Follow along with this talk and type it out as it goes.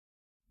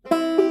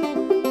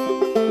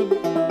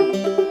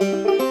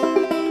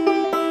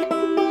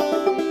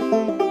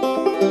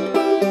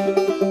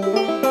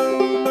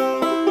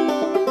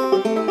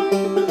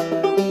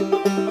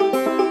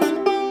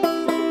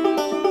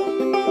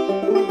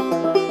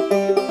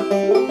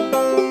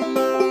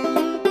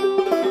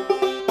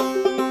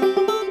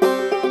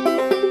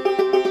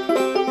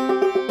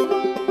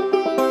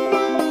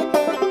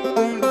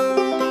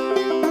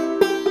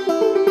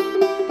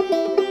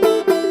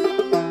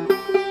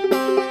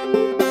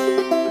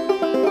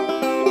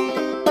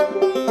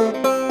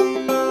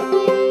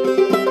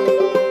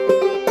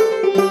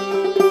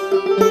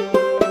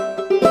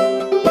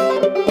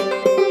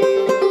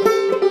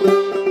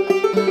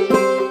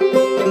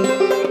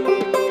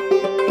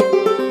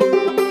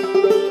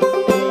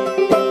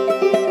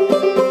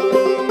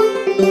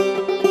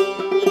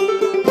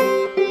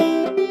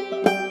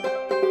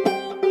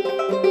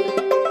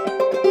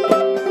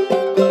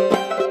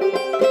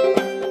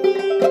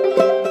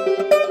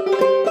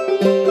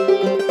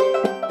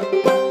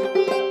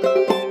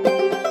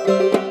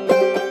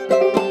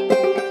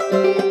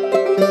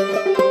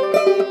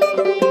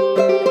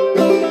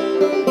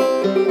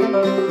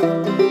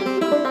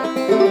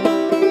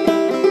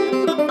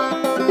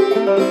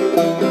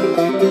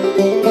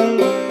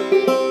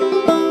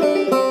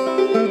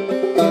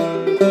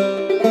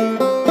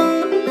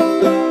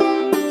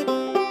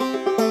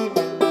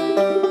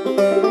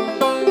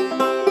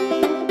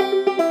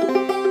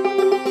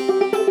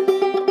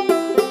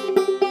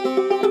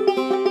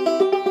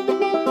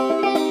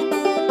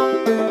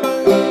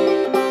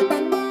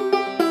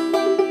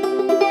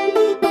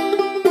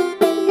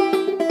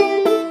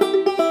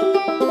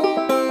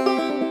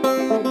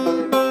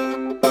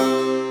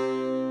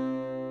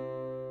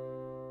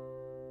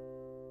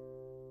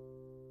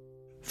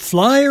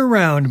Fly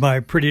around, my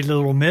pretty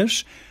little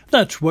miss.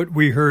 That's what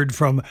we heard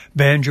from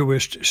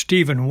banjoist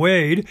Stephen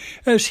Wade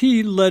as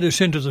he led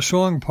us into the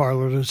song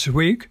parlor this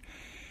week.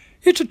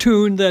 It's a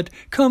tune that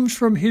comes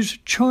from his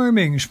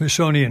charming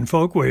Smithsonian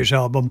Folkways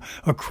album,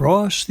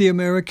 Across the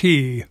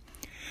Amerikee.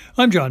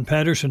 I'm John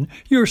Patterson,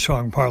 your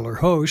Song Parlor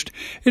host,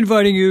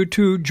 inviting you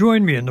to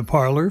join me in the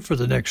parlor for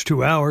the next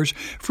 2 hours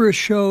for a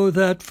show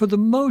that, for the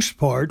most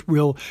part,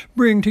 will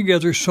bring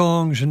together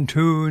songs and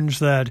tunes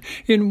that,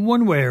 in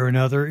one way or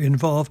another,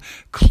 involve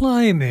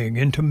climbing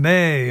into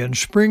May and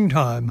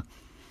springtime.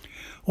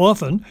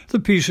 Often, the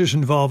pieces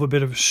involve a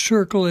bit of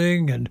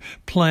circling and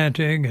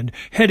planting and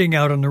heading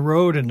out on the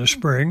road in the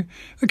spring.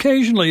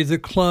 Occasionally, the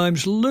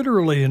climbs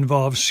literally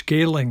involve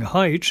scaling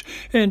heights,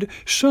 and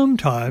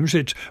sometimes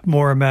it's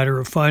more a matter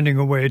of finding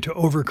a way to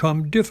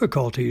overcome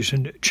difficulties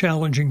and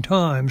challenging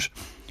times.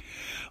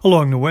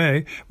 Along the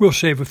way, we'll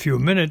save a few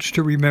minutes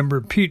to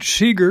remember Pete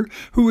Seeger,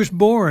 who was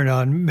born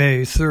on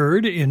May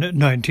 3rd in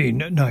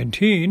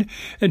 1919,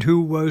 and who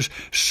was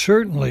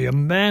certainly a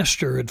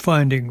master at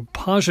finding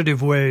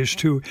positive ways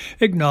to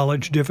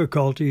acknowledge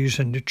difficulties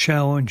and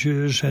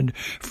challenges and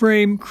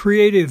frame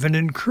creative and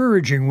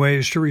encouraging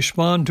ways to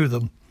respond to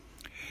them.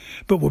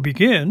 But we'll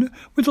begin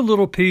with a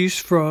little piece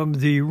from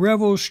the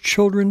Revels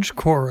Children's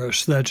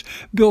Chorus that's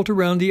built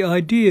around the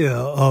idea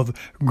of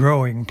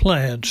growing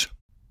plants.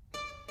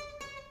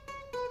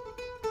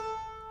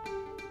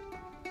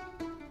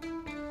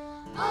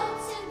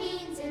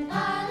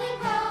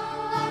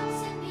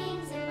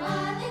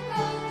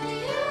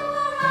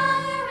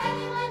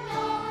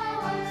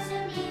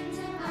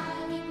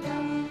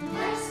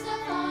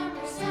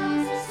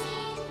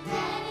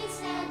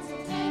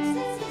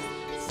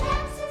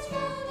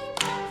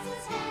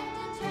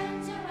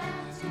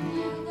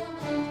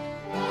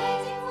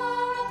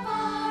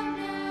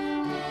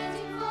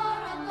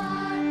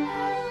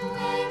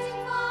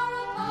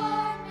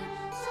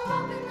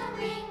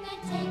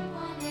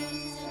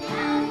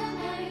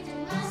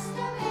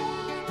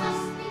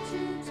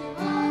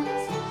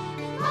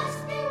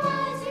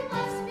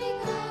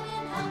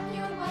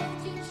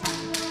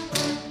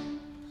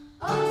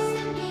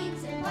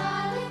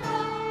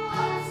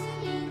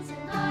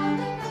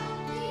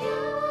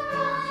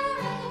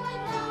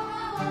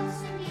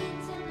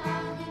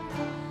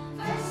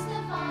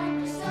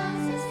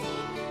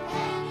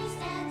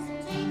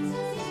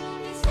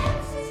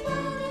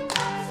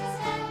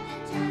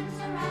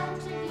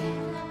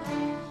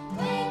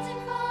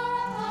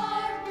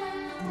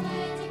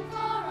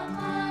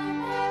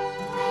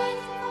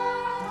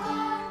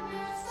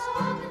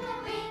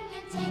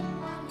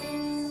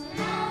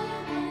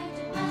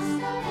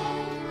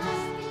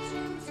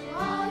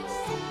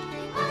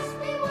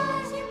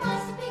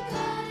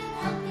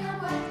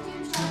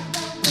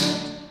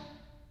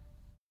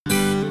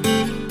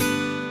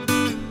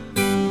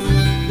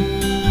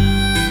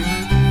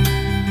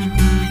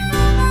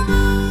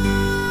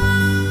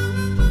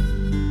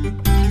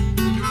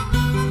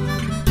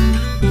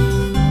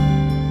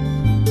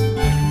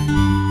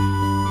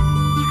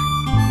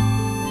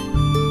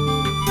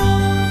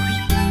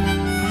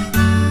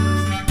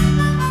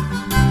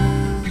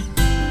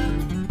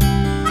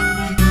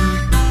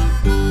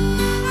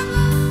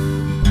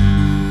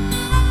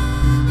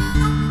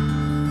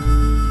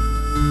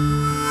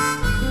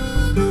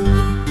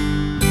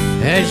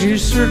 As you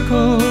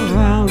circle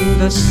round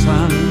the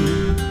sun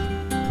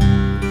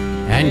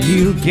and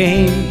you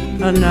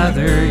gain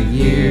another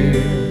year,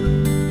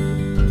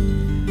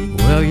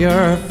 will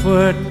your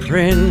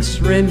footprints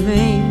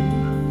remain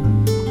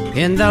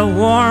in the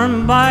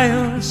warm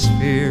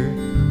biosphere?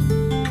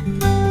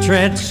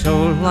 Tread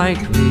so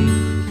lightly,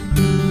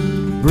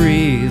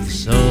 breathe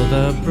so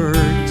the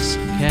birds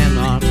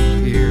cannot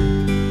hear.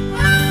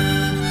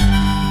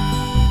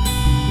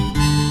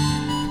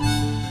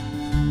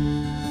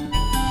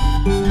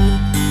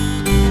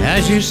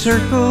 As you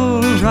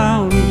circle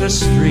round the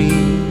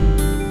stream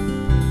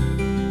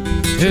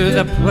to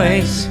the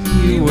place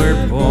you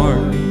were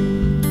born,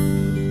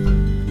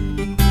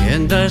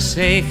 in the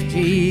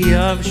safety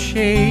of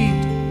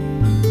shade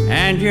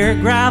and your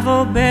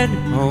gravel bed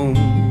home,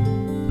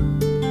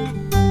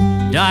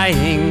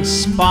 dying,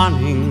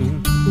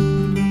 spawning,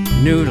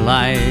 new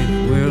life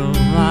will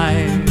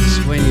rise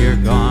when you're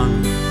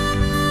gone.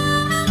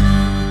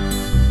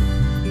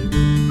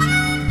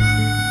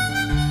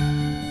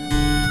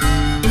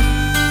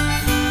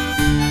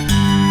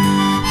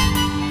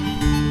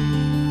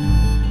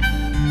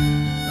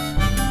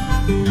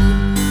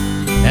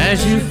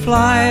 As you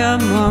fly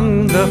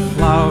among the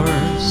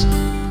flowers,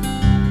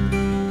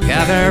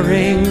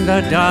 gathering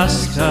the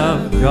dust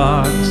of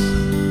gods,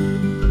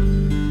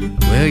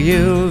 will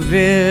you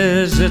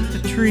visit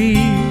the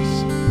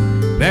trees,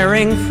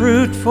 bearing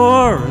fruit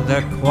for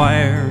the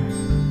choir?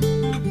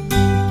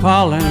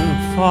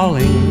 Pollen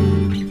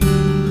falling,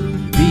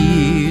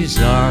 these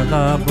are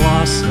the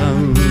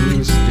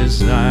blossoms'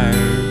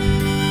 desire.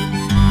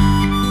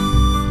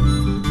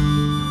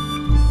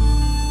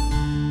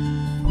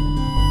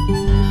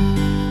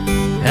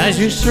 As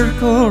you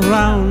circle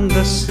round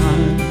the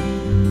sun,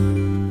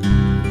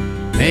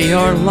 May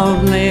your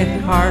lonely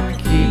heart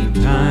keep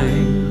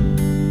time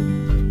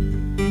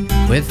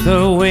with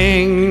the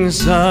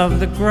wings of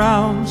the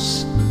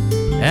grouse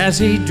as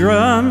he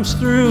drums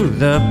through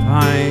the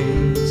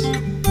pines,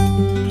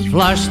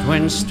 flushed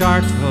when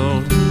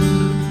startled,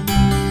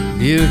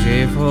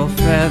 beautiful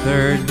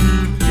feathered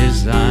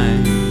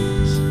designs.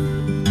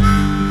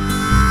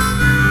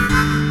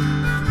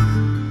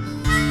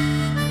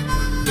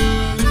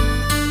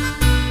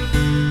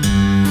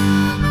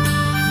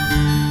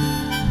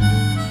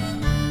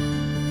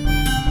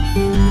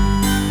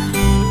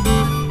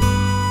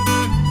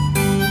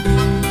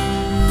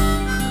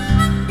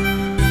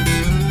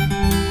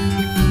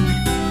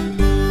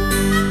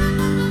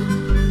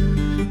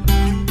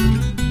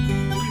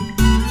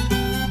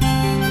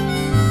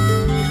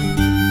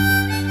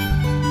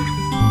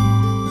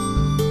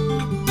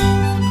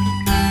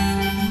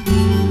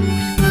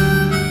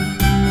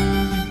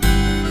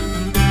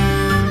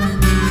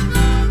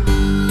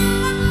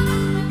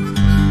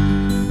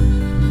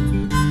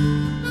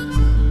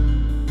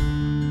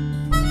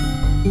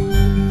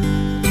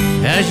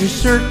 As you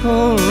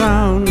circle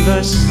round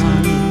the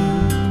sun,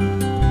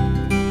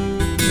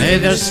 may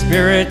the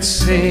spirits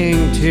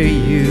sing to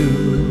you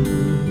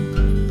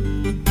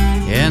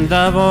in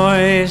the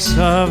voice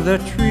of the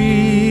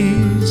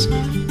trees,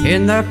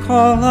 in the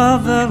call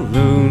of the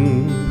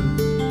loon,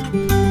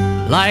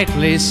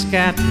 lightly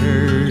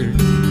scattered,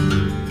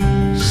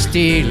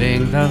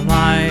 stealing the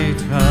light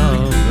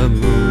of the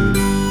moon.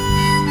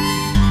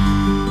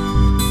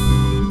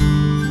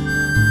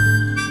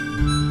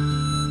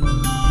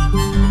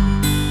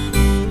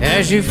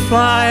 As you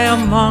fly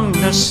among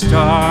the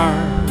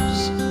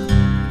stars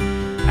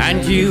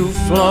and you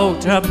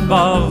float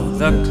above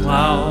the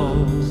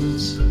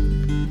clouds,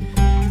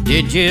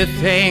 did you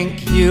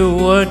think you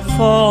would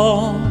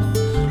fall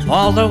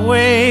all the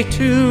way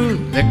to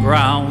the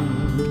ground?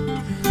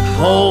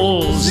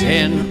 Holes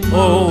in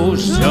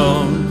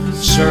ozone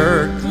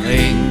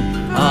circling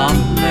a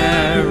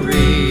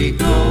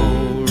merry-go-round.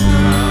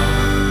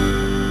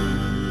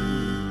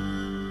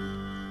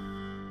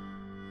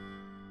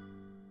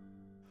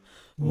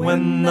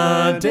 When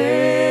the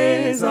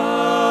days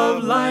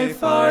of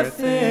life are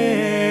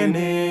thinning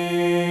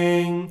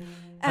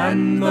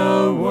and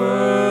the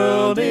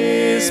world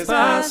is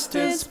past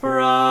its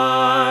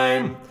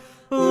prime,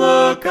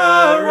 look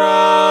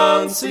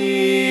around,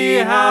 see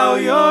how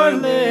you're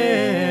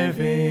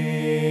living.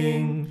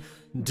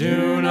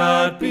 Do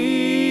not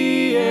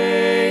be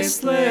a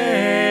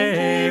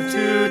slave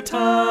to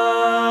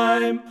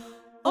time.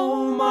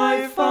 Oh,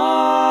 my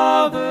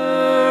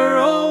Father,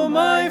 oh,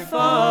 my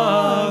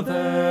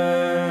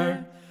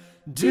Father,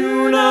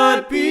 do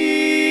not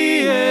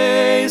be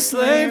a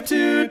slave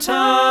to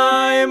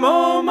time.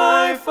 Oh,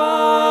 my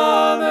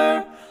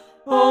Father,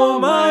 oh,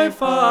 my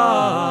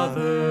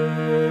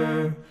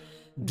Father,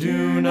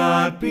 do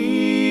not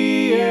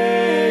be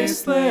a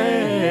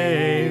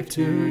slave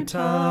to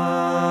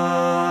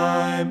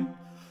time.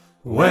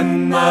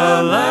 When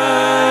the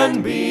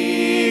land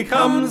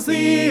becomes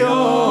the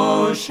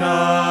ocean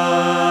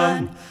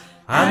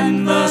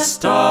and the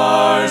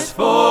stars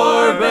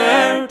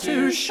forbear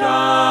to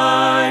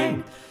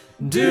shine,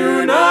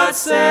 do not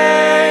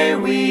say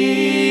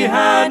we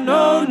had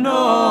no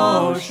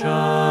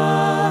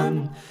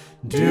notion.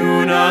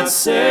 Do not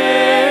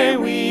say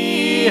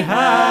we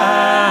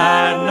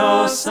had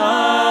no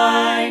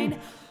sign.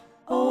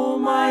 Oh,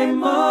 my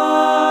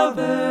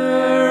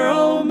mother,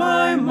 oh,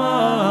 my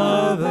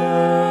mother,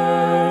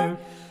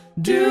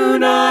 do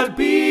not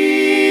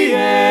be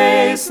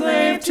a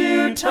slave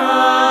to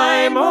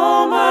time.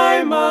 Oh,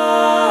 my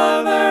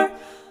mother,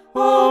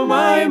 oh,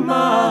 my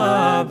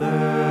mother,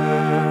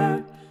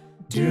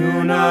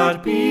 do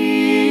not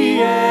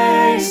be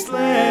a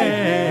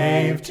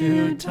slave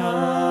to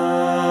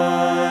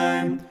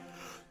time.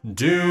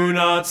 Do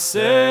not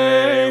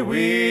say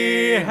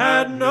we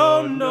had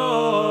no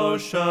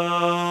notion.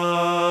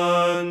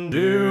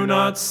 Do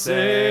not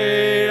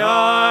say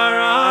our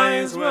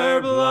eyes were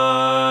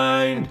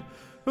blind.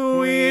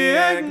 We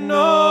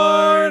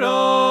ignored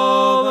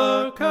all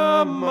the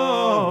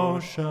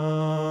commotion.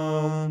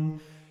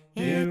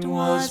 It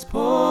was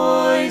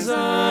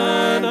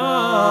poison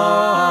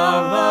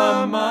of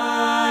the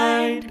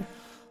mind.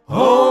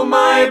 Oh,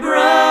 my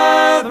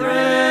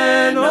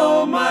brethren,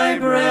 oh, my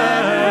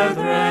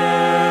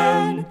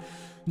brethren,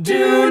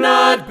 do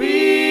not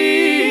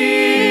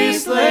be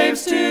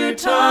slaves to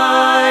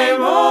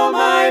time. Oh,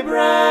 my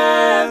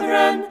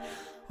brethren,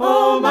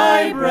 oh,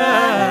 my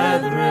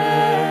brethren,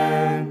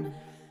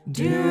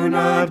 do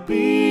not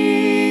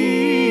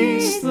be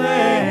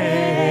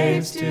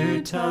slaves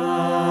to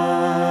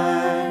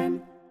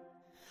time.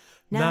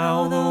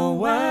 Now the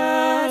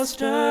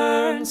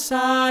western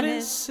sun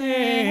is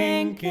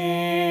sinking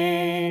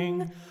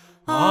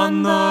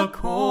on the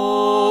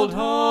cold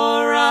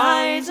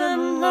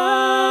horizon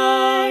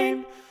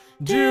line.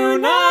 Do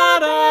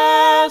not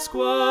ask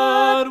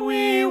what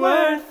we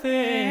were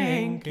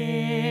thinking.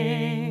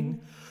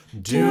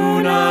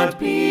 Do not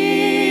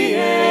be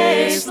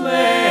a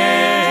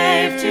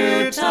slave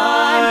to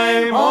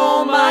time.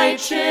 Oh, my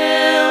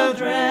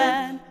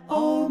children,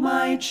 oh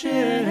my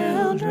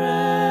children,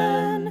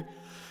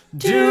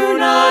 do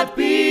not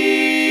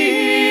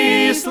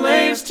be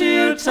slaves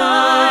to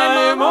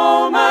time,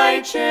 oh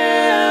my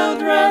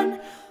children,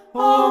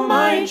 oh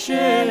my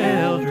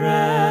children,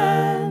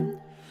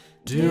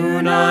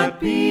 do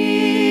not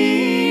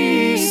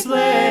be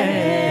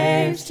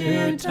slaves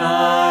to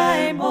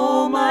time,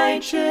 oh my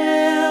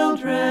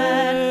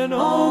children,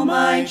 oh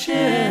my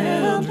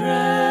children,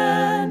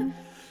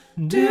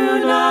 do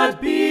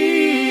not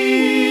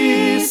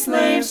be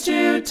slaves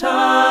to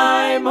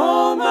time,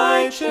 oh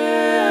my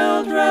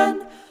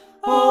children,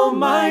 oh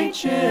my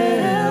children,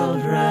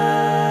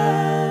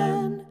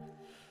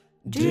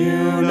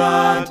 do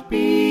not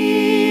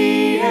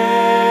be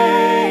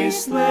a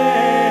slave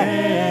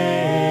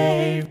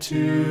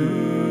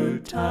to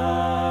time.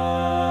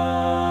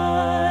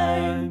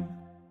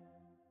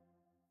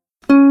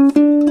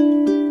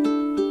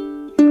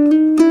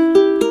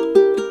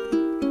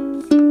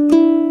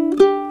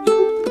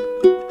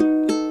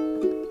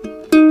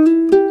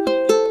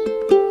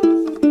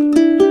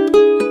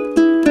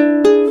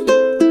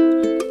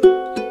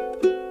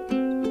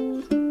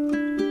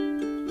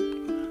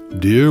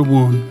 Dear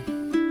one,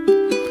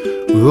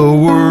 the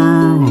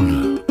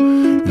world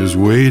is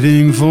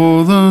waiting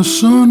for the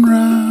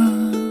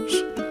sunrise.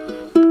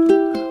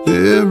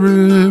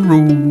 Every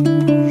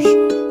rose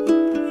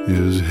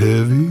is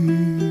heavy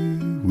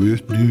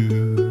with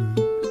dew.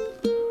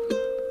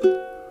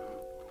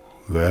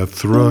 That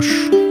thrush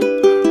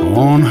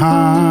on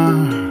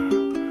high,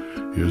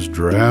 his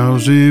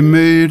drowsy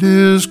mate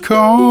is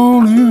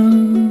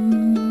calling,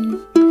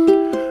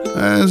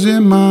 as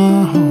in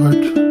my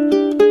heart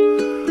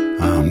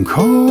I'm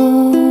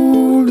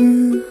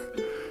calling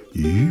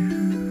you.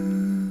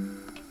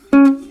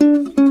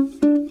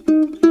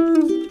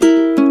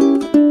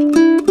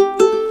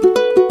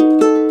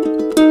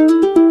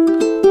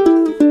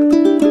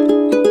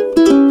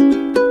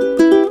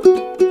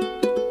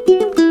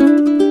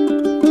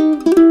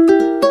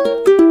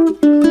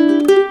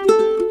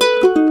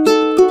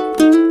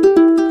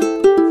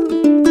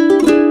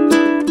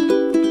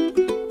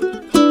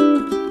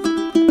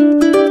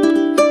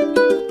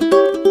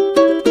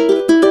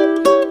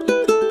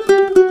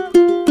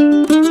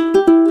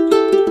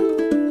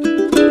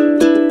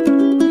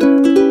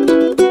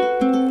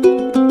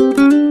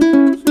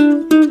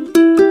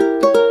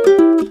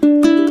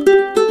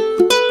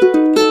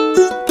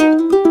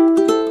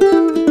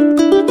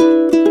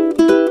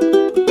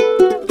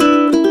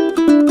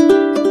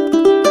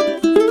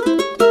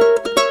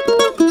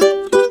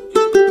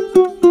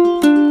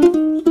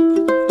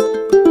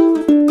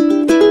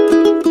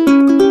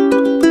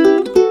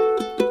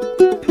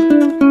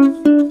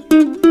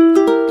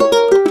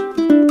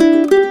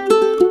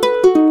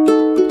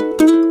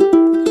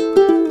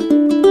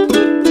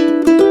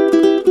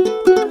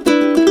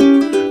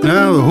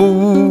 Now the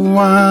whole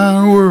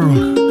wide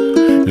world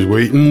is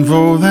waiting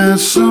for that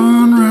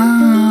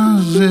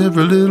sunrise.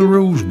 Every little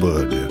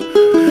rosebud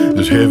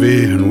is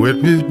heavy and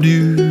wet with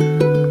dew.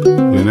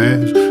 And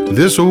as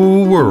this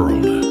old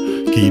world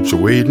keeps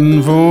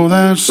waiting for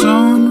that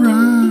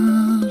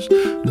sunrise,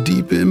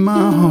 deep in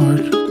my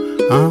heart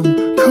I'm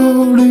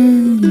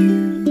calling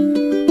you.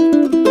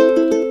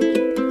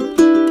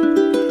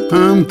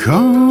 I'm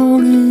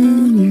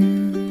calling you.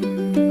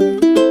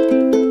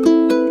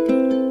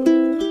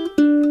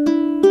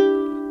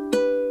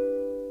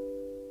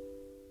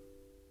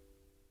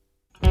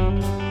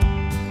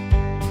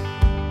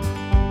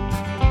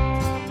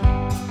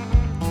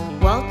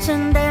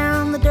 Waltzing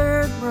down the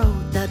dirt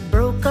road that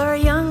broke our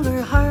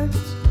younger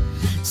hearts.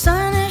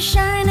 Sun is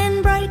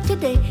shining bright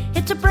today,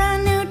 it's a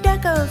brand new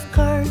deck of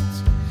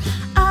cards.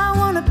 I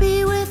wanna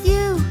be with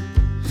you,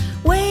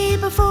 way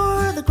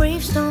before the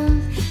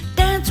gravestone.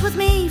 Dance with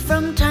me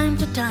from time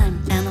to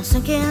time, and I'll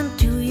sink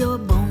into your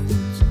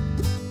bones.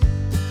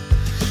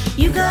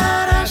 You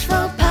got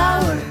asphalt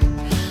power,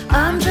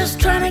 I'm just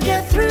trying to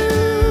get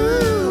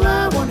through.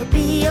 I wanna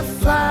be a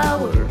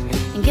flower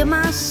and give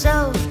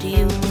myself to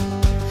you.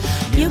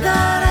 You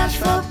got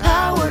asphalt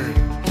power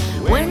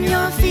when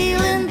you're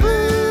feeling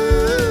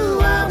blue.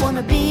 I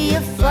wanna be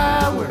a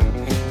flower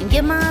and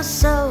give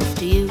myself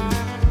to you.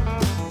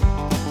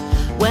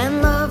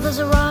 When love is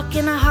a rock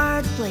in a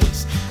hard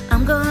place,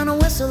 I'm gonna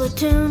whistle a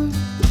tune.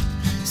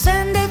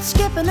 Send it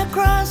skipping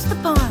across the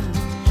pond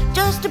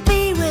just to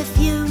be with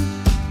you.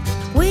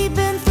 We've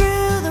been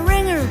through the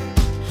ringer,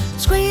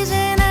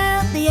 squeezing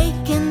out the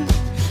aching.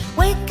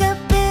 Wake up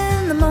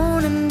in the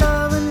morning,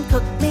 darling,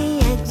 cook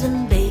me eggs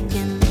and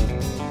bacon.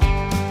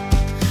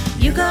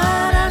 You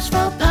got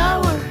asphalt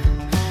power,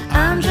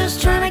 I'm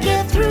just trying to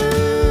get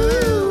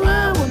through.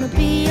 I wanna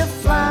be a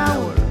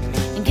flower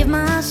and give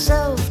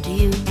myself to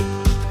you.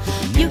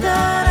 You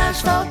got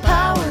asphalt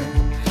power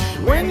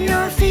when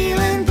you're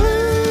feeling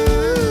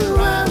blue.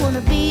 I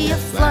wanna be a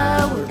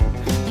flower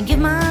and give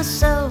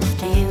myself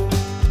to you.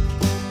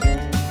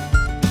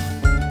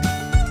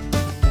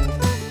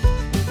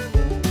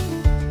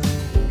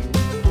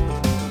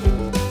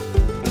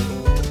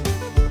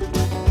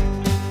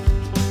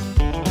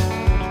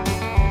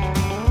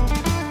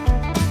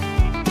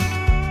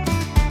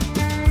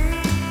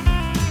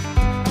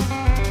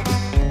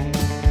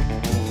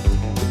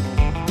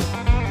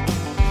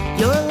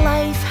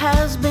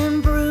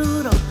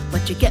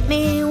 you get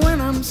me when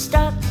I'm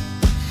stuck.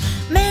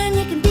 Man,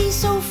 you can be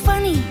so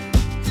funny,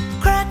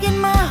 cracking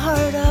my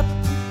heart up.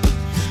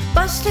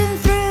 Busting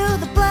through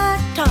the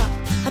blacktop,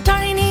 a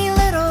tiny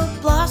little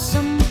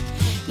blossom,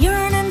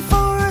 yearning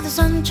for the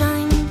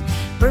sunshine,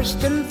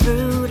 bursting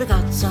through to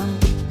got some.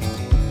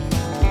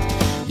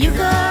 You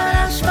got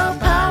asphalt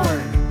power,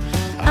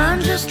 I'm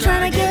just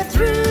trying to get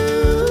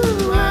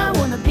through. I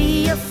wanna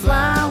be a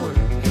flower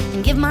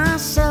and give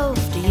myself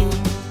to you.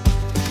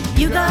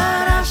 You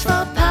got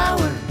asphalt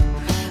power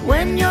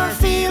when you're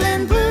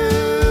feeling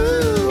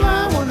blue.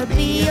 I wanna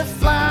be a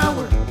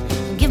flower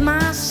and give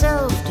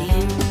myself to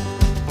you.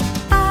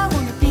 I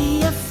wanna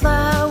be a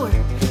flower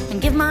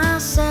and give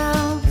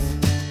myself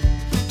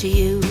to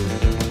you.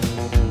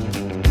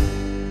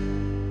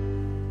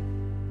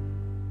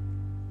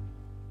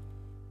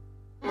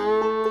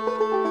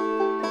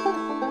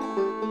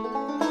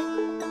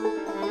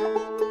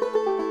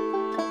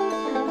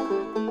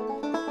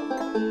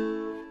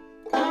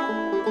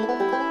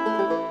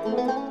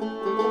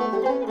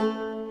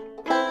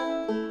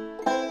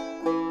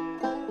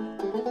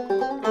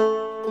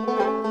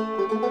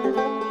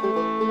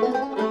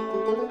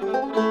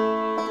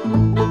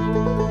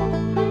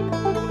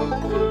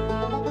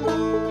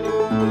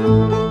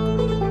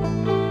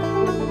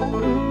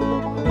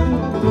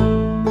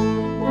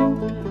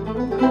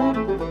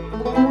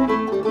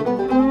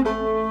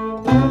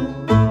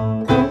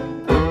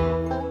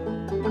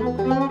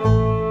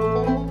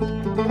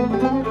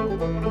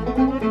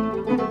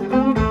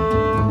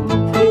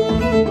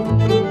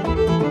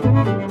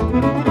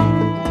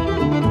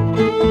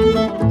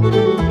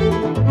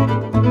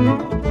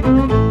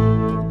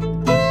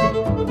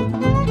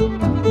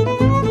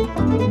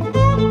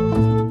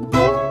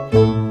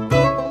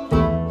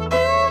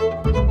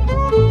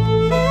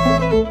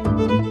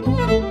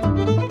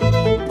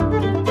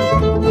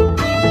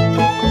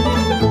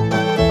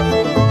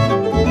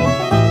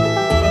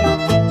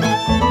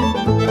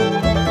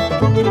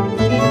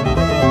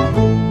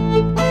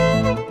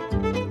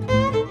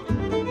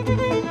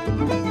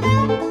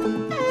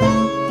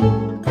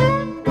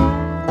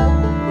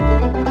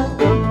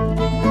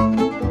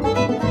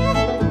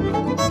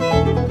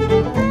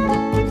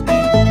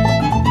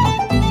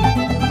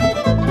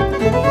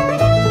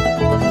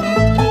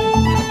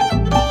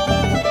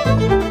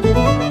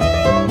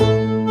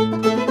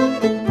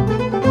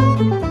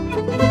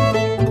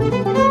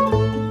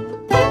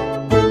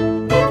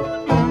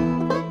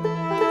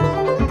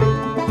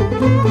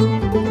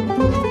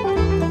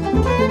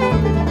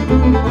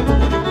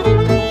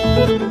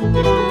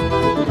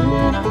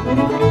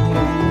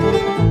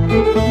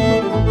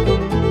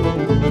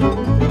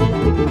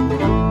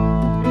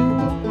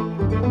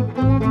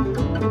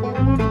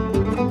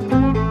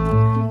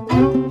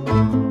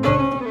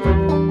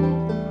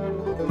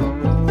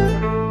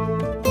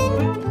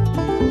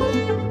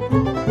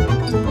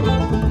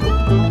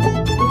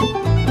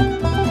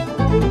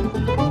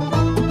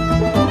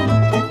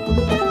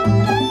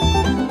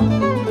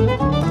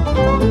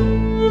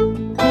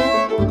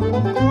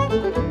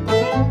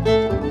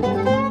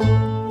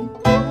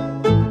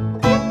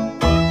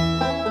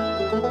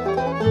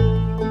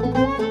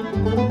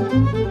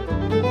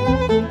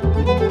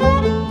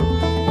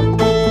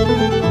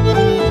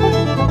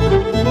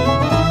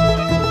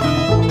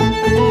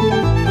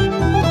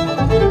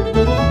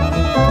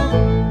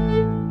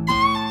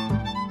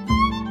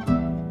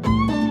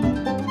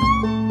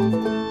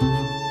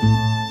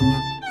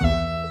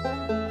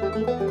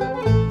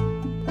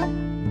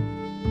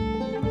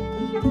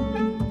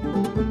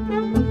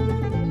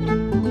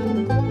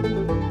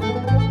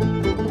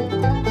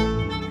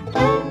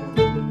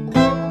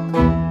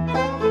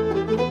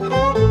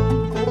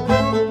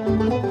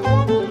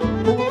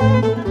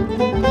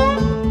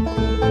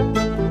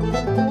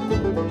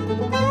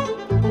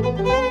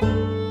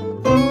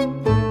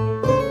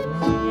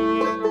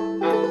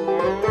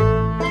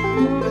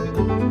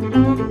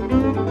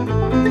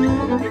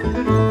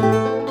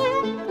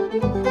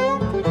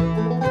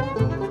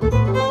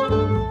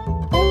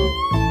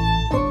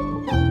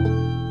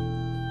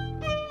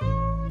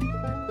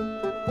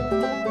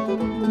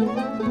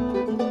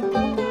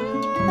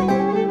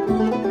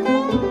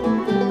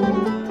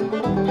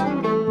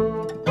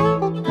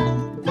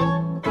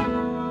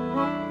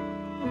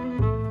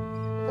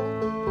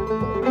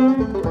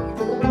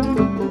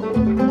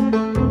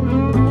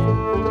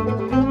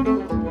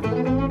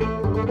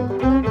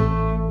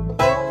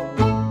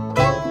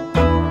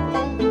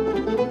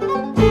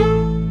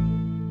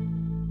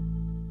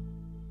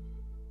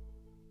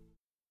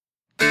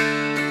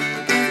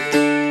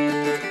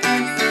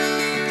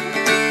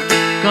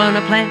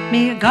 Gonna plant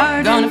me a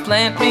garden. Gonna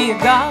plant me a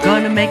garden.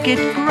 Gonna make it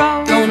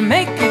grow. Gonna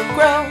make it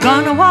grow.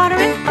 Gonna water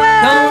it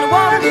well. Gonna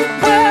water it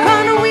well.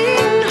 Gonna weed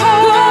and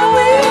hoe. Gonna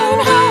weed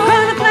and hoe.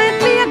 Gonna plant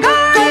me a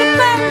garden. Gonna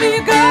plant me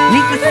a garden.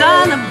 Neath the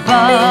sun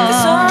above. Neath the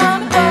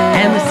sun above.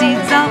 And the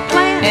seeds I'll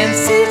plant. And the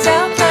seeds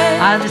I'll plant.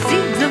 Are the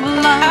seeds of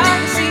love. Are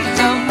the seeds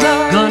of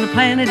love. Gonna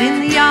plant it in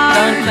the yard.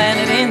 Gonna plant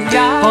it in the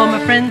yard. For my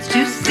friends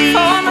to see.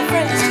 For my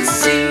friends to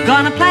see.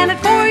 Gonna plant it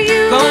for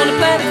you. Gonna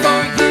plant it for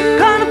you.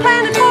 Gonna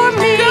plant it for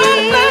me.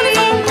 Gonna plant it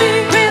for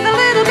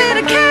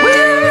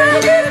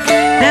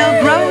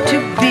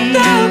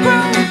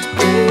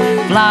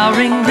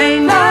flowering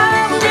rain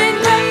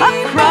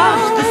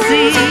across the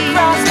sea.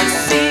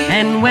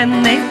 And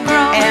when they've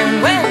grown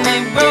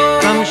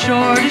from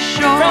shore to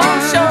shore, our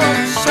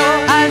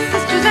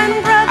sisters and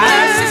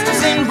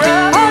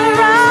brothers all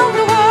around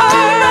the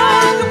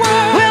world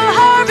will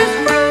harvest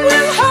fruit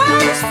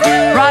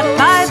brought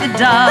by the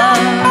dove.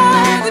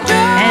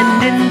 And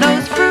in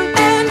those fruits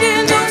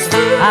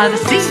are the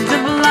seeds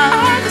of love.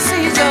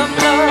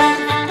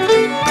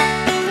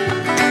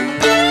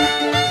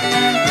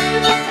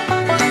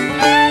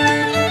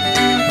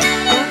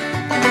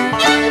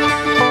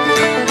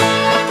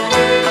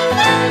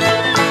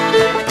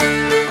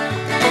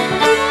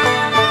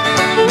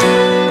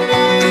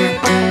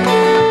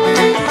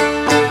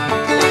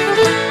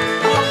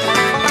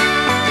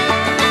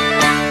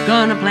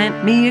 Gonna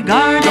plant me a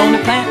garden,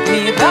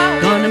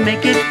 gonna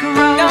make it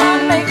grow, gonna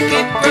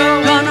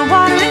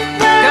water it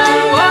well,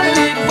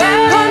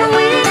 gonna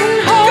weed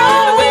and hoe,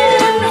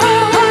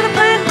 gonna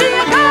plant me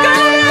a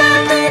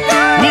garden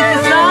neath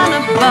the sun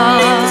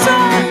above,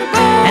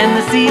 and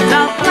the seeds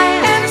I'll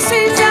plant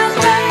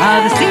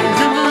are the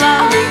seeds of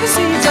love,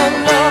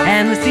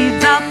 and the seeds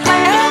I'll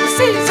plant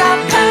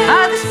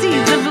are the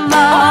seeds of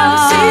love.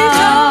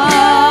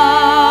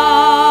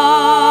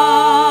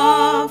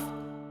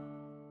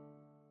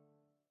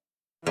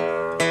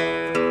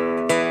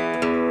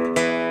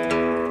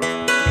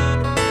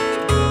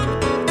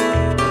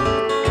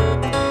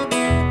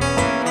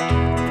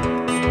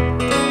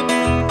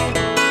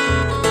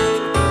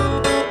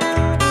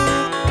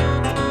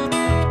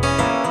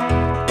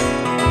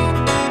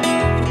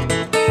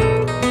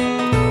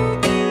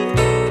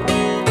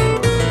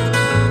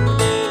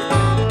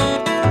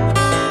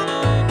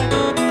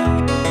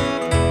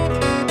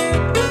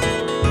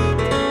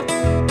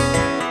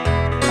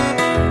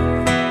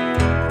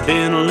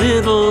 Been a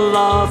little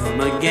off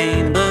my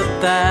game, but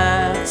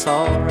that's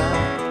alright.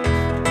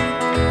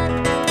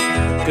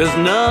 'Cause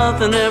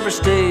nothing ever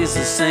stays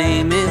the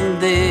same in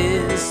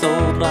this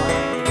old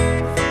life.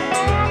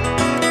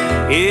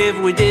 If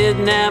we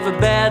didn't have a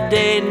bad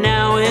day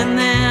now and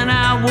then,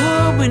 how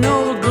would we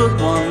know a good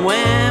one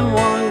when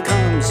one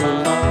comes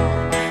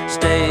along?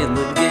 Stay in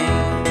the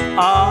game,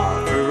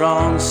 offer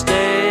on,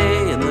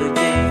 stay in the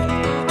game.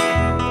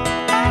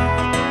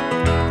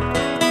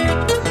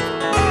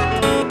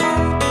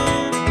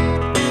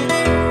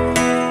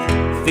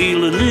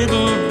 Feel a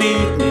little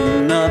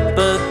beaten up,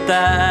 but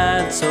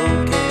that's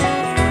okay.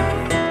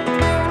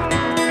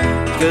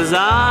 'Cause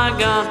I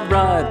got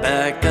right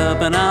back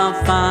up and I'll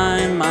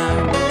find my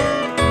way.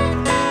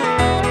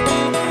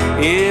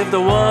 If there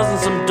wasn't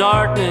some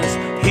darkness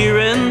here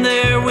and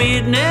there,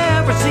 we'd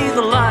never see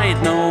the light.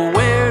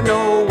 Nowhere,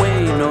 no way,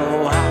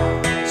 no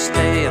how.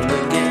 Stay in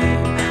the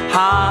game,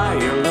 high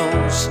or low,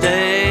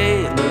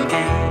 stay in the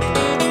game.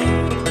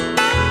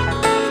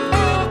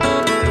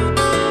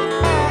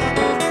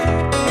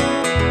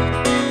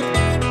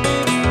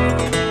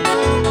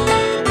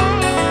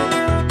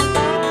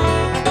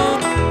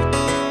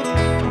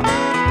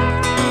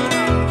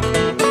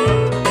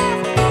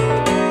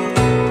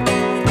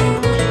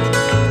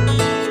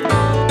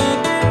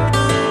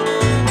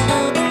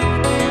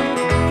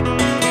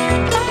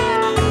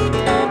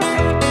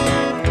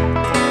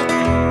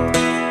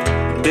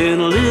 Been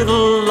a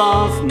little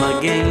off my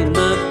game,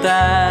 but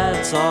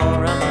that's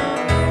alright.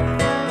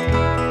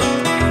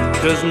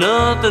 'Cause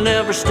nothing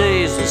ever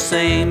stays the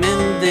same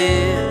in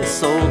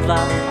this old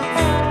life.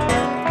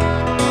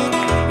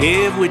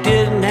 If we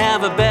didn't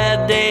have a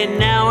bad day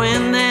now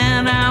and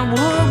then, how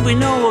would we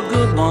know a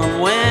good one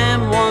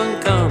when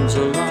one comes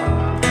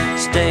along?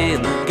 Stay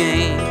in the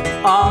game,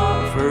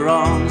 offer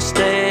on,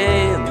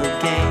 stay in the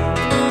game.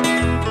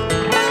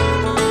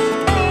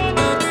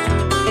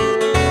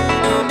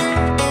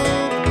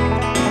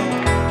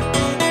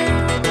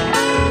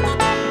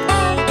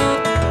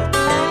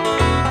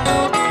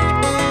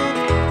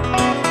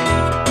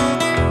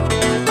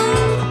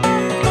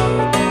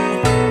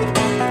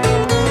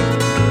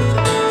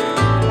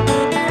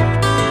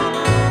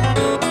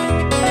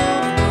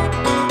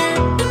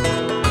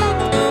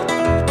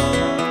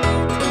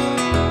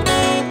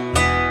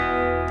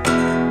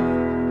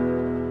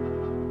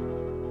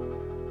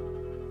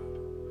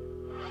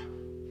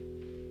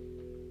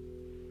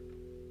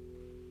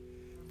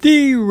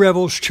 The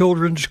Rebels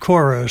Children's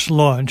Chorus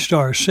launched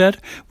our set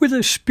with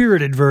a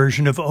spirited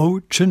version of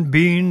Oats and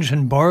Beans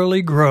and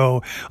Barley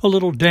Grow, a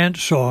little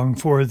dance song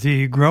for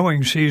the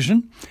growing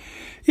season.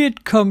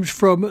 It comes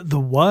from The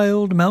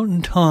Wild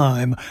Mountain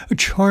Thyme, a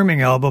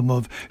charming album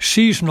of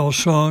seasonal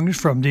songs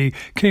from the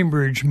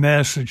Cambridge,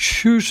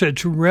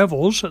 Massachusetts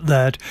Revels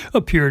that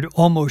appeared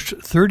almost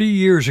 30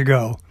 years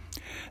ago.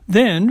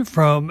 Then,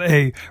 from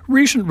a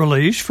recent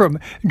release from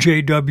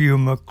J.W.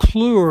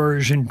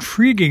 McClure's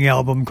intriguing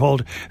album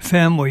called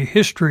Family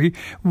History,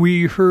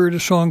 we heard a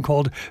song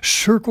called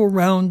Circle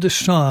Round the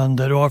Sun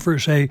that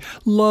offers a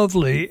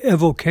lovely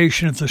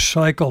evocation of the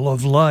cycle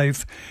of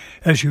life.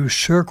 As you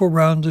circle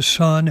round the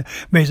sun,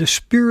 may the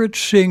spirits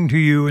sing to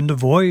you in the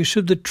voice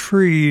of the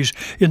trees,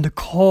 in the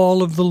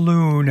call of the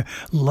loon,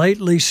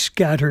 lightly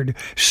scattered,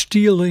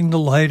 stealing the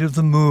light of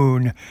the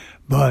moon.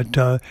 But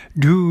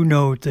do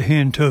note the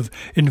hint of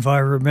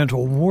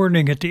environmental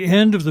warning at the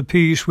end of the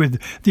piece with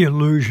the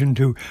allusion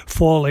to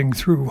falling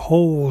through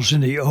holes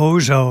in the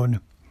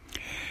ozone.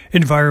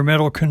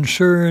 Environmental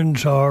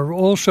concerns are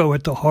also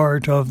at the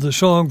heart of the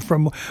song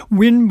from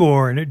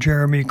Winborn,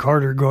 Jeremy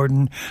Carter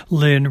Gordon,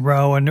 Lynn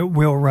Rowan,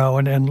 Will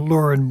Rowan, and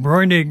Lauren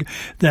Breunig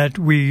that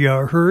we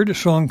heard, a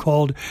song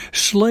called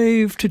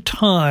Slave to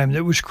Time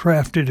that was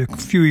crafted a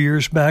few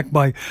years back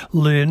by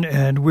Lynn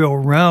and Will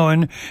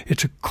Rowan.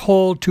 It's a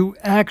call to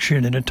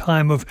action in a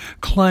time of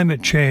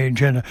climate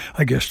change, and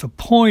I guess the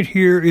point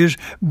here is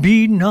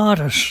be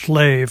not a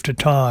slave to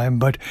time,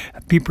 but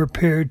be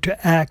prepared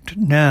to act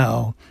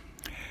now.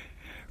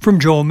 From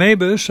Joel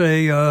Mabus,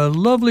 a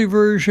lovely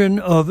version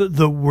of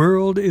The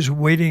World is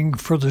Waiting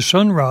for the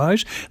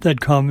Sunrise that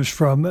comes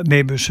from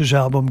Mabus's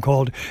album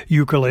called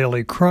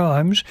Ukulele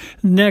Crimes.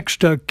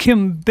 Next,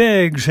 Kim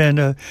Beggs, and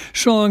a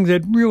song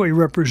that really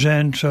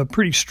represents a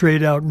pretty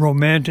straight-out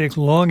romantic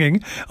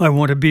longing. I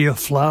want to be a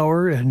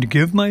flower and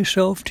give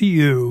myself to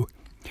you.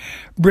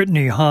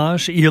 Brittany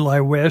Haas, Eli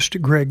West,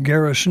 Greg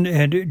Garrison,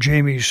 and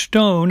Jamie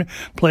Stone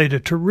played a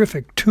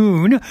terrific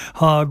tune,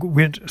 Hog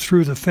Went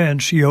Through the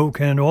Fence,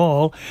 Yoke and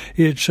All.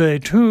 It's a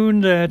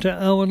tune that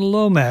Alan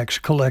Lomax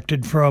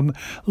collected from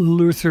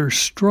Luther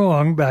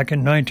Strong back in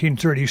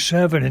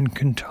 1937 in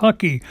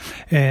Kentucky,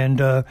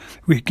 and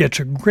it gets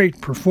a great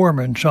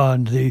performance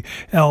on the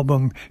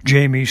album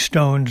Jamie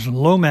Stone's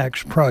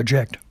Lomax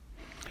Project.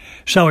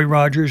 Sally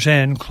Rogers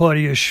and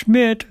Claudia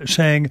Schmidt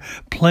sang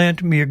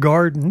Plant Me a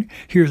Garden.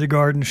 Here the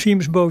garden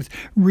seems both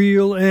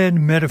real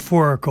and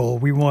metaphorical.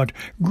 We want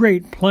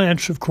great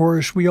plants, of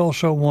course. We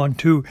also want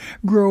to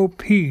grow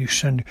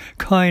peace and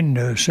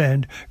kindness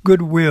and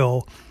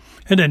goodwill.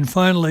 And then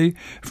finally,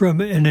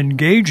 from an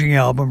engaging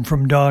album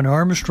from Don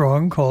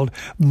Armstrong called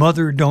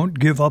Mother Don't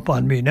Give Up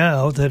on Me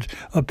Now that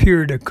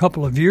appeared a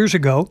couple of years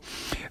ago,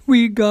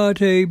 we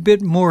got a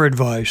bit more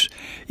advice.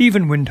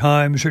 Even when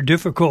times are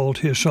difficult,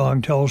 his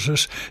song tells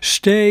us,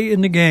 stay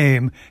in the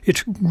game.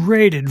 It's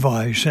great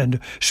advice.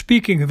 And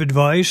speaking of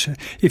advice,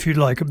 if you'd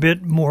like a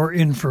bit more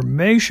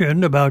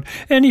information about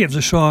any of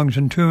the songs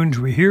and tunes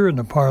we hear in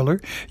the Parlor,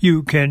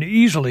 you can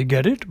easily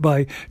get it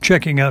by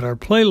checking out our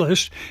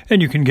playlist,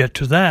 and you can get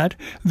to that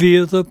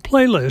via the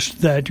playlist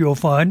that you'll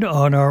find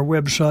on our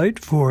website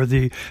for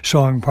the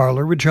Song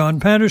Parlor with John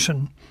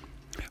Patterson.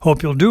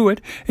 Hope you'll do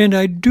it, and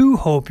I do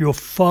hope you'll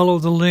follow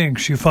the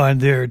links you find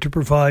there to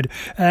provide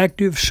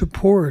active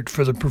support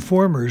for the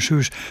performers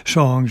whose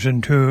songs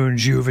and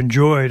tunes you've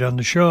enjoyed on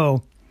the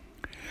show.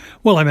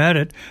 While I'm at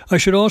it, I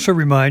should also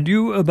remind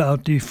you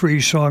about the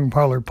free Song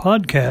Parlor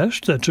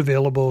podcast that's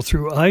available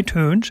through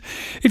iTunes.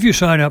 If you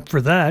sign up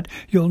for that,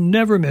 you'll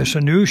never miss a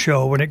new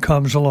show when it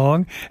comes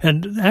along,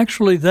 and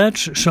actually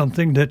that's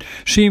something that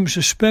seems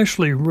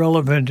especially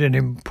relevant and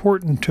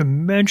important to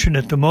mention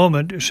at the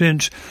moment,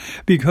 since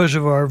because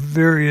of our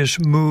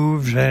various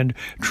moves and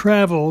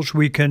travels,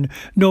 we can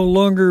no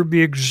longer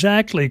be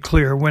exactly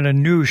clear when a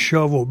new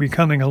show will be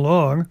coming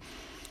along.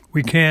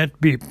 We can't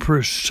be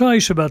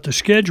precise about the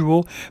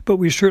schedule, but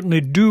we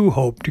certainly do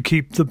hope to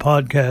keep the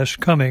podcast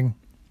coming.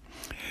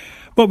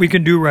 What we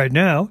can do right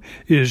now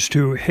is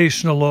to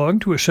hasten along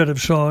to a set of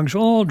songs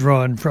all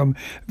drawn from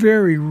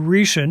very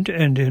recent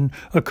and in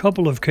a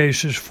couple of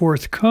cases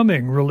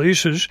forthcoming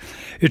releases.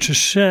 It's a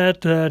set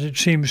that it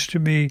seems to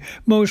me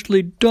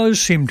mostly does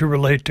seem to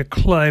relate to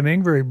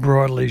climbing, very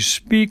broadly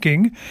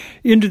speaking,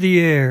 into the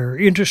air,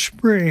 into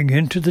spring,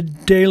 into the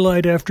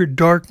daylight after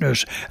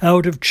darkness,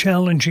 out of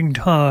challenging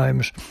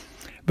times.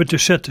 But to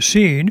set the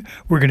scene,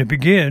 we're going to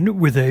begin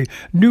with a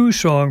new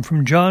song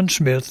from John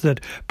Smith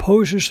that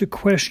poses the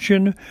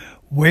question,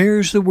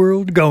 where's the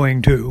world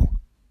going to?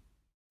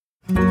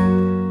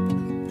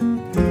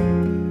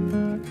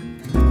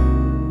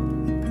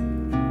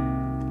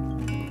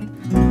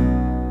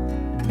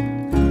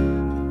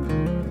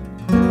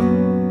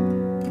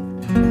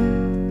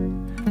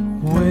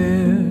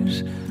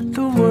 Where's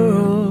the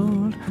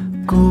world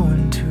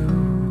going to?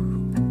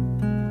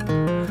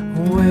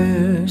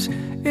 Where's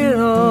it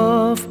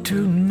off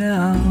to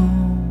now?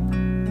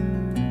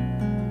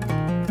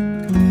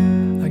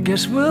 I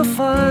guess we'll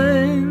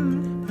find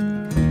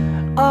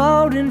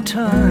out in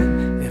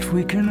time if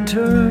we can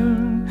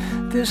turn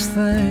this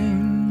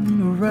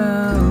thing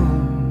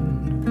around.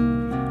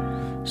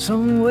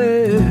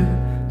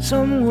 Somewhere,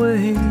 some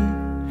way,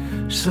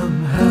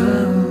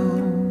 somehow.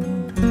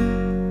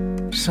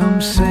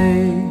 Some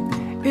say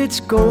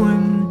it's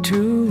going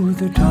to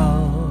the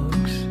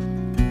dogs,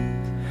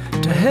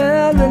 to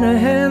hell in a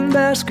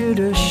handbasket,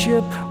 a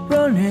ship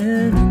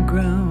running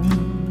aground.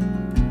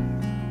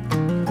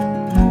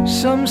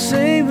 Some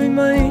say we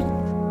might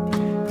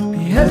be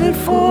headed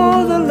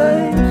for the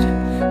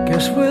light.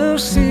 Guess we'll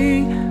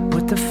see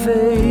what the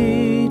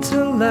fates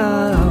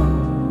allow.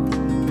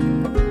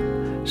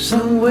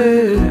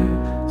 Somewhere,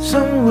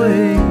 some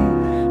way,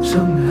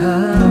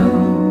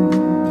 somehow.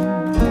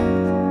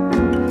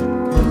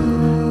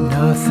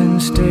 Nothing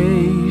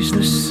stays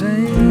the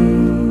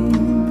same.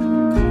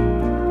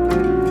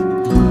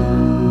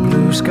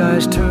 Blue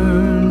skies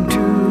turn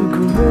to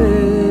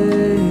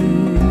gray.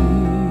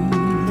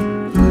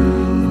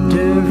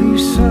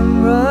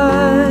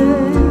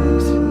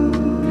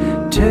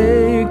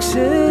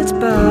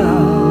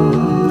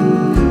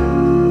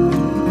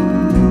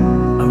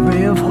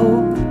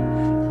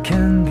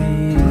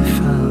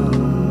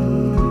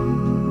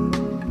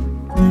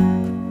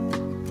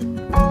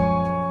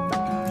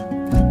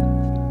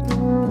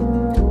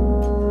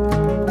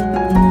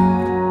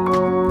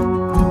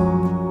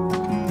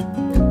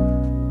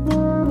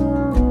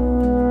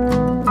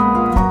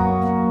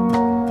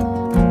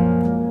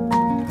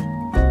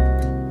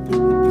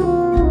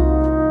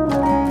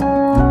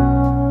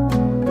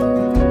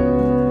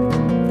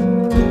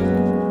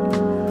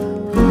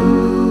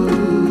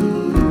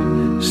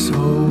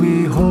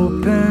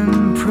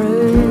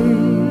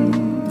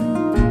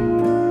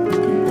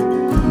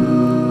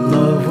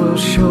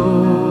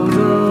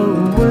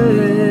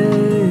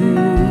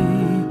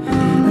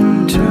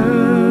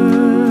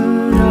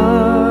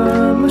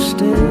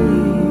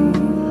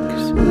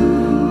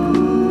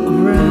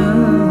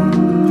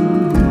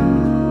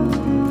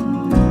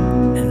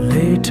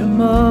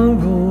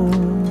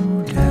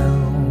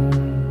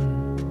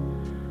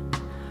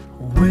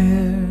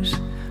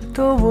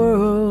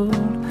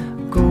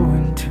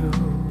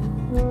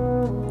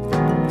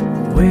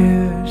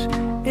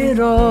 it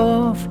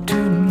off to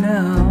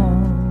now.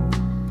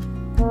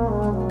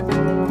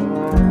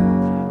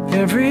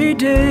 Every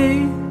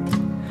day,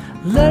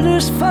 let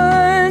us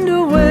find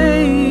a way,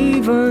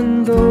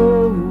 even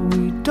though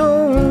we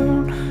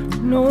don't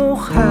know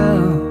how,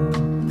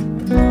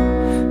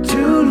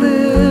 to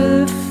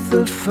lift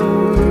the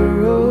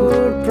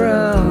furrowed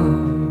brow.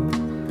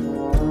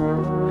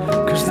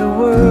 'Cause the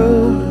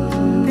world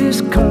is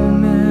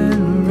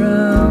coming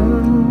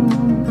around,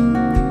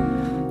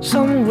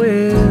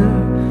 somewhere,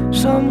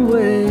 some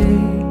way,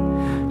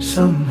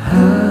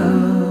 somehow.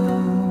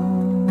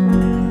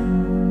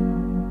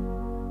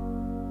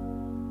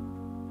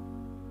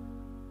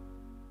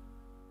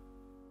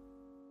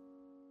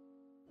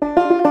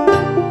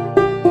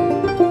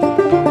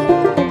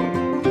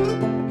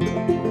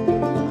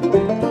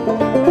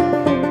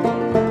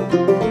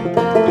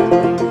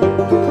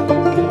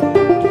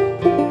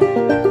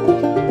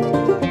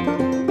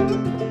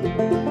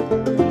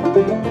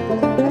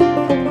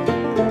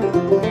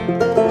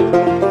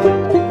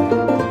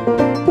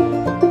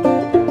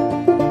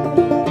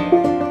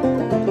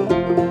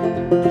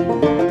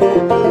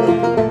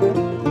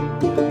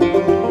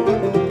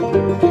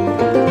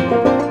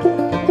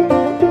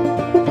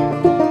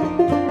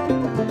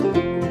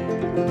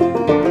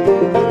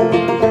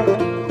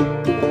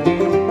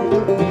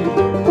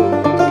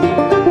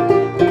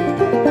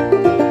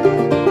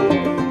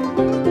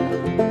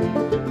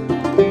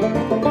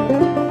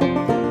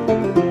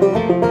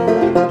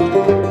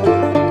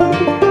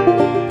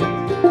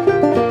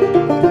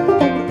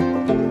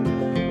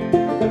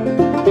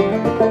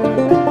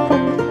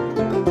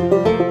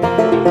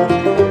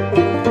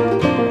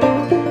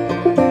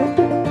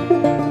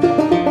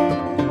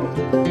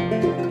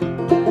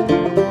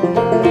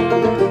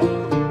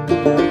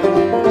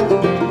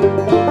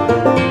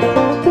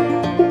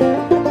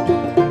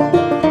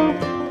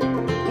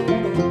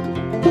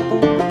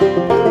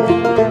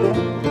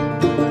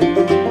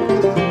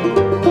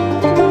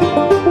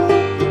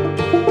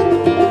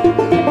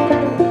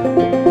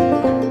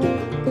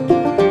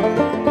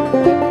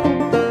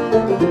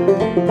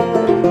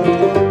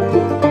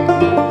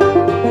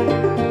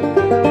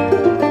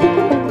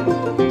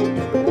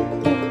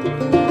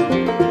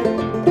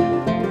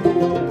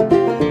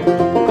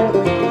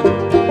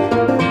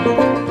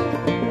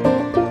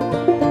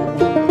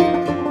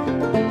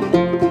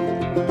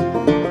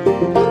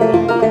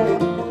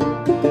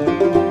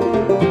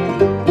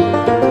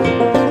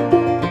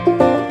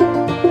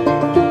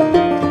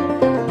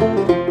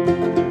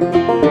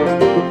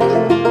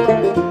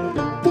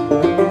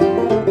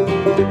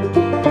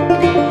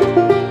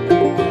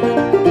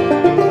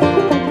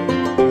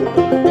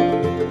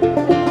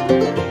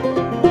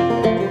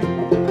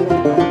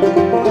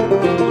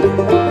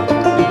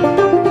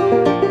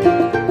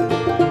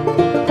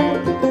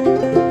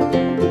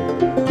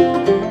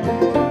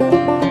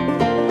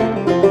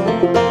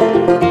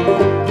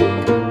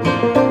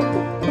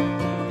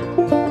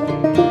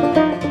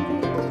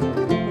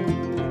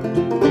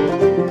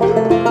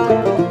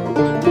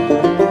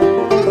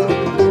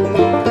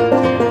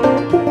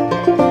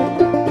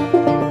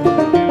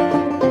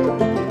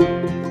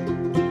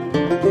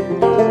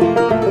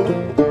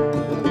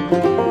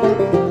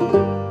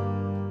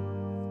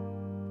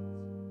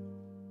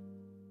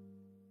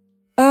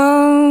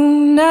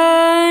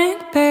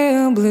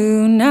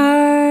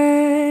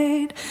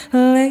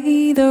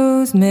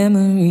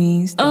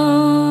 Memories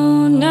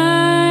all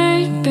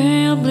night,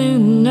 pale blue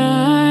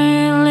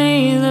night,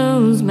 lay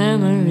those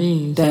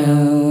memories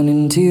down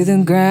into the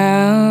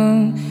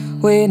ground,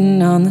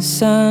 waiting on the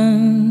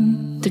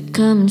sun to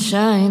come and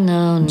shine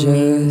on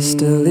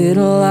just a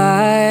little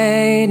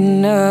light,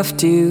 enough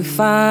to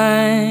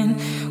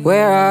find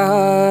where I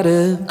ought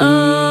to be.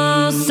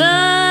 Oh,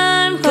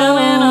 sun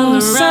coming on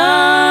the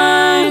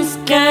rise,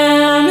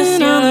 cast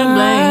your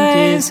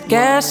blanket,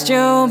 cast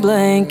your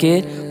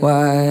blanket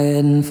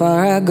wide and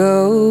far I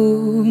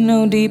go,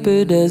 no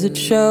deeper does it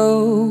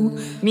show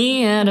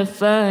me how to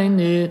find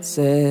it.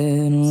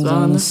 Settles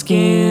on the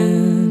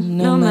skin,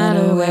 no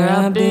matter where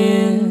I've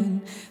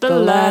been, the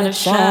light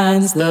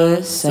shines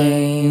the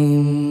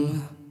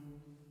same.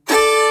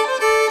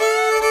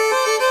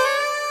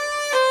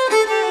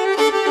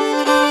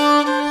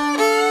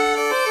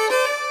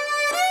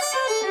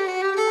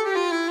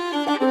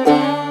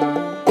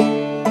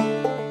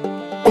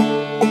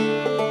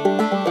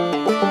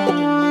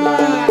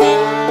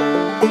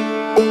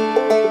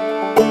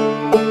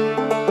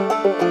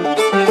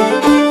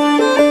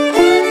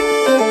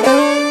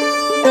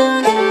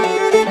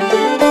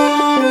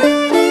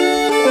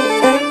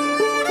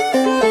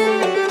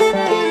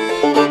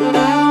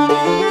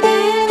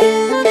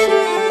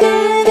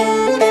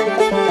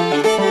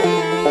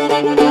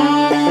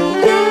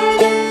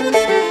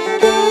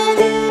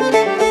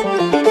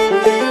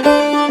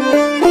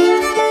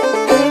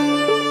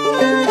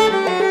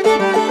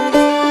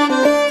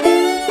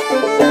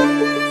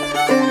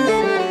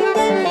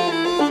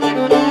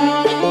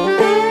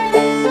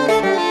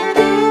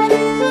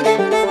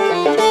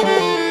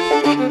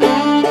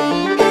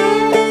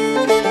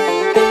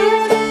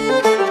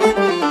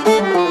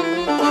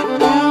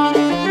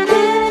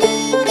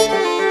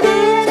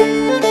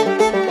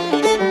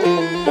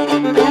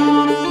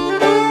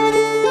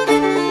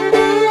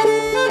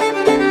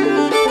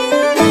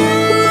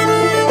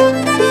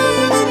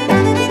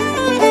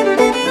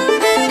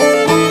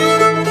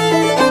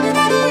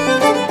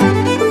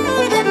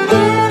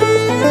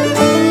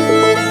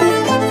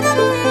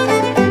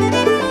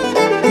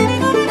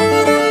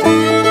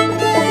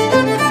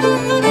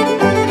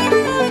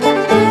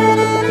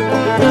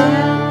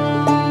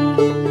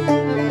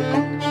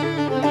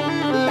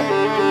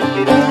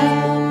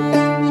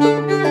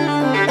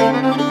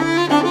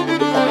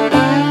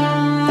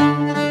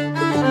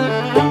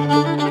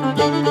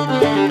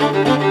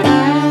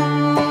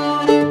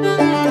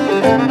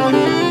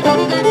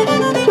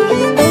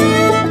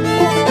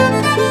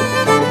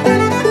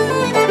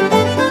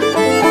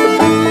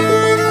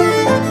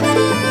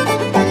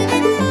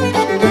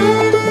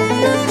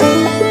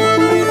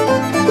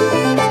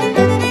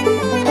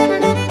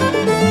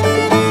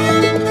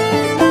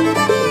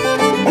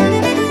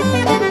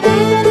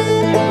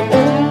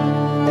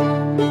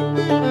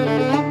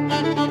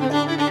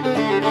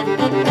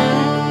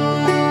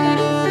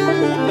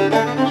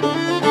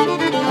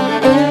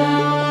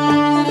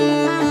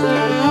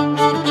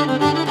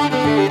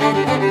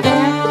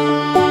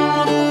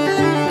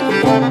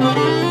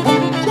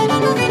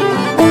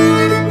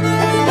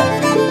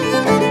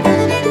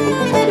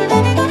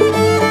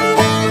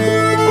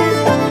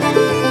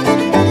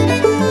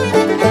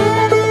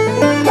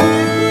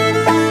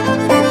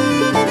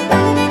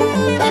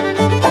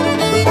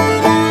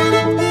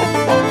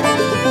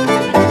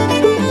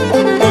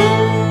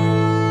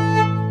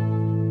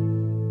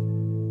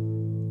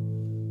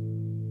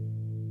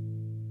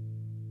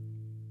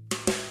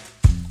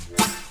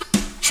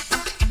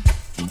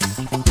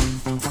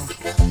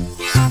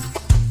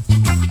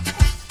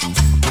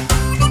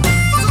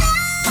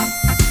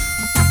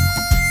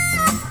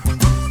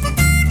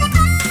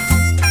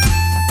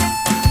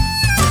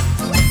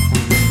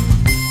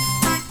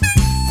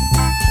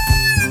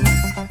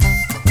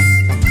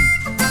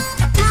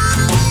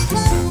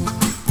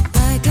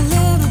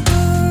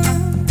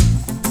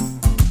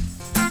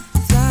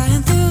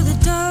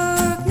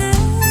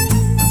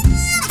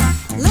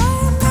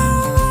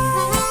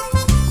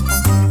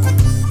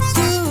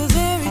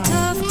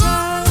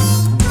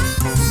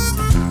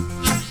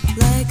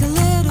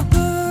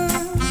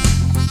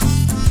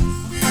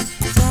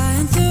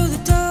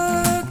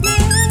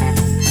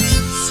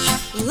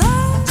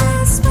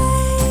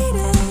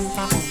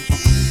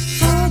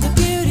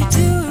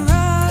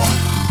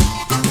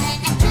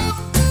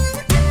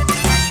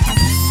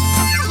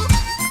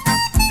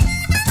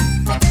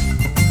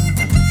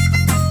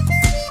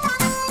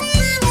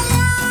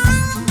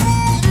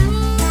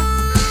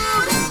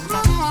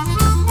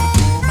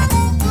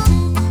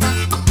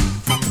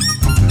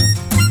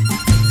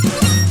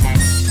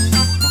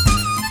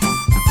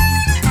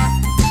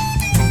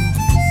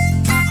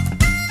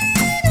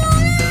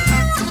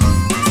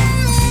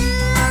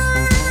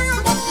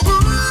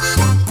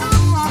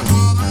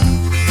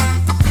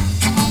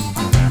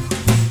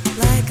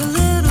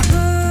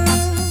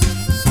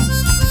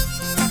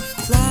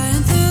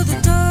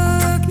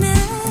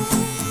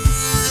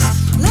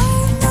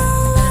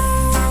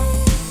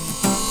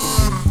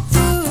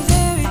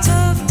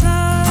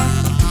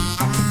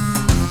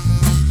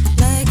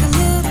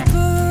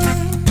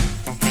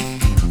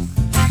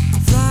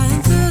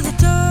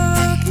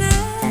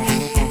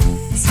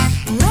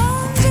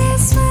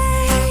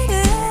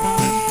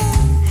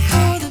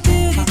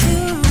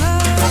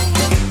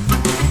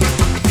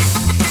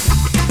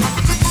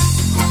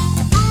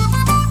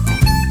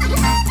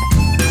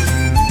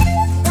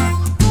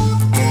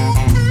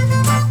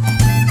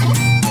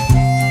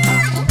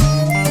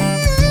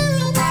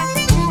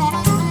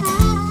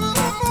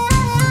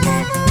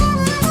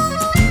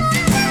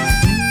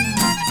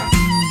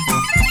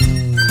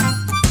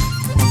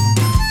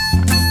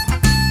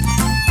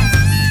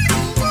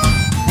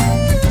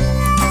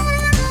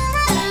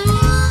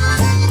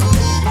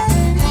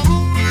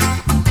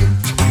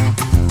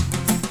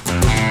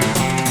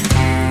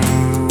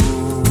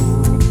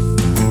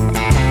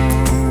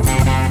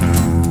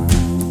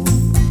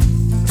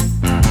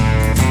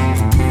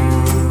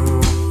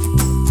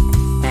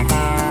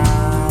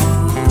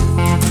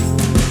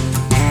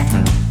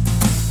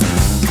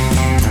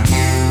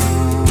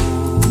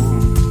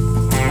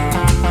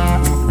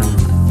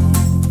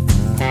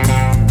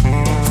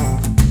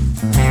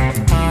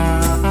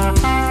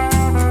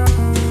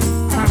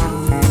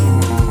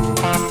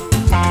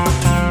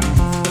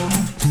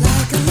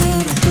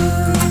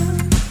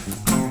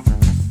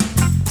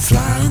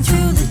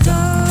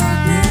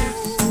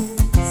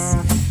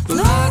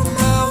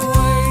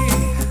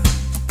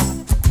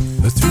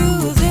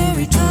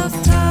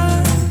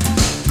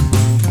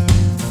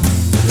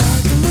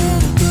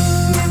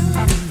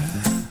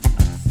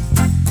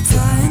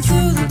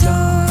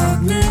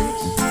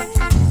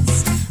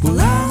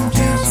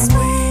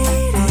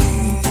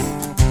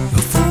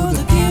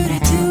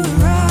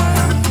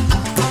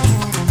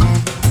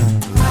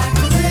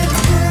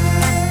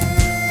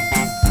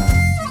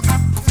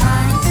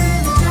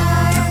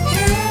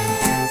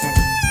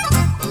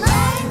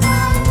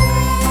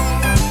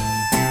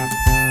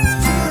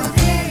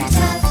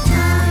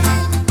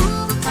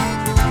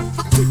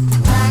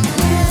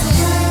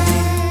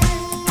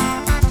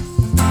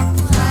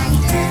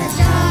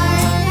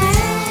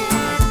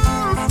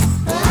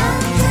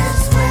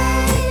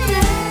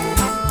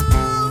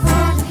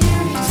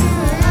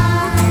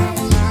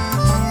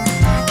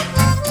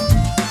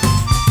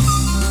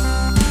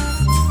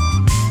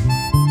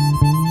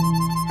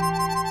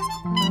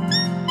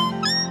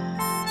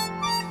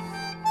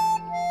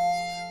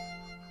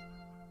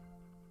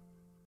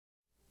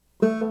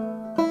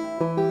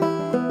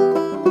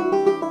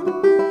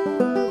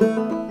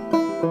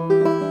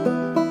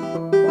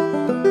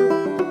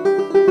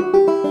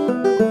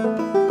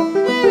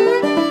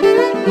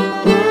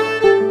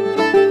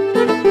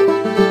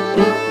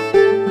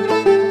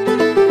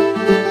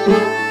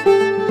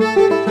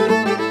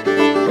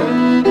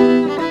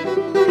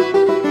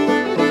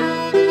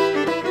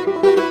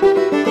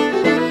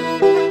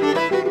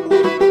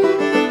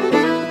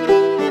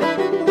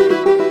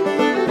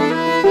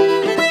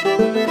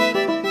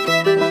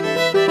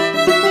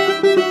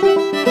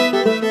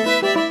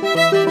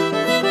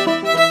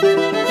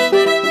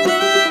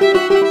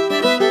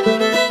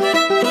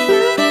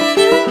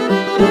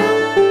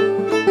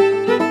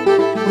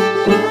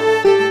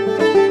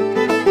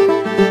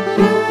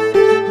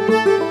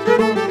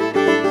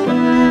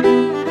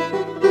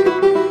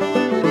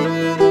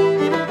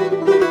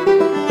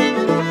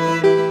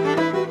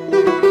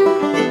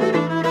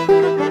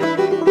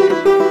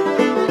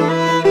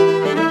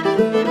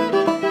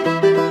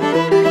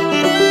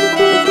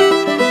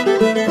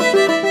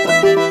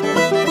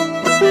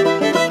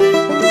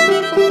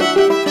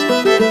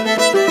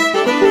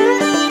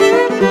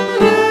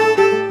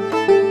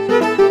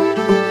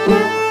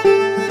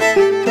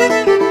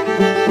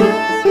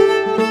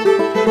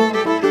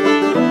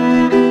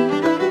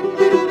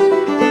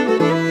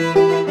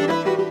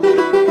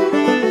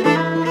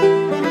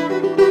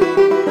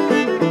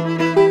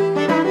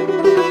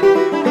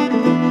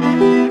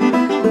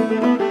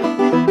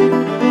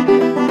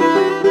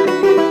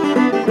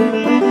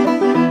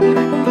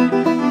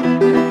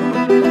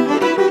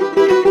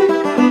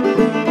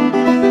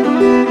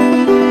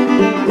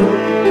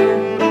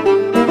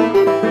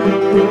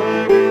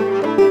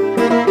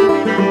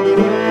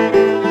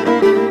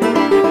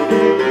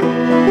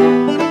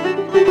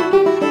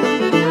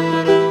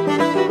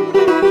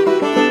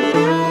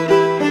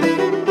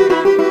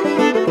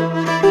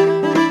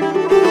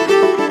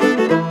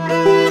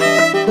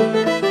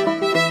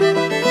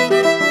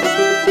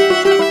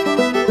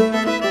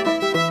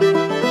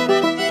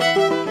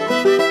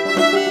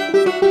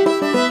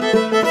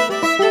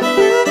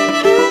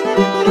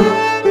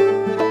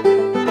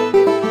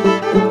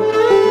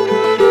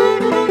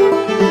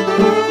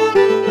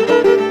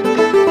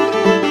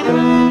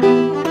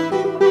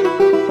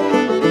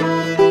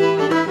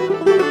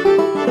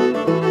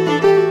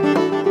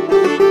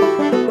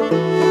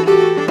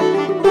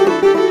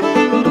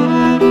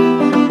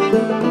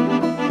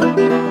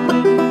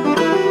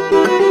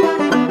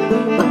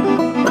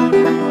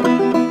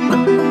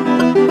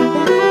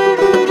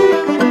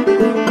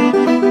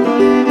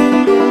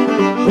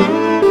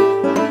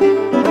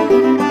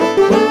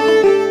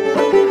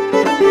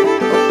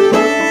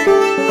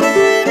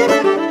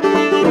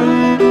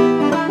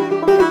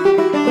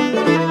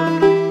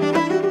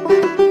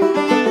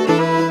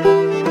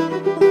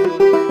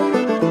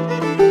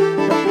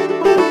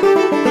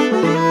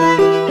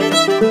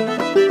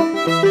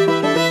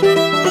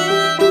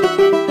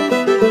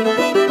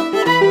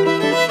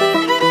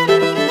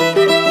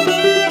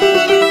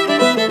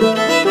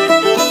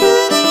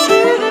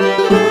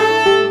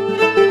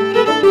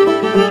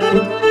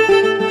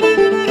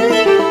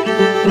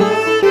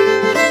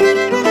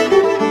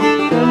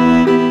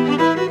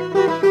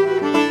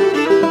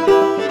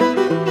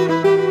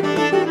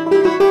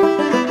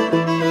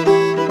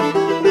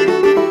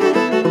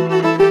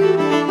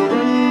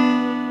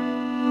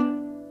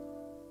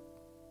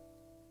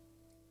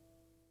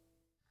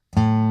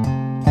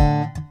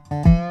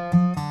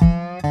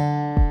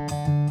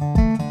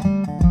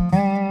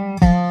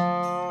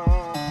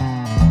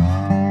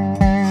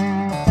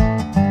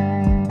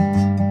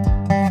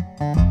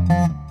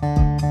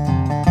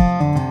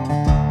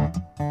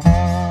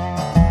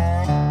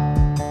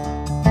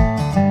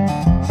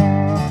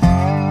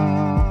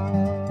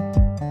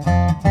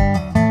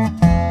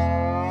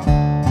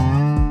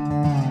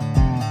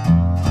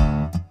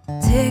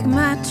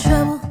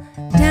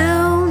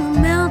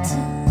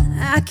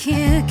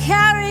 can't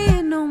carry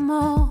it no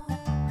more.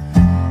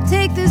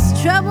 Take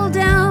this trouble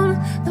down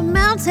the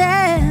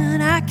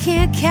mountain, I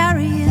can't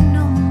carry it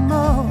no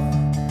more.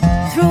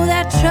 Throw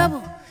that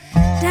trouble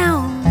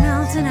down the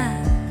mountain,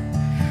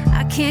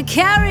 I can't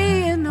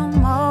carry it no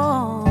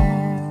more.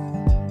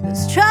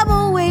 This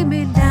trouble weighed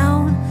me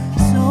down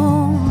so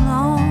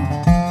long.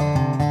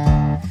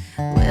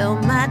 Well,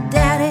 my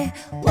daddy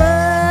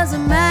was a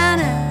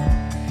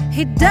miner,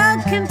 he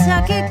dug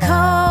Kentucky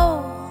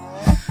coal.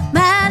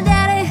 My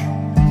daddy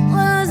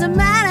was a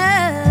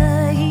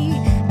miner, he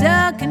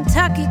dug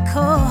Kentucky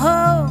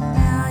coal.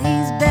 Now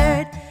he's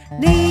buried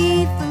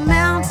neath the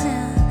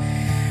mountain,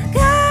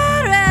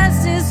 God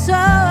rest his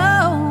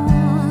soul.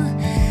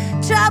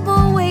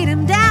 Trouble weighed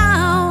him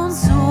down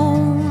so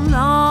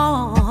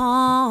long.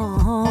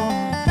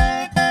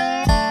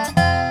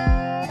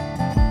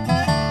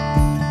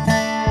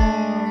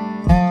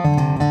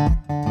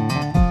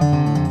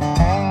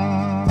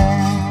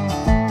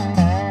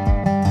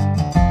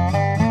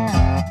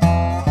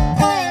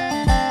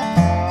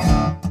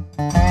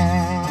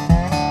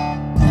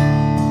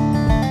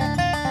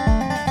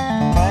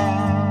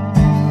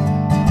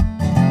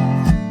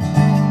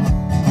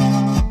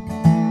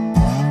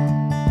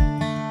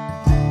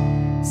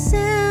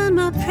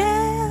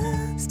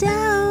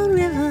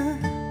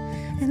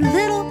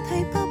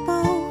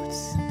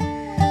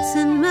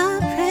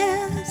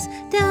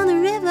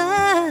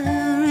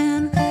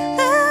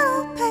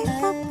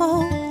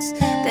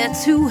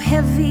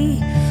 heavy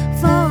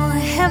for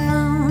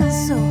heaven,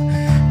 so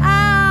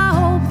I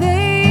hope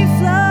they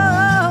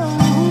flow.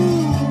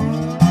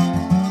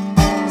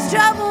 This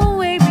trouble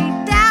weighed me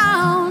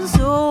down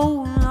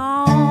so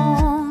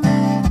long.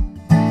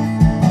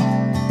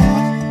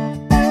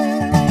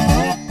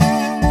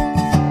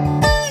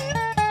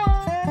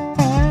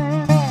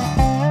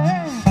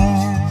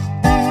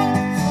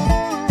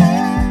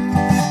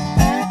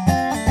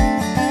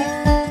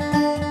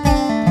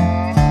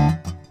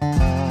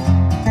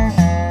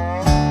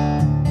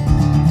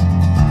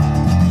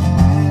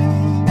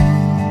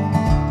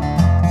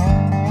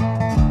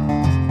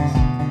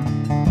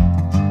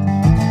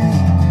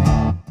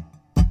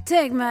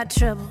 Take my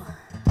trouble,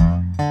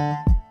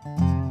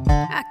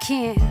 I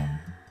can't.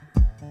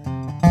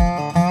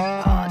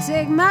 Oh,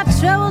 take my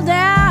trouble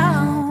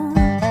down.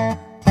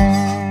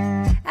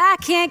 I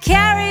can't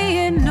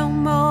carry it no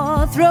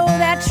more. Throw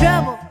that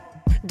trouble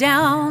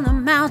down the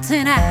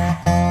mountain.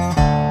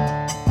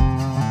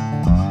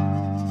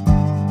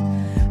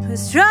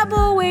 This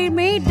trouble weighed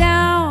me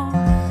down.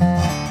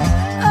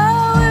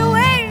 Oh, it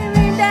weighed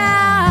me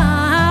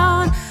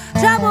down.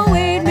 Trouble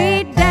weighed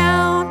me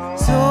down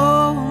so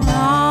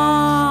long.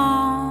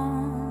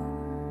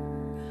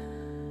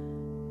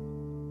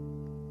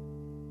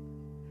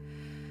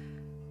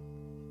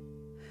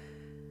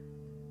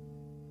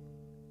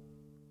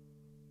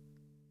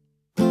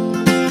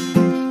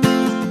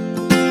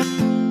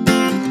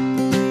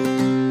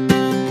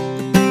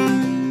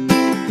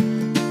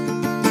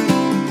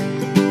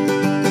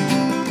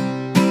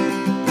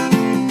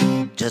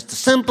 Just a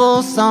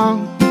simple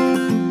song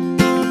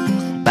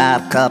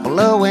about a couple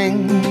of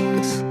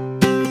wings,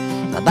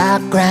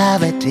 about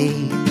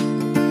gravity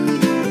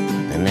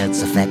and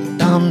its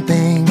effect on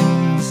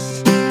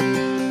things.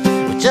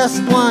 With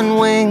just one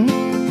wing,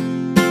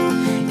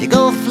 you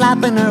go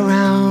flapping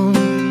around,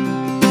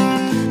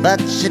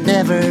 but you'd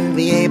never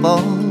be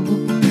able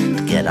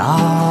to get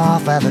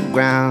off of the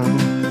ground.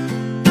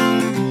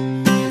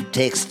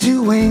 Takes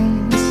two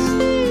wings,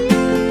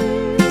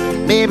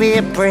 maybe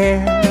a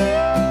prayer.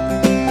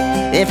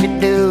 If you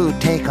do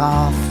take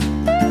off,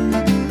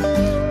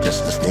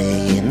 just to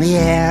stay in the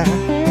air.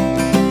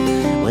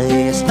 Will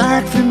you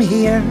start from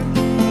here,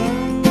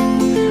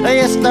 or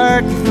you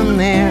start from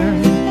there?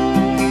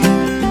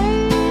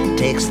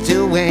 Takes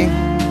two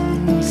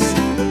wings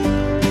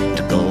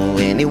to go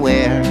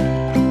anywhere.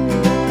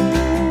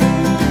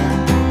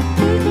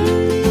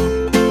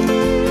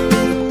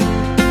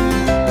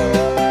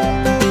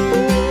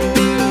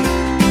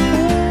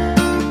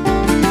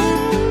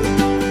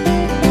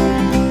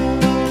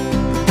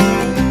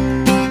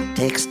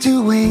 Takes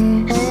two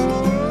wings,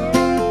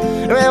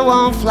 or it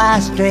won't fly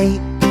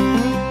straight.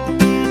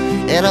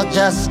 It'll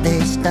just stay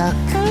stuck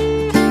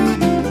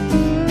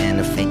in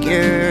a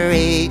figure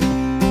eight.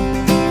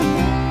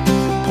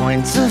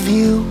 Points of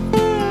view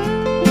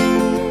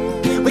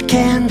we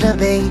can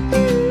debate,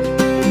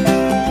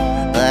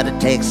 but it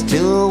takes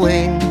two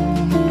wings,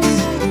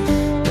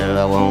 or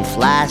it won't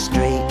fly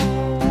straight.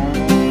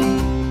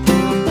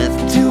 With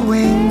two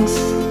wings,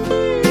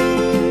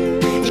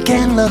 you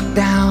can look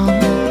down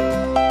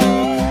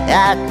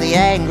at the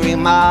angry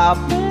mob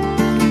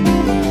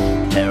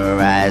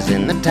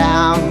terrorizing the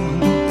town,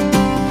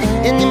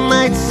 and you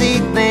might see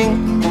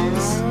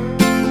things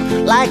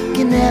like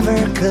you never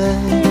could.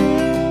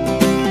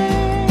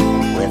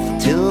 With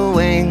two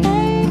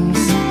wings,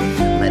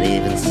 might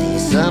even see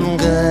some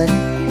good.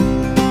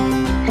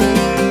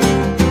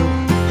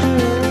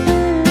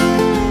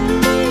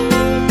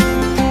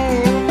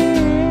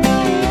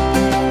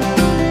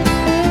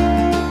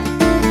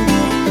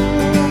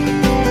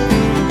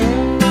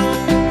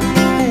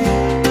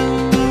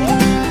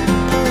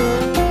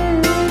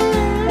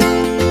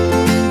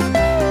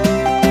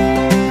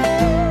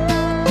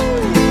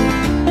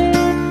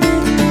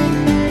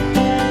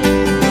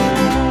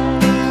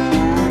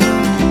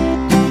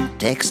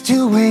 Takes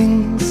two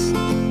wings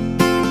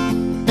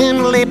and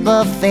a leap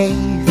of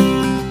faith,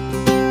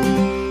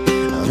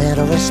 a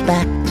little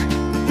respect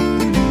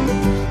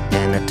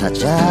and a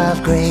touch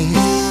of grace.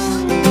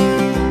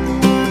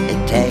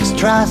 It takes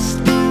trust,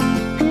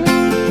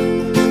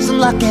 some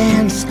luck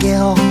and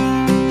skill.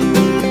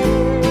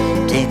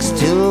 Takes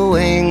two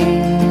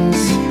wings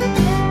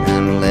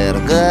and a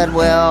little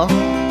goodwill.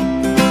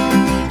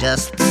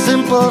 Just a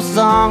simple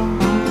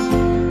song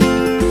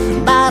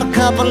about a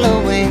couple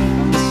of wings,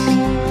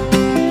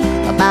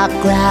 about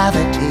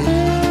gravity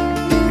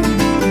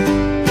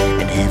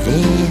and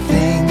heavy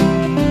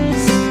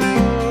things.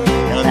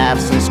 You'll have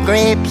some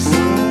scrapes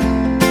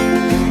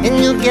and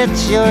you'll get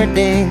your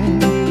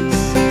dings,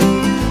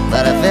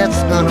 but if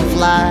it's gonna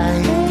fly,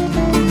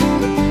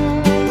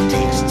 it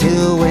takes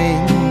two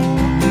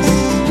wings.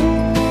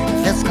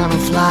 If it's gonna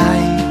fly,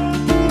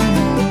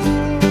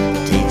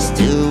 it takes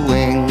two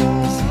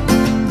wings.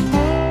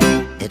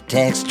 It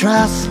takes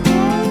trust,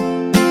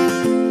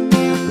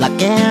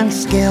 luck and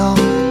skill.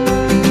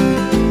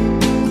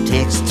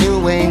 Takes two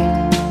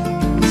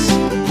wings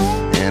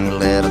and a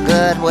little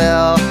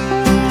goodwill.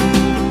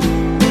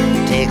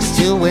 Takes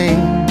two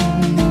wings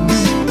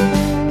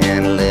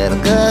and a little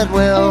goodwill. at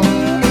will.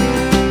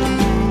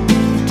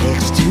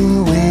 Takes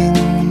two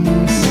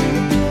wings.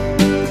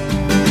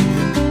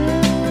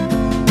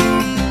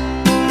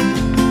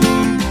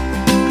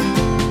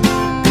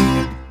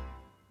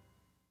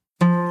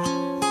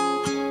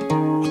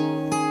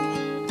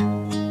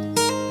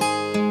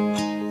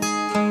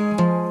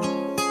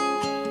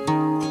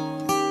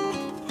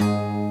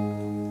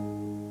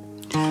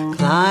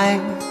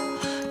 Climb,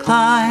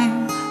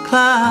 climb,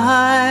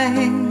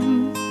 climb.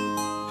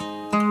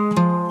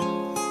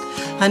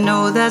 I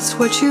know that's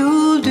what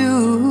you'll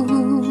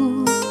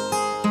do.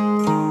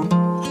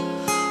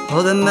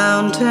 Oh, the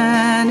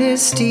mountain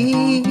is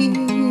steep,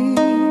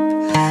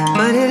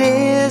 but it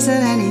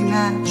isn't any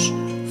match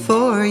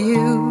for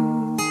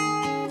you.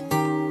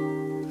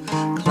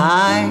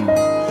 Climb,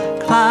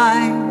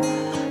 climb,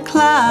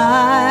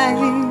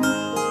 climb.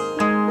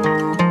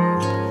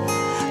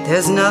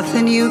 There's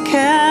nothing you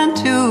can't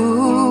do.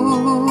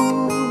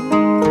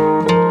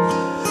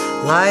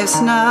 Life's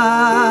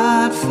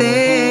not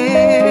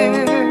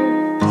fair.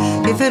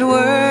 If it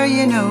were,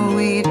 you know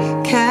we'd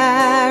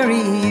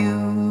carry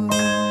you.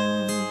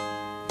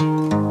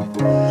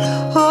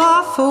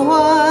 Oh, for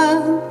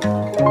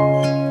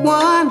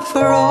one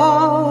for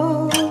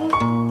all,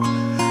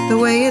 the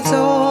way it's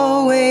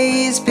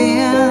always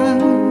been.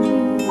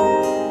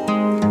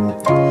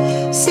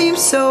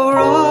 Seems so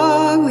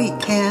wrong we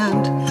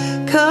can't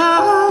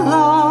come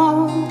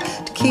along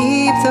to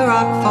keep the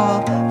rock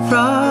fall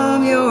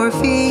from your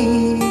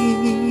feet.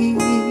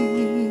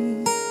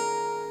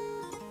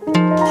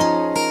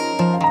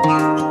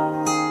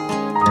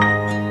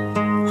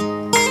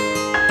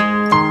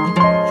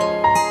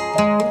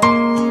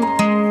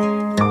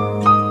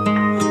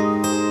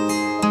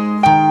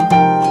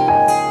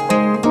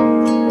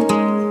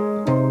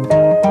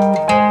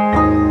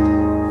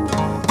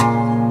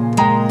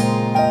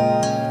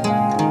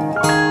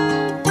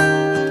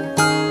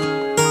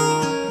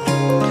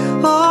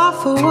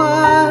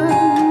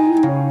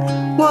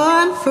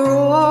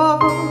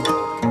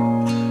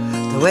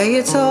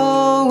 It's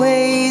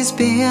always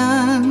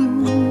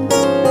been.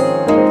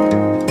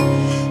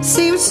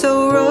 Seems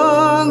so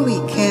wrong we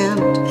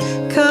can't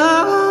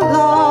come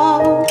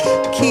along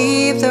to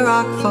keep the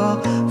rock fall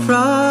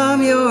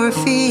from your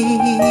feet.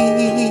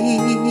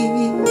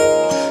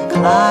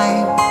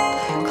 Climb,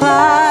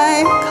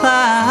 climb,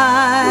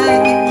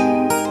 climb.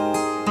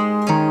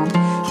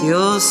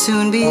 You'll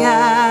soon be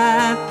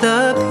at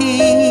the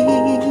peak.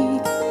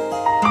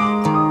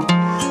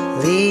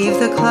 Leave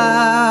the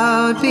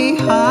cloud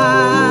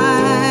behind.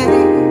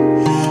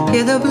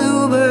 Hear the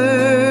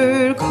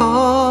bluebird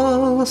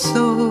call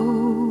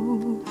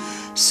so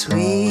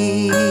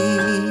sweet.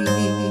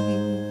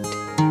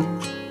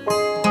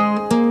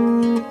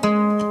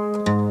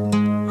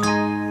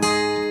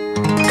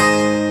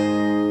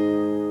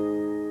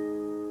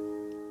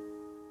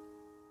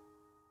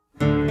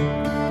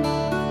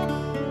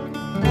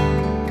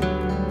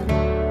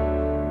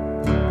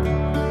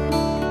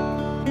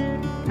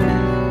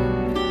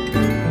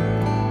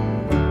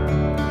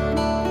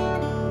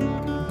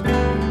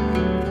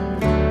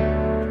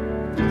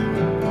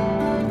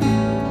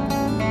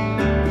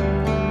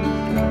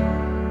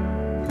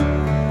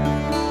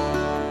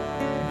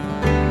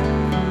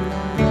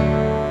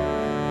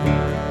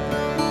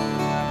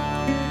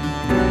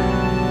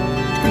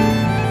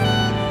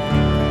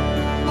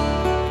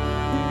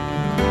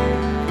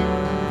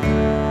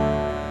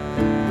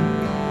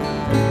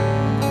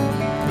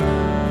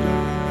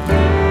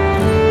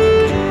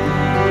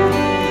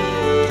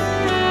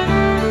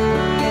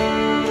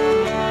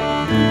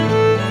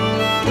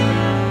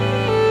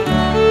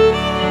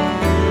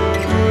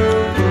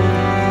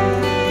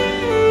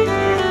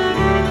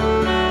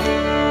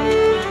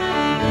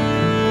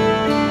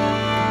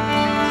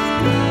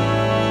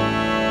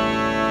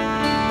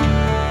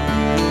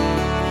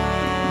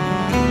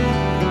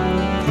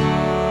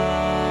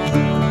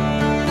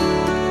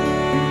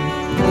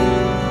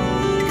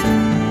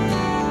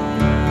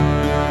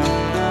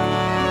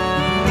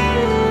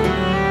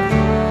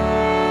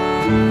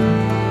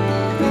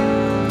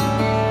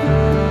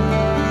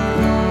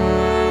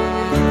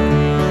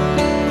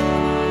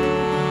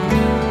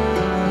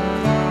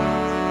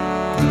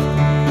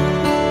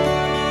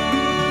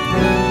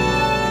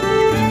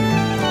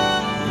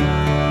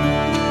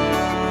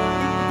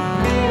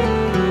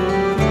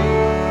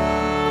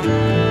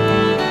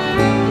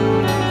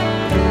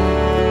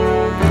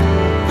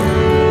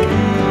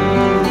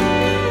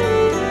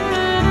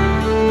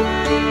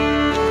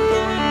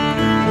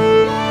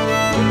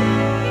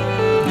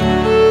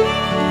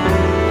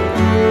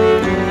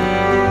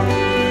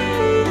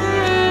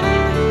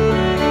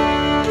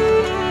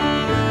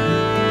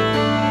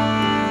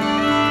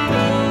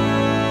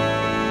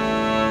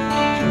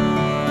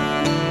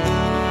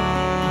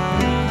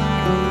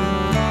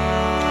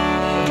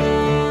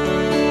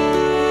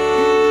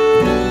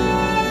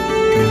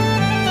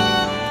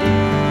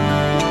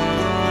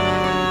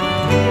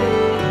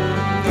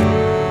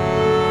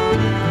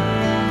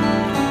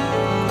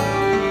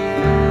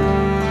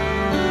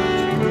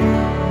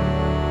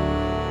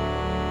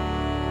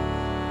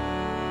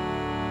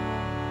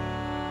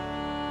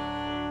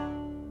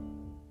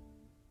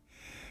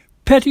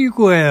 Petit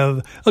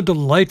Guève, a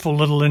delightful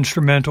little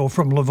instrumental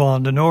from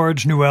Levon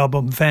Denard's new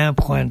album Vin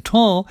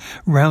Printemps,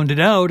 rounded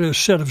out a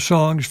set of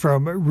songs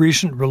from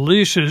recent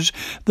releases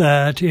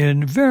that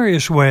in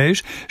various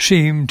ways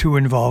seem to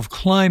involve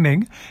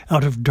climbing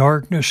out of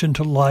darkness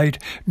into light,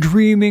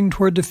 dreaming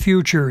toward the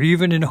future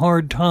even in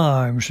hard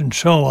times, and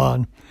so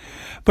on.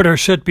 But our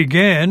set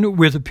began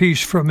with a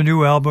piece from a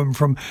new album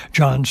from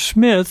John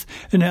Smith,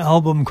 an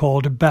album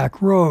called Back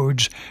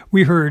Roads.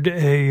 We heard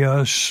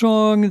a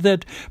song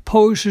that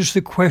poses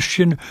the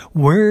question,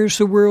 where's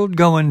the world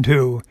going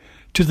to?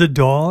 To the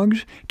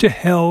dogs? To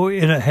hell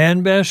in a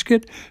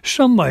handbasket?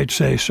 Some might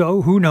say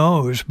so, who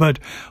knows? But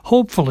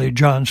hopefully,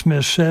 John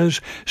Smith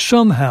says,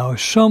 somehow,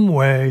 some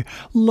way,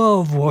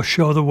 love will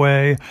show the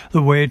way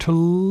to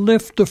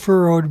lift the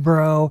furrowed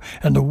brow,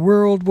 and the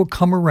world will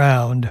come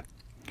around.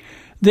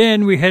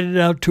 Then we headed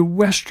out to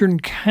Western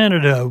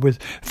Canada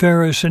with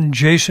Ferris and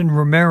Jason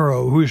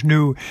Romero, whose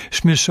new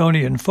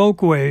Smithsonian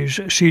Folkways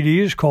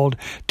CD is called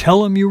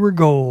Tell 'Em You Were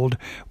Gold.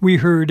 We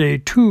heard a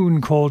tune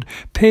called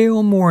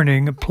Pale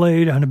Morning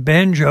played on a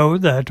banjo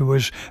that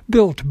was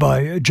built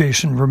by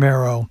Jason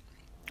Romero.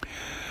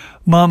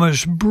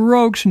 Mama's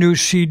Broke's new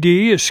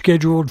CD is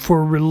scheduled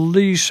for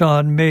release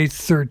on May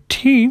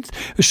 13th,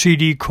 a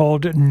CD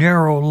called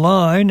Narrow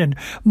Line, and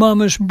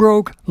Mama's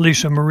Broke,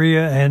 Lisa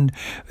Maria and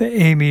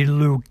Amy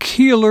Lou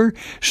Keeler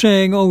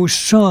sang Oh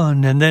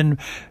Son, and then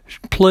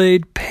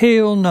played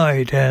Pale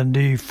Night and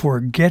the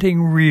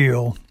Forgetting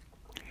Real.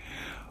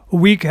 A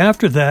week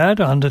after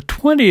that, on the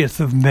 20th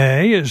of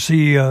May, is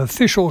the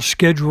official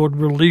scheduled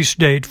release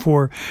date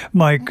for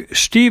Mike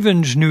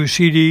Stevens' new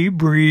CD,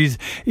 Breathe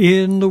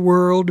in the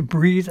World,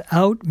 Breathe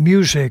Out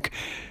Music.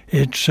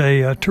 It's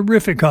a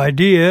terrific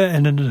idea,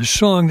 and in the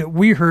song that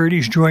we heard,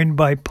 he's joined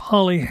by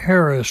Polly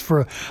Harris for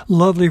a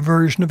lovely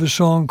version of a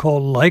song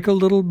called Like a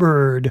Little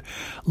Bird.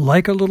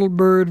 Like a little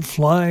bird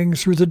flying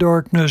through the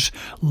darkness,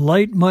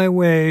 light my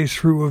way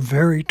through a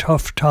very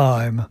tough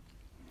time.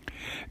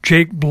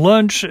 Jake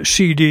Blunt's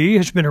CD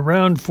has been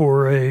around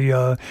for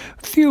a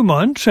few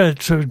months.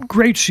 It's a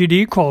great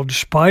CD called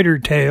Spider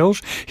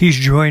Tales. He's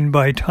joined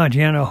by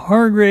Tatiana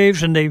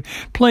Hargraves, and they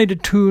played a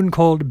tune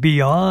called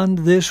Beyond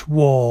This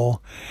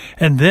Wall.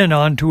 And then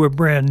on to a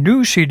brand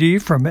new CD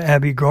from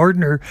Abby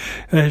Gardner,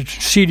 a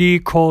CD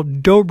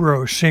called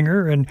Dobro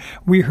Singer, and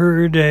we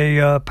heard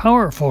a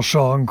powerful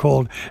song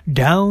called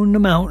Down the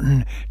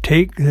Mountain.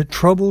 Take the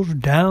troubles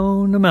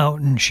down the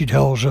mountain, she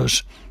tells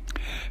us.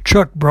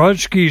 Chuck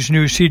Brodsky's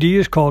new CD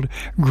is called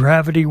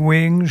Gravity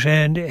Wings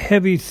and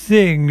Heavy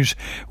Things.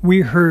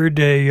 We heard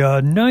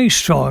a nice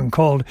song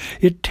called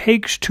It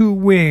Takes Two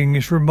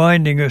Wings,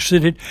 reminding us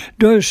that it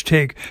does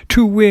take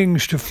two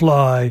wings to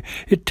fly.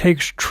 It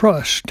takes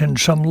trust and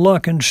some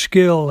luck and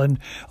skill and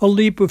a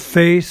leap of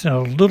faith and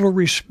a little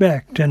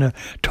respect and a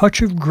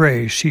touch of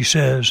grace, he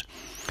says.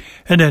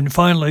 And then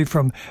finally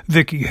from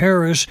Vicki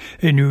Harris,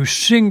 a new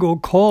single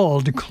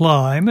called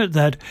Climb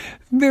that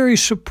very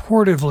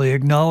supportively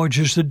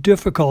acknowledges the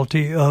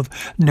difficulty of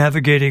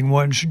navigating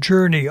one's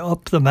journey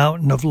up the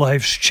mountain of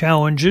life's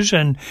challenges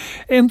and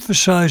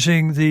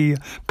emphasizing the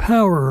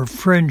power of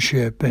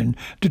friendship and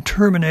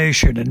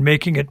determination and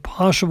making it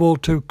possible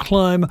to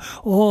climb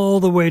all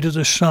the way to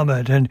the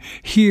summit and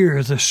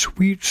hear the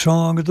sweet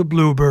song of the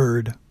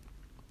bluebird.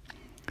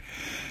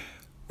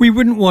 We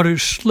wouldn't want to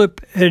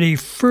slip any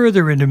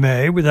further into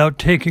May without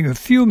taking a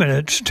few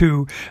minutes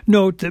to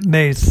note that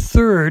May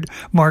 3rd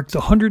marked the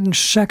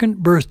 102nd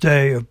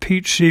birthday of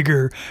Pete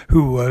Seeger,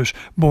 who was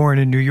born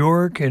in New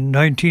York in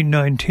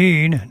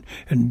 1919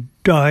 and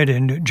died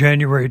in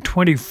January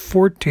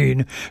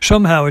 2014.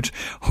 Somehow it's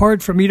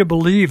hard for me to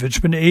believe it's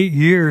been 8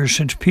 years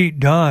since Pete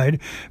died,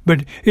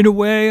 but in a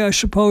way I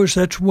suppose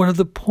that's one of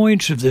the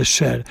points of this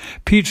set.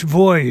 Pete's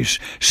voice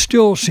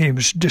still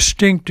seems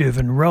distinctive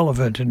and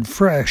relevant and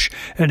fresh,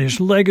 and his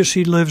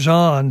legacy lives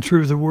on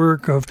through the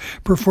work of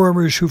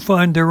performers who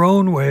find their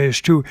own ways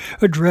to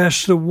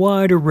address the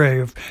wide array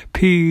of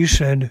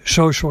peace and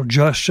social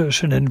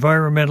justice and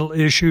environmental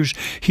issues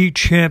he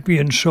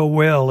championed so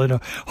well in a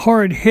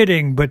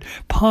hard-hitting but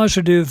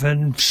positive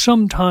and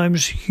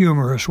sometimes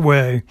humorous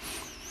way.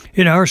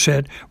 In our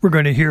set, we're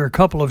going to hear a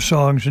couple of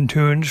songs and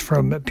tunes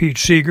from Pete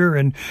Seeger,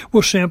 and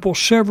we'll sample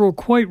several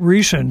quite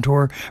recent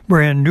or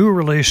brand new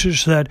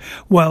releases that,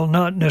 while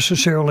not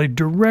necessarily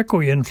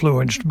directly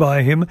influenced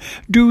by him,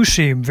 do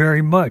seem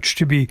very much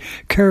to be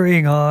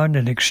carrying on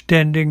and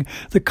extending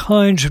the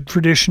kinds of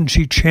traditions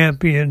he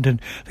championed and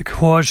the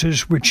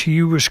causes which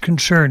he was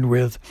concerned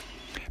with.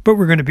 But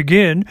we're going to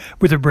begin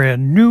with a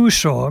brand new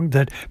song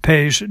that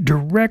pays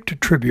direct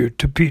tribute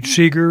to Pete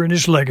Seeger and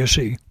his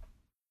legacy.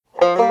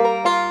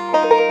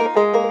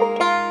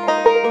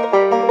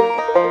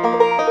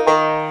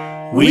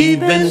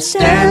 We've been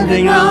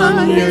standing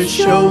on your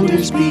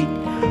shoulders, Pete,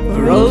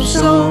 for oh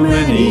so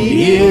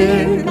many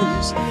years.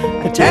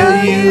 I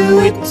tell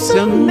you it's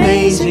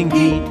amazing,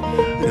 Pete,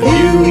 the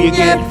view you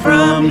get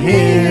from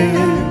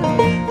here.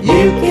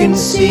 You can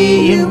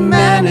see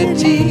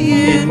humanity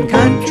in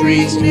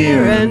countries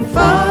near and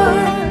far.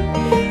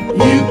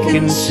 You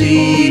can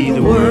see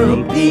the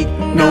world, Pete,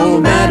 no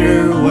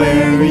matter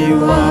where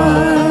you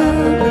are.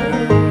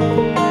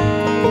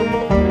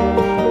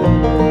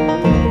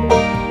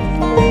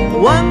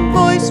 One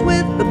voice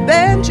with a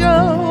banjo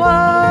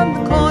on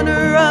the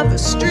corner of a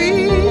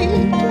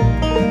street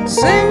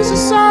sings a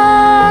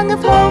song of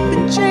hope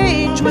and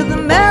change with a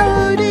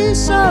melody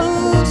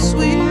so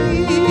sweet.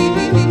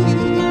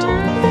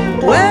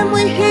 When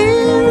we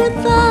hear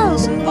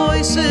 1,000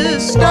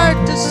 voices start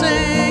to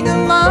sing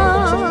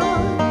along,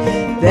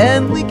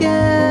 then we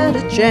get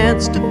a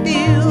chance to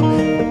feel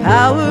the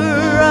power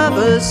of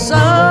a song.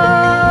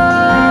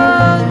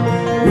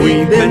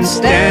 We've been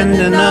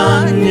standing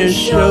on your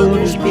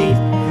shoulders, Pete,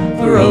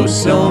 for oh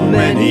so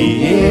many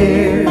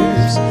years.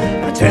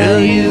 I tell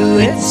you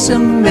it's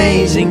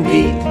amazing,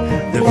 Pete,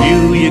 the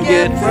view you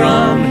get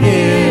from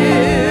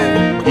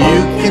here.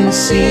 You can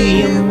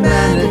see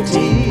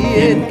humanity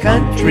in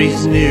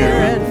countries near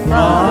and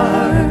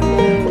far.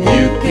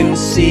 You can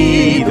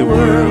see the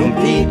world,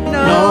 Pete,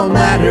 no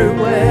matter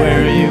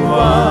where you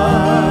are.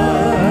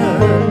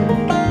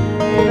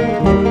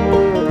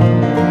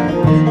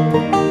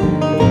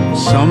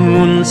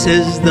 Someone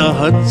says the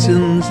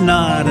Hudson's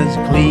not as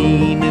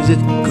clean as it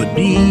could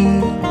be.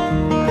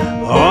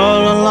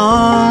 All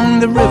along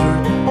the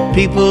river,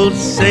 people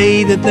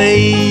say that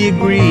they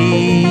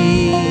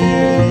agree.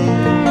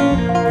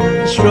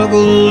 The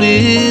struggle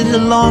is a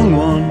long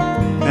one,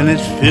 and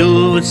it's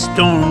filled with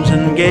storms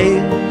and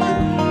gales,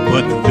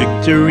 but the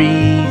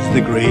victory's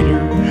the greater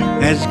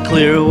as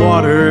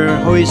Clearwater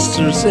hoists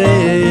her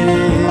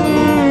sails.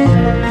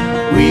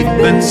 We've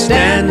been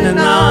standing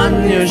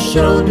on your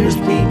shoulders,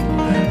 Pete,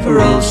 for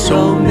oh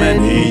so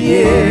many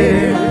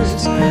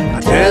years. I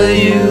tell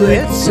you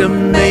it's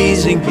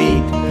amazing,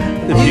 Pete,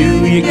 the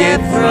view you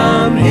get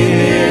from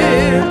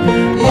here.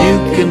 You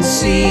can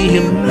see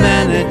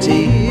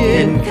humanity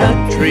in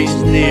countries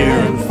near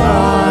and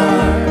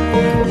far.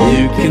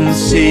 You can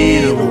see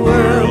the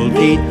world,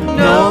 Pete,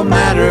 no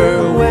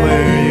matter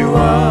where you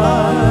are.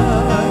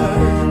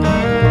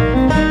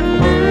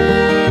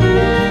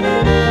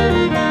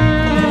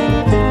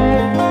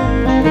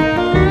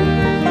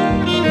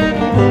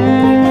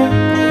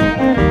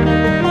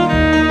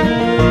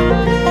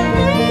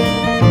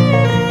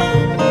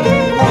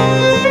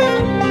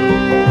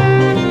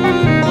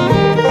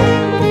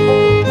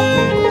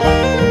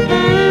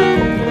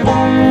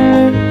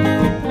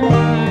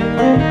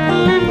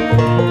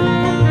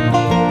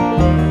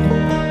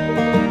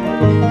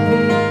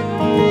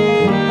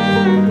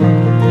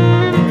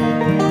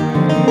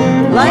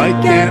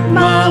 Like Aunt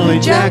Molly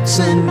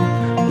Jackson,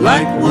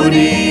 like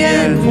Woody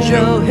and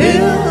Joe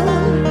Hill,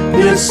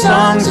 their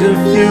songs have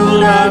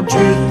fueled our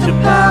truth to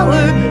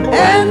power,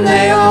 and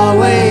they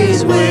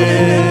always will.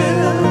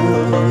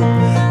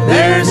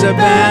 There's a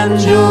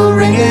banjo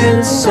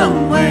ringing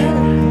somewhere,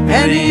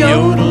 and a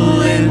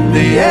yodel in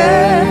the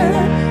air,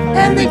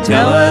 and they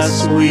tell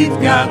us we've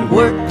got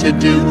work to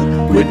do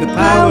with the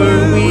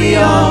power we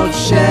all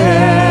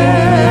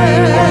share.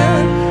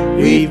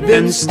 We've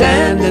been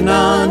standing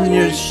on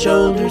your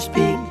shoulders,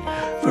 Pete,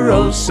 for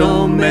oh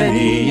so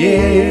many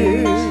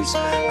years.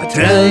 I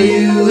tell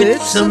you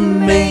it's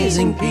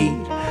amazing,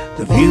 Pete,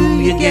 the view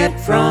you get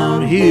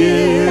from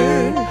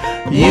here.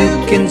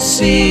 You can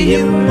see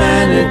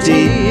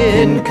humanity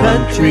in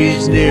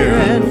countries near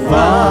and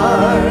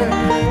far.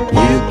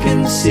 You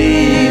can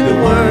see the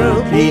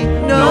world, Pete,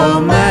 no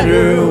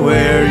matter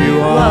where you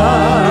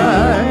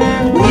are.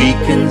 We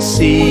can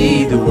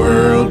see the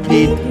world,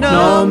 Pete,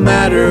 no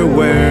matter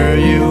where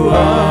you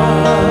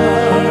are.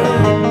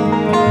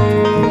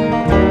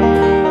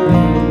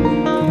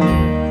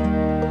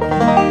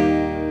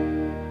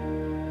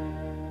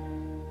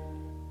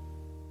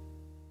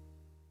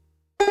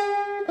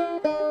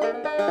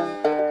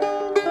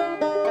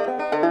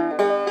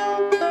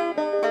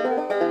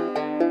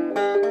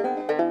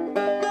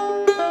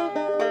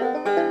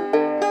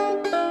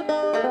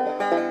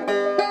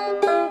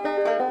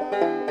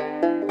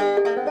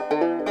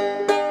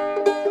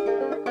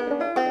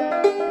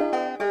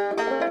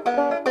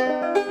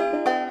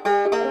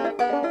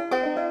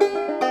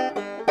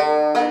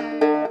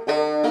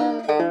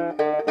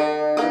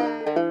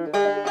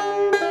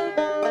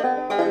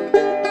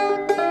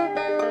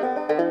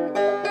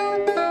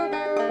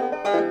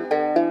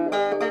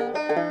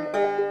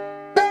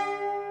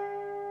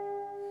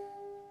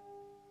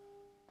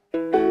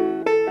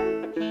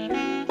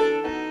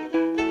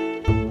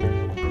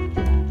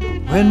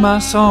 When my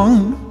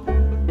song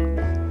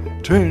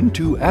turned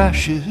to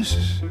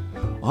ashes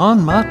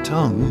on my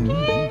tongue,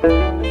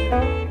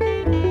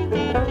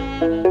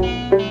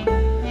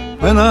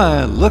 when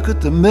I look at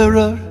the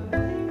mirror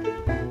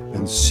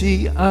and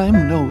see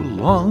I'm no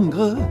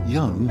longer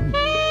young,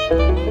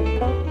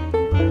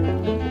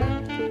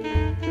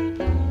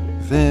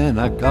 then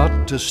I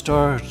got to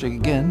start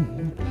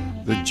again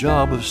the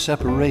job of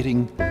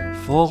separating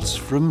false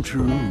from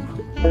true.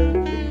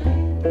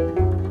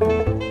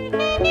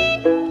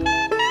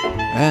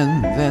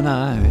 And then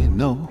I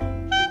know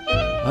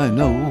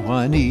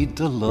I need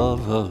the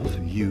love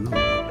of you.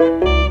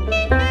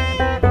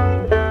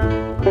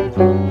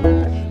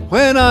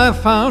 When I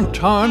found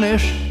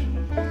tarnish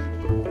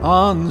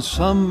on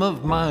some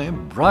of my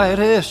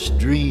brightest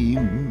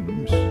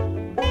dreams,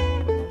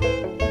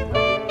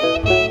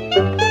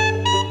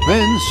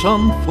 when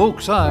some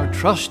folks I've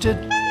trusted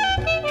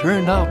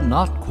turned out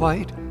not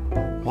quite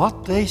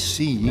what they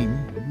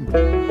seemed,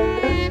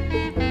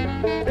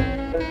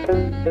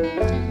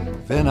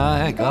 then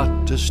I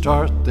got to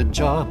start the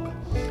job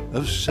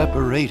of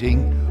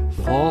separating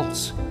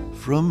false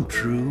from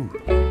true.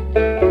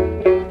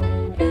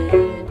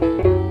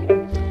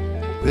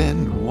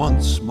 Then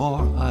once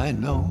more I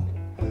know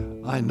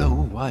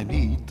I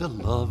need the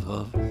love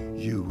of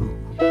you.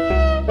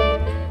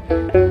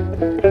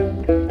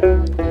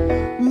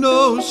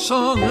 No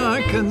song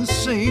I can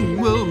sing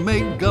will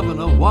make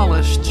Governor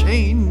Wallace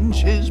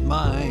change his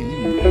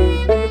mind.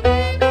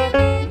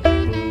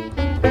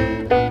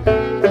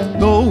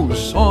 No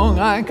song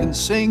I can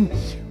sing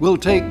will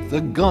take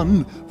the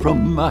gun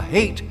from a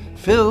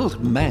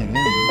hate-filled man.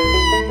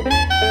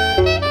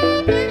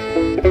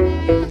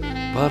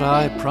 But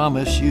I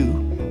promise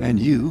you, and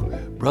you,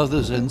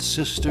 brothers and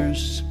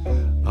sisters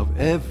of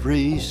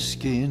every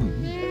skin,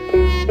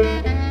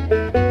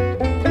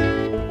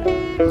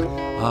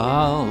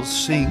 I'll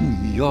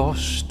sing your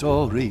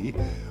story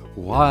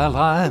while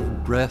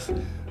I've breath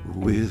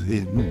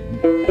within.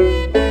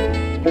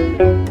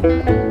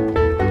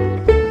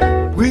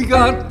 We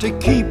got to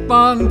keep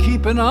on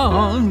keeping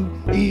on,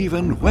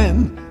 even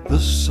when the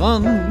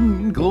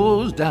sun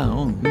goes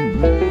down.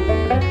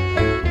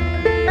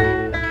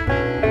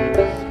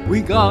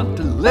 We got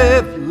to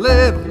live,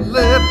 live,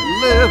 live,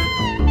 live,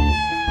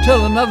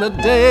 till another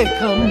day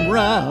come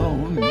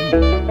round.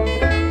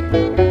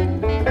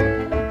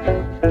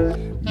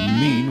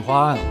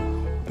 Meanwhile,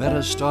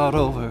 better start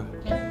over,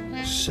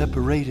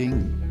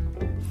 separating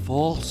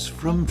false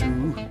from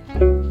true.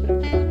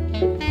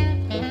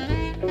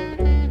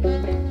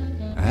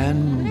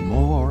 And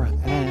more,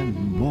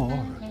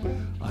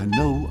 I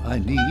know I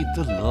need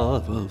the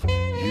love of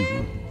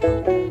you.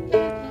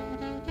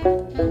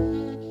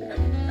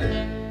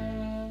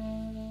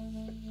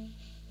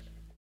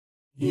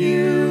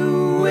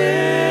 You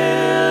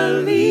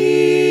will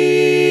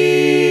eat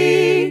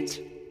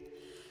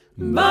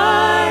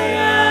by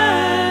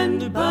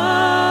and by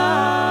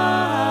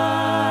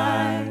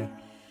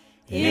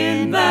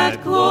in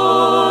that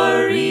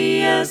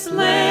glorious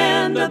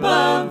land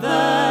above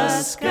the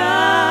sky.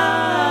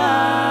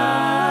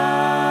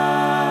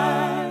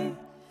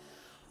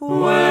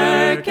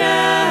 Work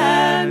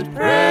and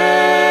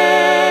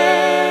pray,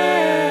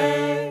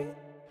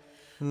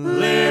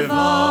 live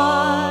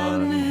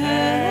on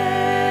hay.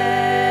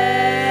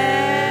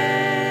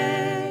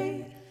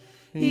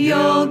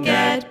 You'll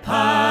get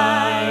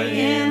pie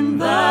in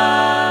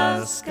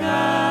the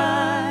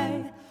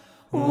sky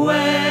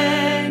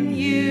when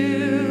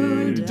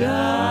you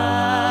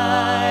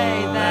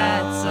die.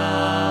 That's a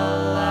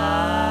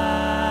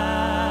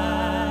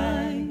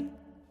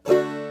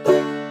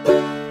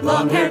lie.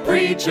 Long-haired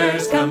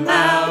preachers come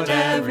out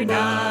every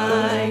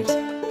night,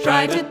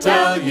 try to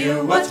tell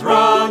you what's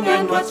wrong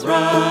and what's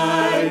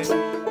right.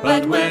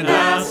 But when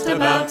asked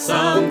about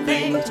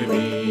something to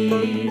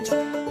eat,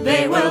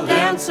 they will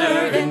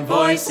answer in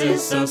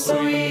voices so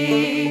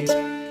sweet.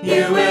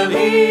 You will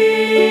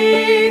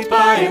eat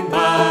by and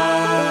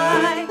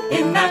by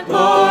in that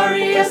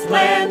glorious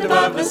land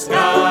above the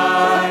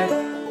sky.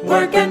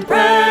 Work and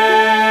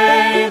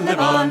pray, live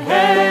on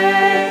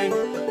hay.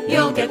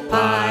 You'll get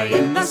pie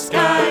in the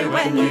sky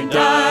when you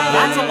die.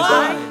 That's a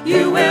lie.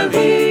 You will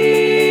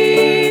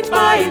eat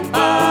by and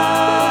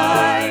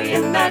by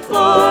in that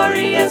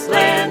glorious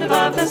land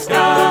above the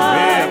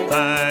sky.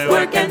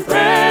 Work and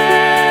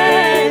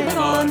pray, live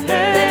on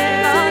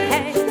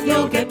hay.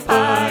 You'll get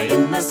pie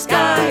in the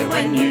sky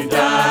when you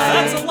die.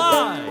 That's a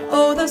lie.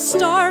 Oh, the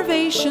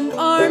Starvation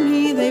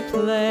Army they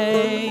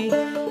play,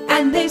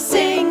 and they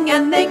sing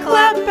and they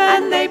clap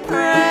and they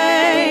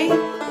pray,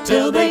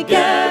 till they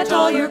get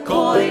all your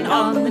coin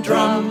on the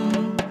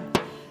drum.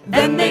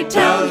 Then they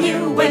tell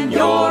you when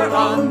you're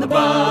on the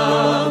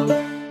bum,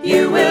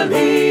 you will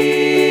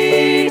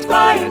eat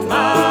by and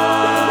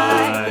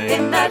by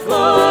in that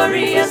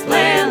glorious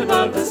land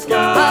above the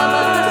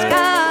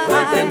sky.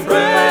 Work and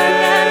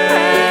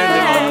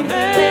pray,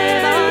 live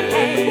on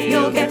hay.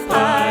 You'll get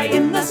pie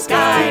in the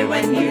sky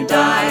when you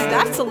die.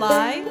 That's a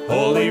lie.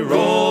 Holy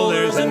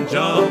rollers and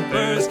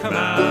jumpers come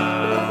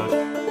out,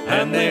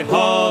 and they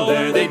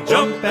holler, they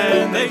jump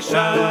and they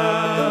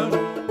shout.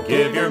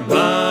 Give your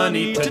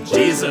money to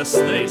Jesus,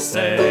 they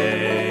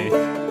say.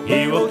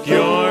 He will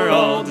cure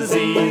all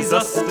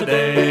diseases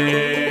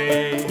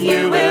today.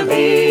 You will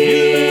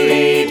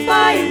eat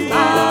by and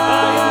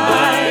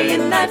by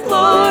in that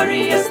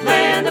glorious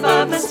land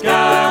above the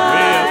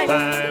sky.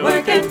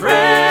 Work and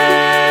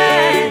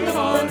pray, live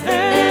on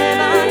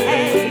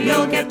hay.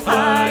 You'll get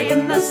pie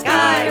in the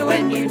sky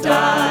when you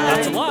die.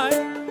 That's a lie.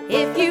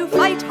 If you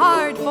fight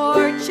hard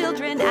for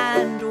children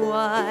and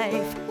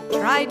wife,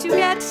 try to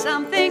get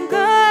something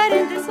good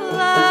in this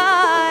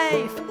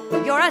life,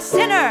 you're a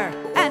sinner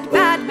and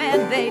bad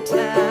men they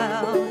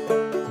tell.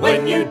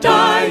 When you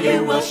die,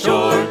 you will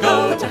sure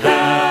go to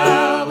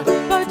hell.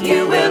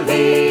 You will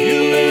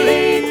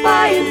lead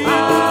by and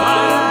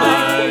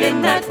by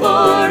in that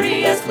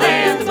glorious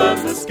land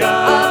above the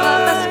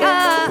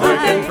sky. Work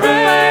and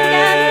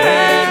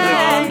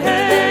pray,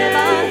 live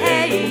on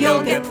hay.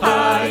 You'll get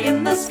pie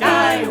in the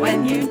sky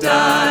when you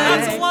die.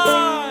 That's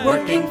why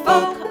working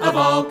folk of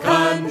all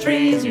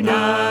countries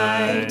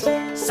unite.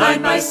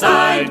 Side by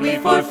side we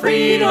for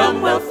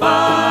freedom will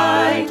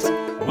fight.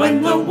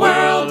 When the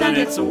world and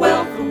its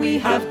wealth we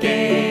have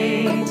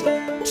gained,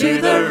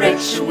 to the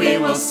rich we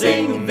will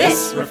sing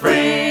this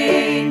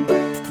refrain.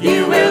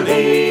 You will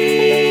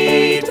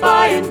eat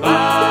by and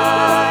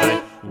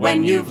by,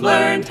 when you've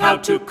learned how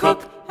to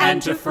cook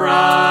and to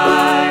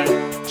fry.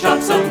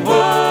 Chop some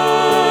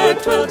wood,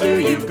 'twill do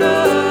you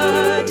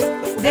good.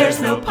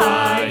 There's no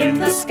pie in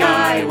the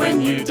sky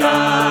when you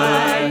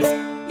die.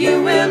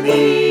 You will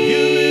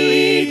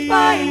eat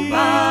by and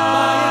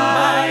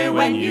by,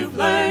 when you've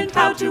learned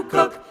how to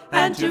cook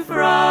and to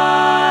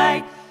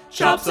fry.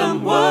 Chop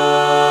some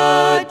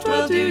wood,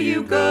 'twill do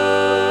you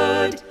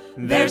good.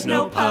 There's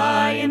no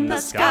pie in the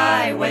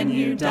sky when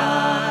you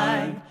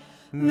die.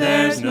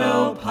 There's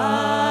no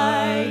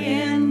pie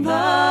in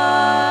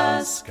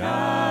the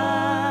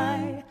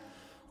sky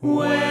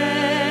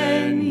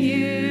when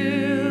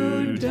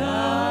you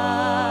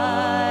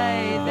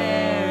die.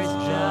 There's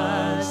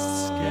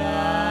just sky.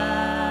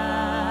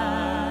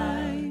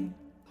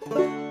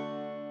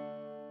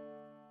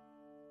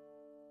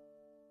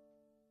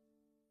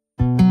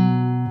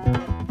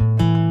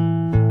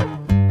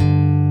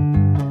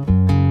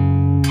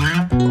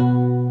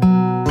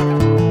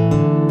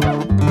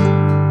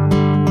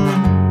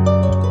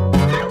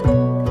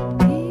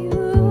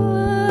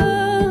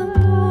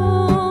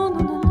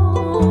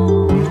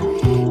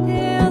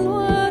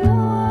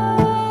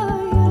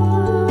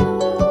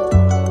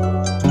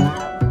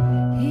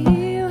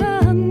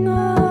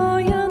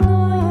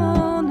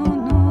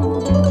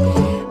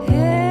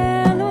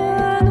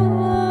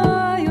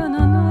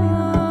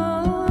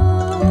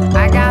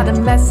 I got a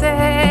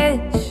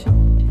message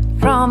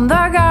from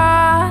the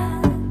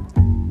God.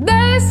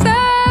 They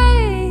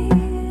say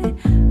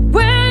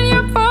when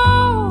you're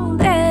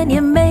bold and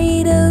you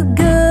made a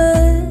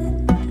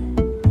good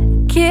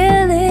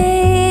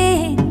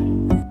killing,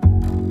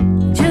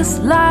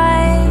 just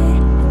lie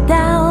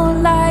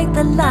down like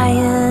the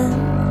lion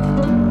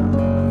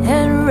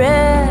and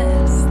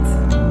rest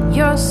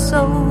your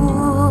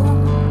soul.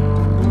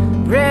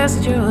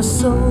 Rest your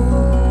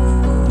soul.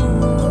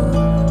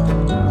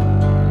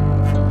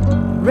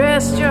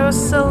 Rest your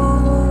soul.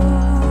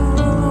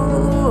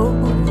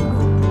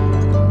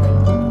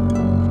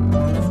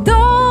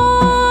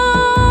 Don't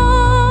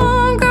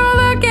go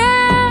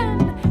again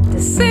to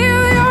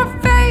seal your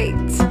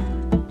fate.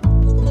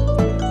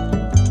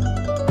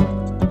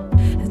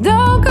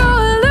 Don't go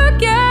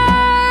again.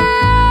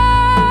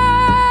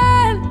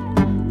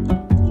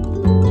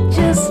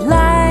 Just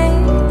lie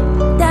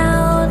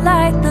down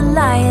like the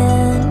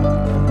lion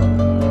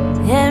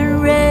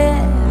and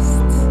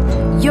rest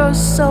your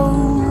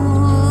soul.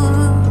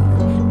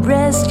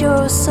 Rest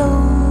your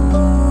soul.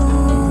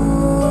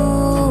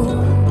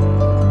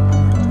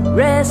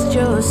 Rest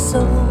your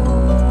soul.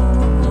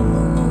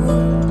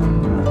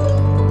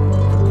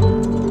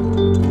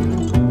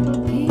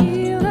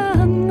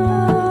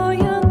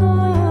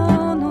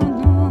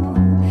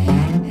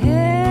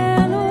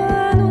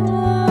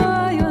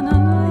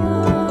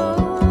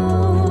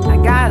 I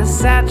got a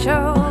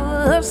satchel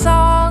of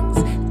songs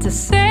to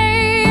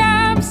say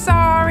I'm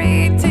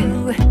sorry to.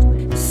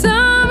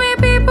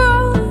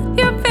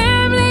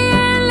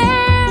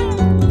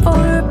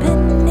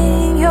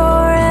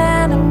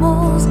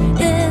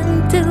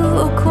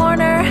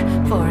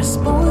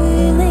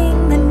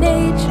 Spoiling the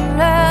nature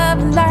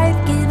of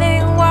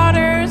life-giving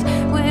waters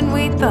when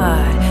we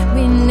thought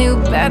we knew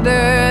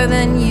better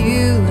than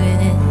you,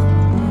 and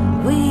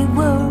we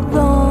were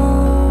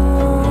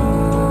wrong.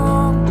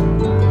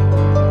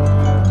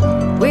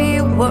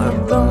 We were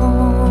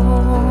wrong.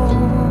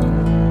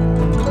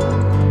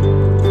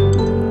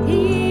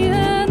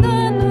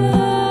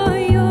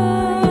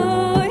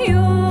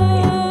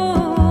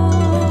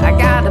 I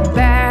got a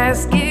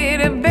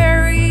basket of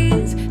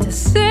berries to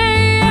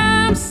say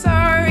I'm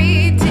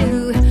sorry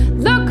to.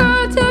 Look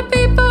out to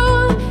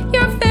people,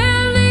 your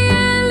family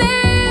and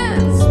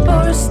lands,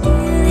 for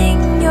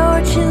stealing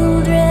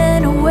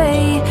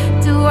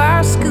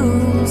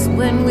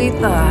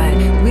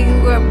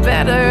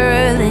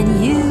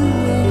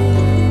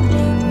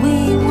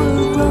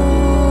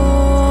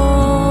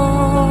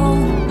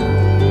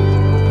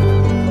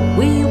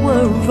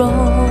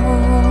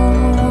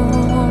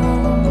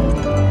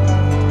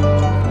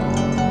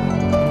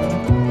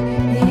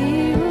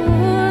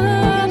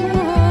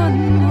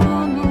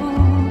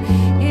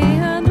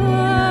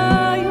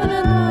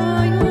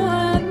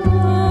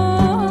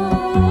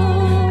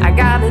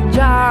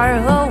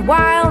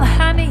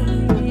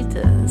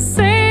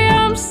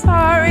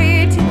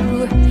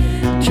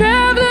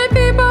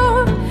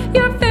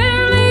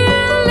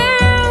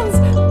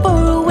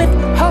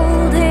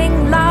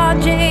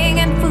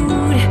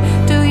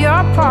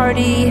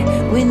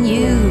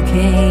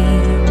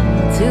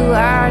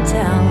our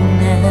town,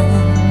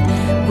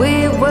 and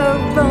we were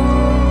wrong.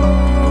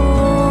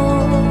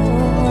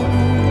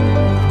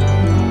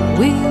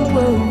 We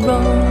were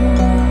wrong.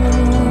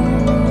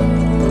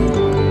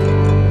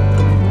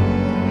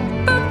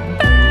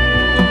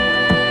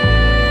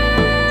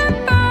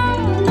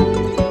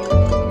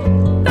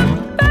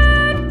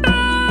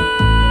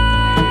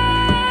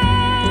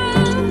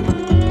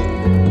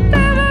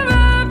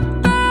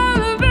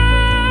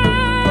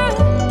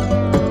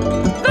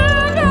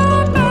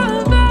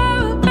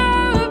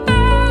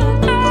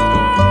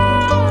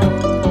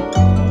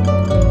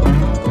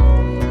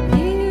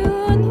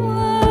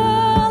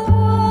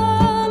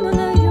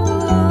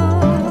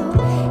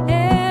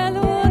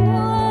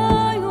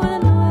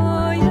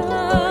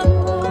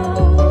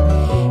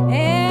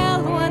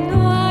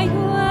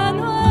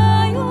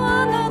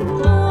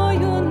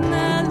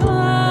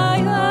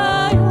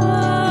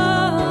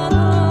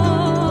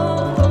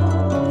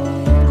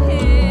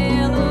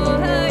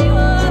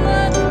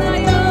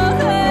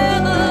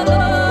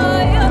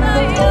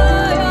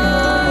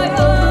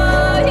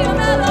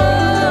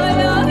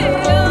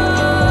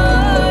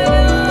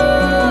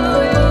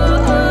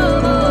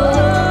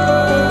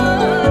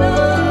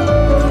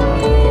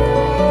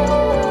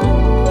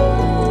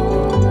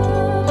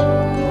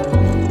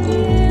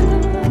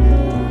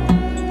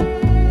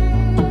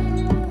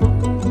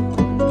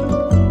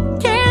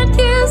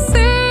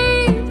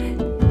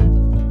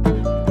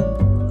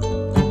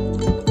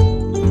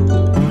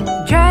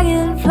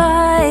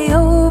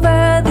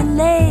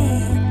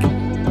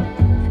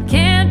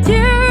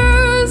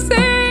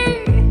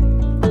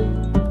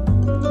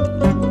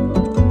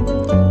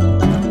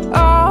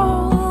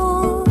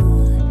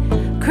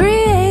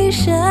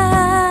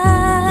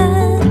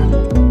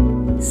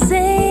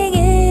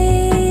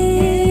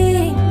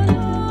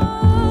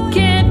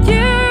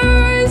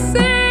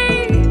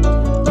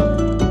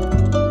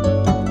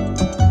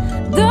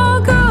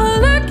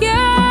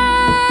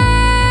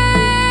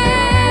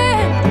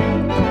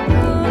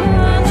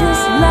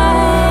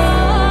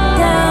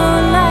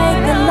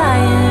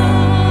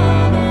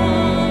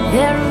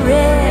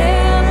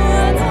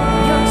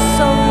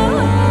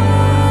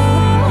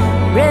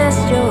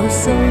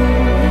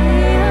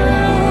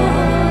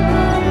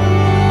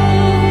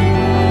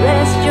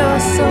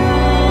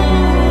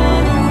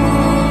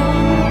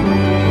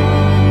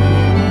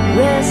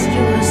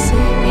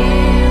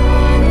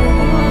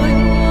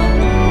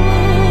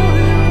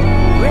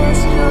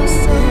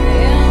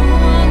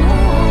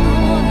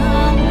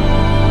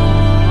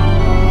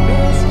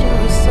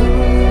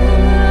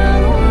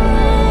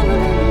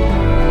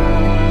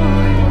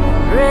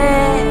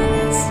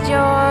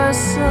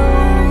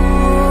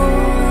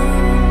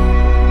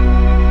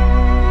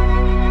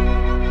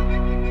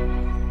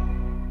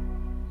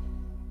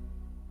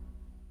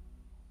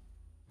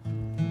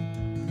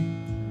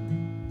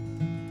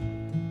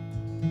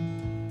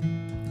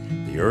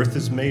 The earth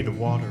is made of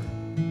water.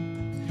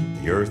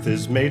 The earth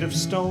is made of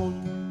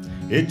stone.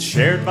 It's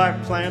shared by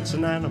plants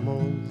and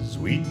animals.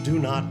 We do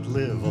not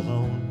live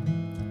alone.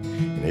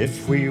 And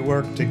if we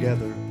work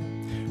together,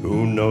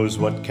 who knows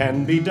what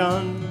can be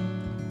done?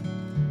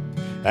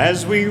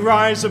 As we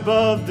rise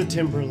above the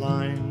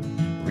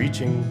timberline,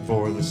 reaching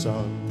for the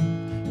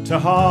sun.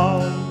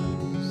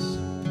 Tahawus,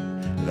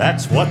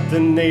 that's what the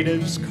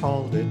natives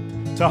called it.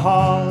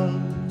 Tahawus,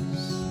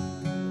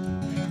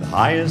 the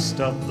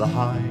highest of the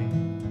high.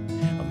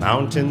 A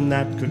mountain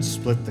that could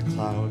split the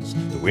clouds,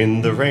 the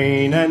wind, the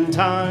rain, and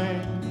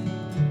time,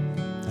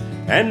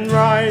 and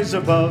rise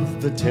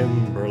above the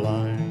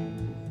timberline.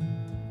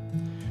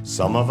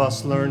 Some of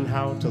us learn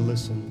how to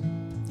listen,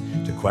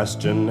 to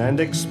question and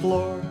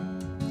explore,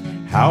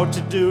 how to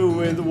do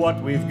with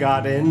what we've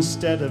got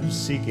instead of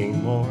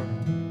seeking more,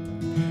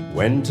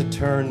 when to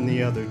turn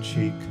the other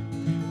cheek,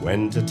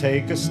 when to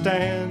take a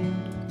stand,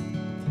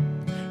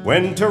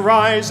 when to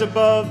rise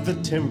above the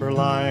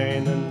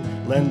timberline and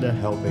lend a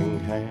helping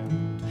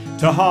hand.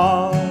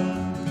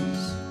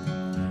 Tahawus,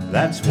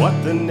 that's what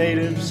the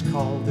natives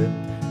called it.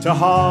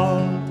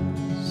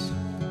 Tahawus,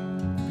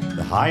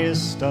 the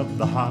highest of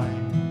the high.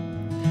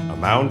 A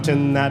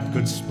mountain that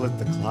could split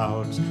the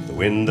clouds, the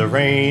wind, the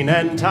rain,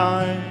 and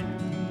time,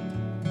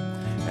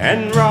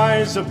 and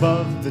rise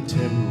above the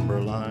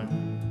timberline.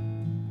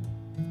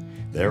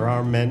 There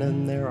are men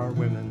and there are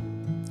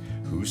women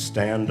who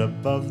stand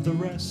above the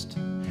rest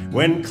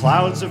when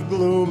clouds of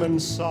gloom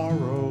and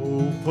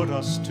sorrow put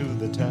us to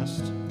the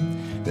test.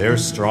 They're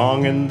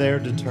strong and they're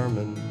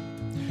determined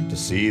to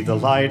see the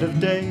light of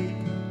day.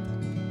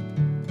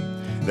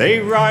 They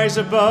rise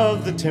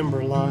above the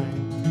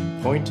timberline,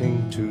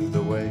 pointing to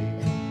the way.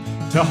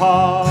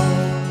 Tahawus,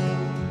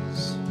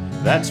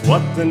 that's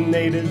what the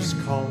natives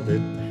called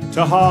it.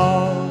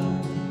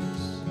 Tahawus,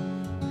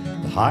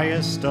 the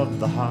highest of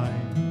the high.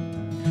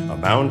 A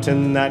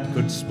mountain that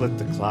could split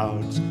the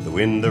clouds, the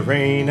wind, the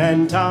rain,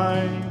 and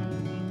time,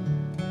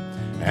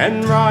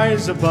 and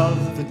rise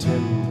above the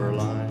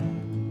timberline.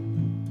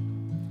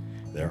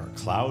 There are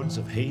clouds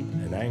of hate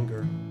and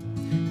anger,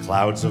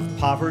 clouds of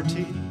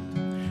poverty.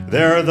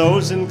 There are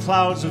those in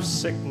clouds of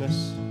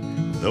sickness,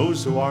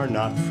 those who are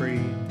not free.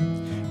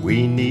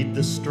 We need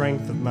the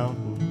strength of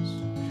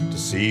mountains to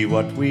see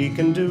what we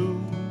can do,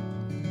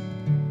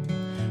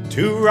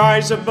 to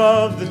rise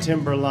above the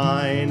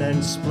timberline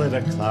and split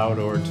a cloud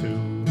or two.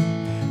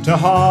 To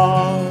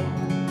Hawes,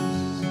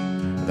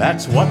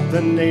 that's what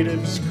the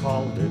natives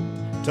called it.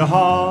 To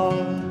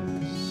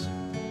Hawes,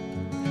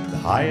 the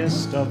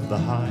highest of the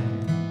high,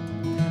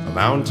 a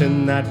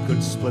mountain that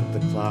could split the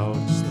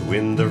clouds, the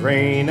wind, the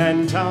rain,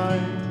 and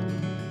time,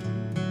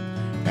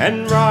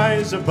 and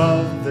rise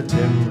above the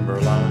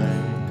timberline,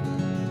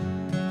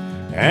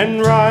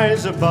 and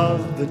rise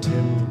above the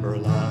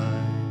timberline.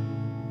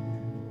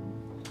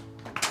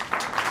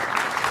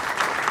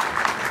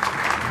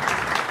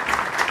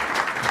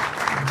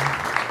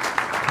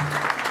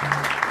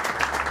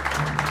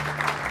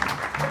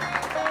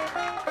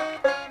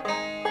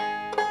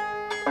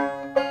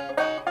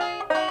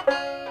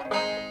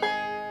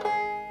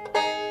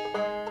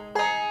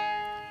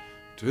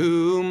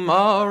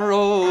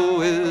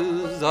 Tomorrow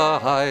is a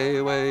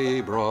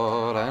highway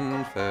broad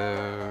and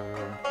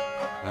fair,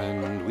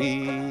 and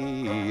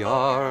we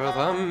are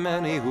the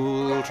many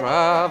who'll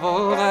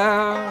travel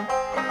there.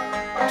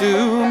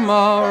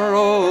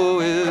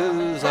 Tomorrow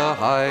is a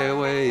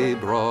highway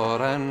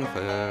broad and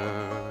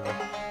fair,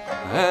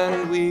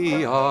 and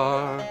we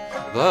are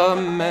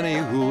the many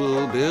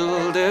who'll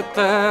build it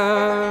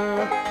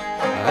there,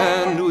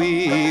 and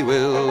we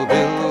will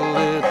build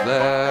it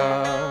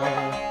there.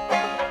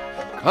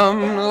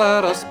 Come,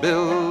 let us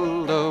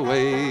build a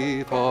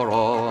way for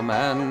all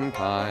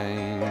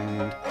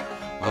mankind,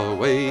 a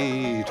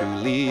way to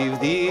leave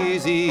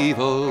these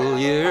evil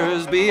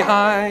years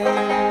behind,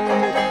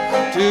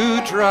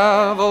 to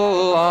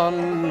travel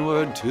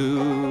onward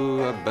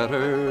to a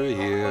better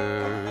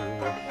year,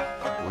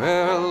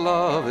 where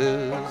love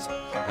is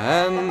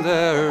and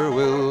there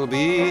will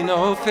be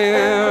no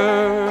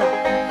fear,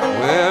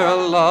 where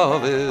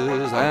love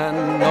is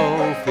and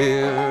no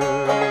fear.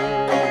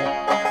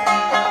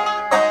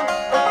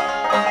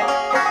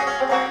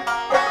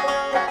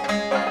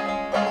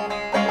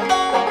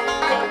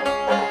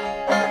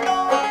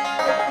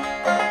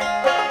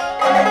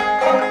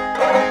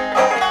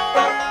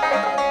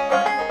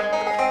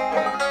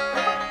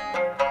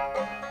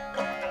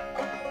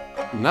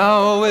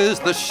 Now is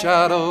the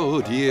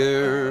shadowed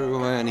year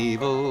when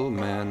evil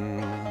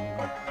men,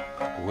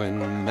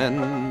 when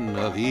men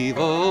of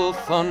evil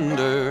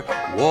thunder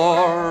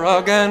war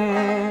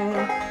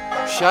again,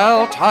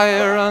 shall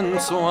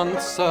tyrants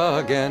once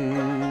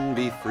again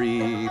be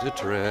free to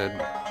tread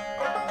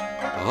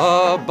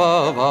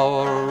above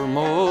our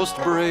most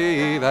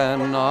brave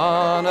and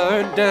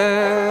honored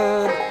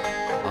dead,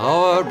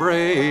 our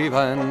brave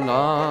and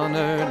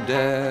honored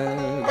dead.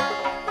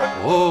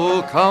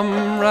 Oh,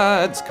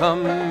 comrades,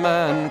 come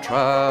and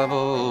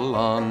travel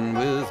on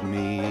with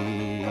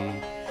me.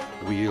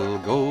 We'll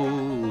go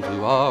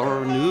to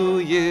our new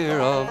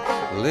year of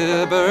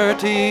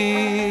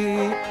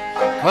liberty.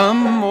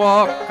 Come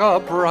walk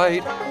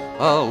upright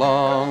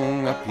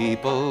along a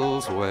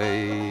people's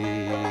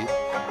way,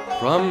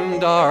 from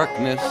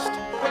darkness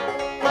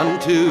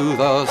unto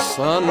the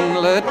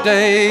sunlit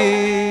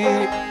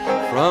day,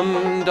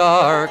 from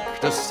dark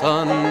to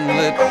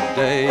sunlit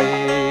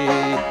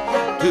day.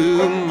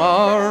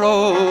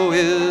 Tomorrow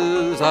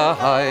is a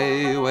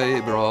highway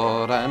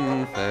broad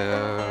and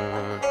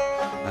fair,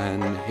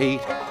 and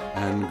hate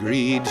and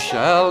greed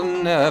shall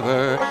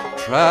never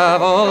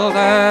travel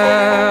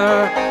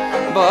there,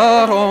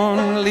 but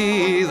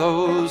only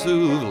those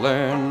who've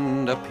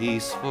learned a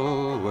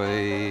peaceful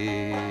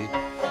way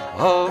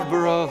of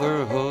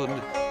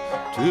brotherhood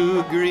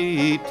to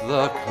greet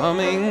the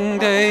coming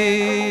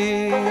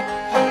day.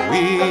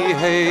 We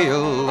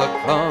hail the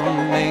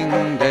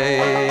coming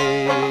day.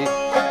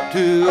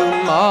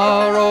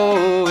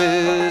 Tomorrow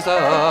is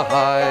a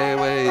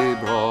highway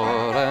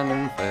broad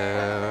and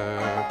fair,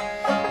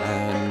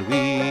 and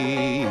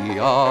we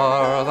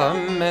are the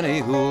many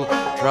who'll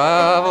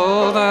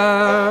travel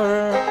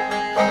there.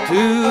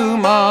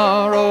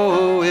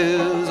 Tomorrow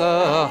is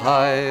a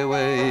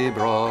highway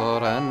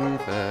broad and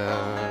fair,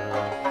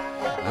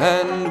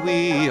 and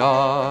we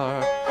are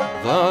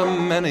the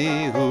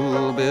many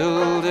who'll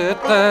build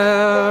it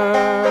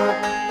there,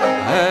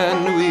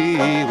 and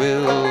we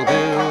will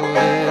build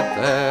it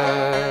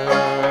there.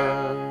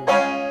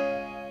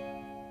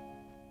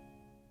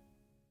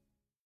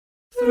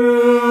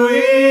 Through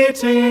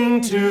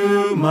eating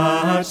too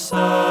much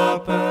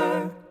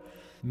supper,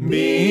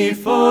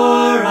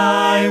 before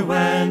I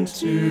went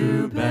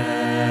to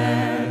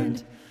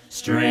bed,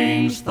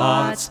 strange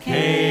thoughts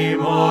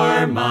came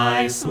o'er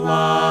my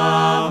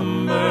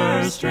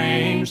slumber,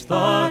 strange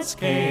thoughts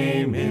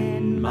came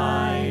in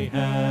my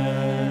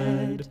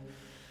head.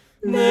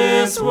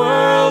 This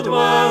world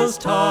was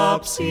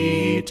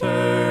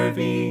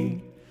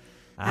topsy-turvy,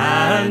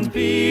 and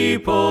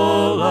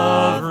people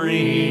of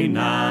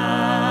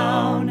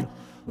renown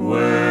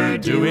were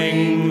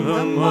doing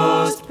the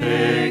most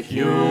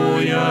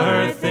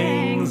peculiar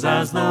things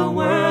as the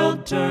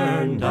world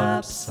turned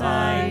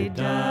upside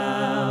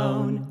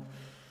down.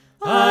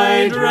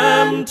 I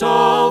dreamt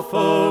all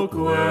folk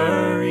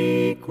were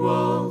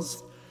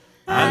equals,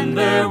 and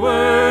there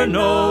were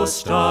no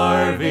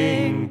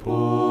starving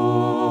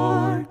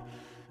poor,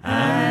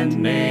 and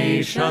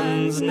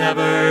nations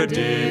never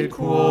did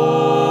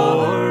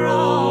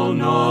quarrel,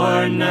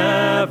 nor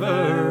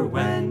never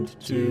went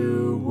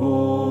to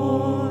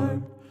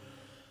war.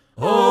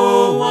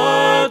 Oh,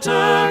 what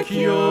a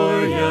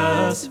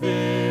curious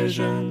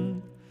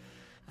vision,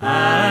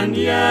 and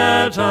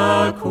yet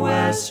a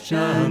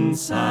question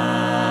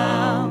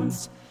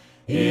sounds.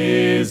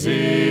 Is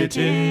it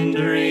in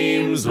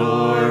dreams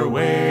or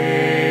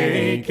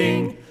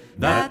waking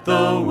that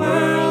the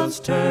world's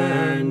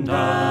turned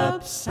upside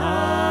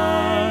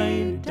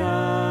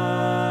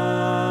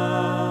down?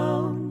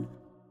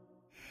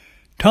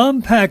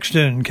 Tom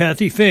Paxton,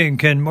 Kathy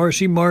Fink, and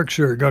Marcy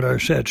Marxer got our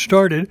set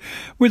started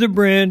with a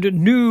brand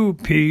new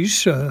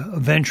piece,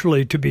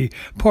 eventually to be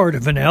part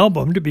of an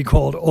album to be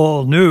called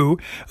All New,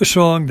 a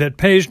song that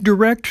pays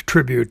direct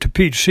tribute to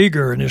Pete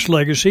Seeger and his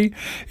legacy.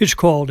 It's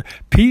called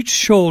Pete's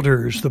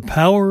Shoulders, The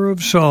Power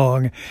of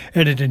Song,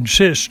 and it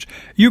insists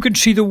you can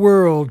see the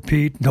world,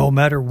 Pete, no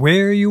matter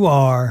where you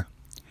are.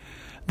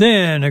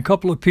 Then a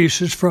couple of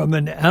pieces from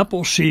an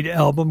Appleseed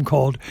album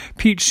called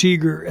Pete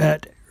Seeger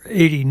at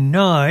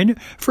 89.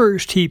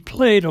 First, he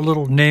played a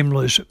little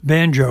nameless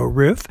banjo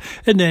riff,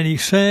 and then he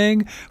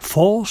sang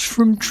False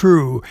from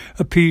True,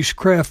 a piece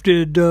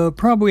crafted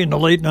probably in the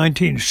late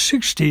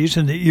 1960s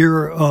in the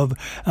era of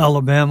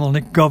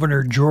Alabama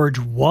Governor George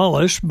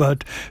Wallace,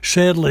 but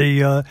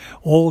sadly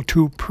all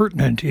too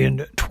pertinent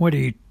in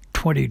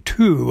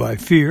 2022, I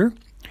fear.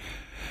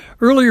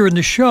 Earlier in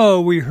the show,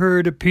 we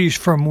heard a piece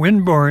from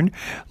Winburn,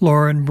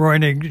 Lauren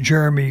Bräunig,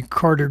 Jeremy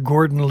Carter,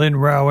 Gordon, Lynn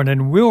Rowan,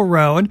 and Will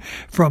Rowan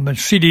from a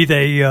CD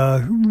they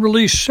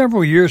released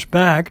several years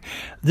back.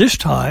 This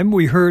time,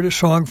 we heard a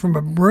song from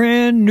a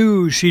brand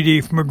new CD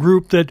from a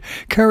group that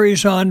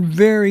carries on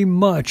very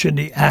much in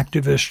the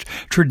activist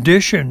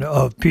tradition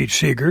of Pete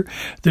Seeger.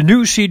 The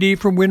new CD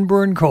from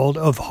Winburn called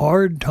Of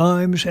Hard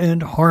Times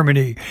and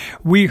Harmony.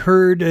 We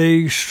heard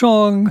a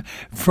song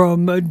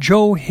from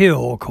Joe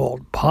Hill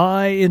called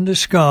Pie in the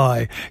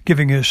Sky,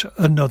 giving us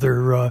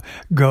another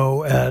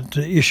go at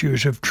the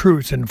issues of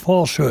truth and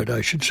falsehood,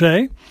 I should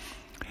say.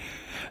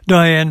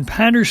 Diane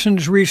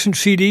Patterson's recent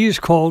CD is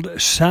called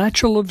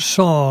Satchel of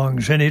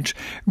Songs, and it's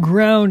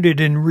grounded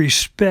in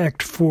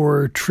respect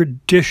for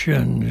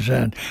traditions.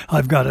 And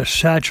I've got a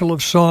satchel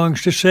of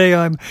songs to say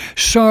I'm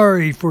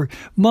sorry for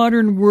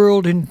modern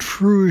world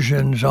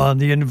intrusions on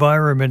the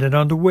environment and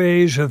on the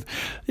ways of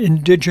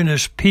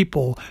indigenous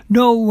people.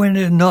 Know when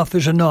enough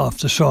is enough,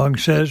 the song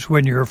says.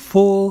 When you're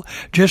full,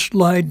 just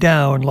lie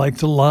down like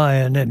the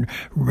lion and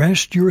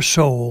rest your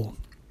soul.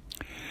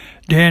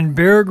 Dan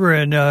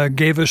Berggren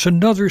gave us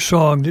another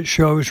song that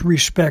shows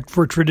respect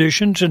for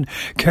traditions and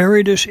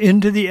carried us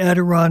into the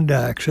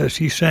Adirondacks as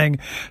he sang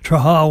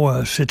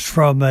Trahawas. It's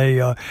from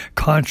a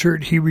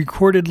concert he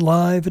recorded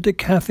live at the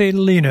Cafe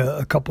Lena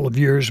a couple of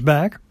years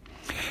back.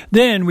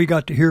 Then we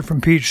got to hear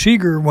from Pete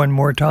Seeger one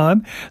more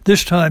time.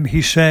 This time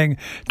he sang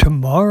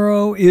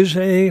Tomorrow is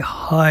a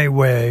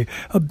Highway,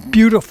 a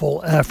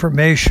beautiful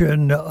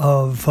affirmation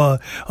of a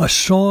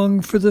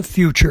song for the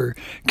future,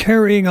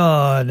 carrying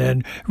on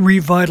and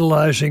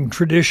revitalizing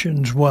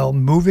traditions while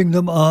moving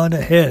them on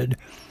ahead.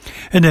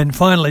 And then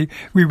finally,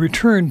 we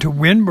returned to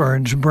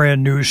Winburn's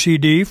brand new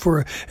CD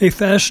for a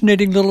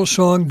fascinating little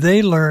song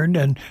they learned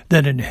and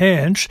then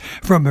enhanced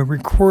from a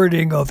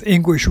recording of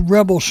English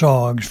rebel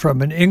songs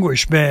from an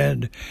English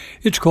band.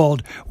 It's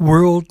called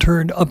World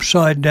Turned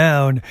Upside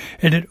Down,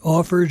 and it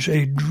offers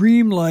a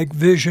dreamlike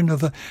vision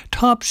of a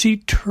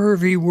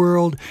topsy-turvy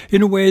world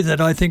in a way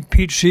that I think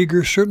Pete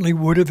Seeger certainly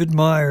would have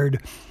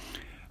admired.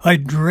 I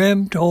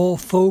dreamt all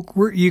folk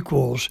were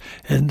equals,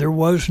 and there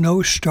was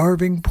no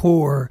starving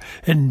poor,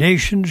 and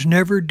nations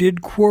never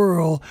did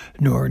quarrel,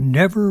 nor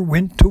never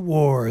went to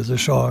war, the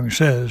song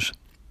says.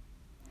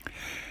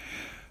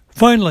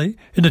 Finally,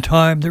 in the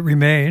time that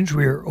remains,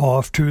 we are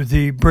off to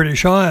the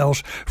British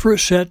Isles for a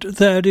set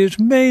that is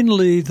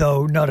mainly,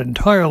 though not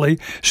entirely,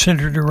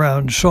 centered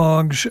around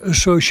songs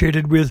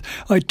associated with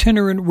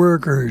itinerant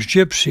workers,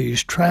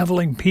 gypsies,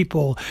 traveling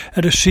people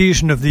at a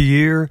season of the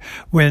year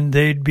when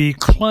they'd be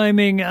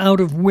climbing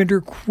out of winter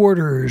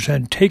quarters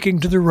and taking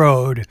to the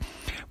road.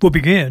 We'll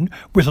begin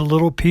with a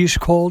little piece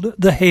called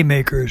The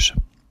Haymakers.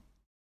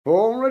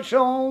 For it's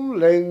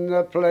all in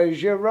the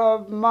pleasure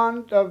of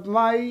month of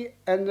May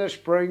and the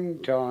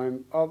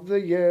springtime of the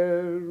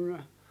year.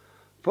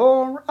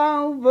 For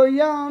over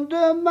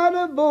yonder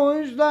meadow,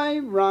 boys, they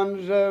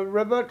runs a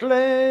river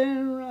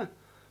clear.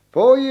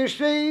 For you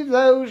see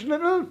those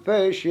little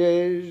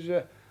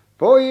fishes,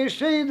 for you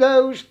see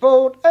those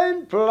sport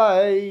and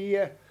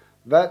play.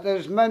 But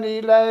there's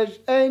many lads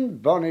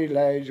and bonny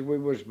lads we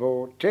was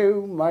brought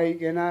to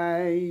making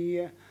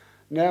hay.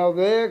 Now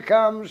there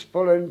comes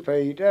Pulling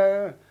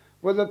Peter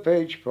with the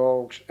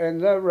pitchforks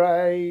and the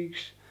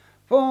rakes.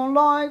 For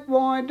like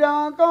why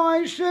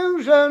dark-eyed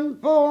Susan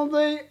pulled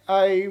the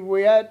hay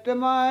we had to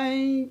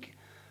make.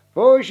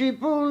 For she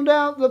pulled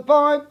out the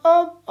pipe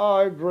of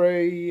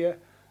ivory,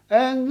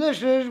 and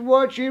this is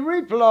what she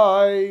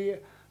replied.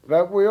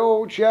 that we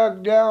all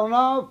chugged down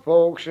our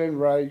forks and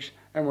rakes,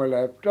 and we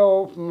left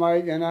off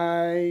making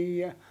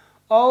hay.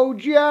 Oh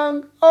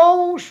jug,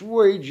 oh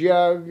sweet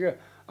jug,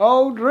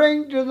 oh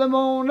drink to the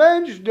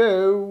morning's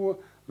dew,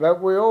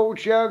 that we all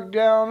chugged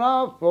down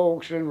our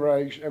forks and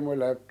rakes, and we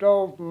left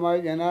off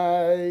making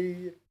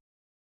hay.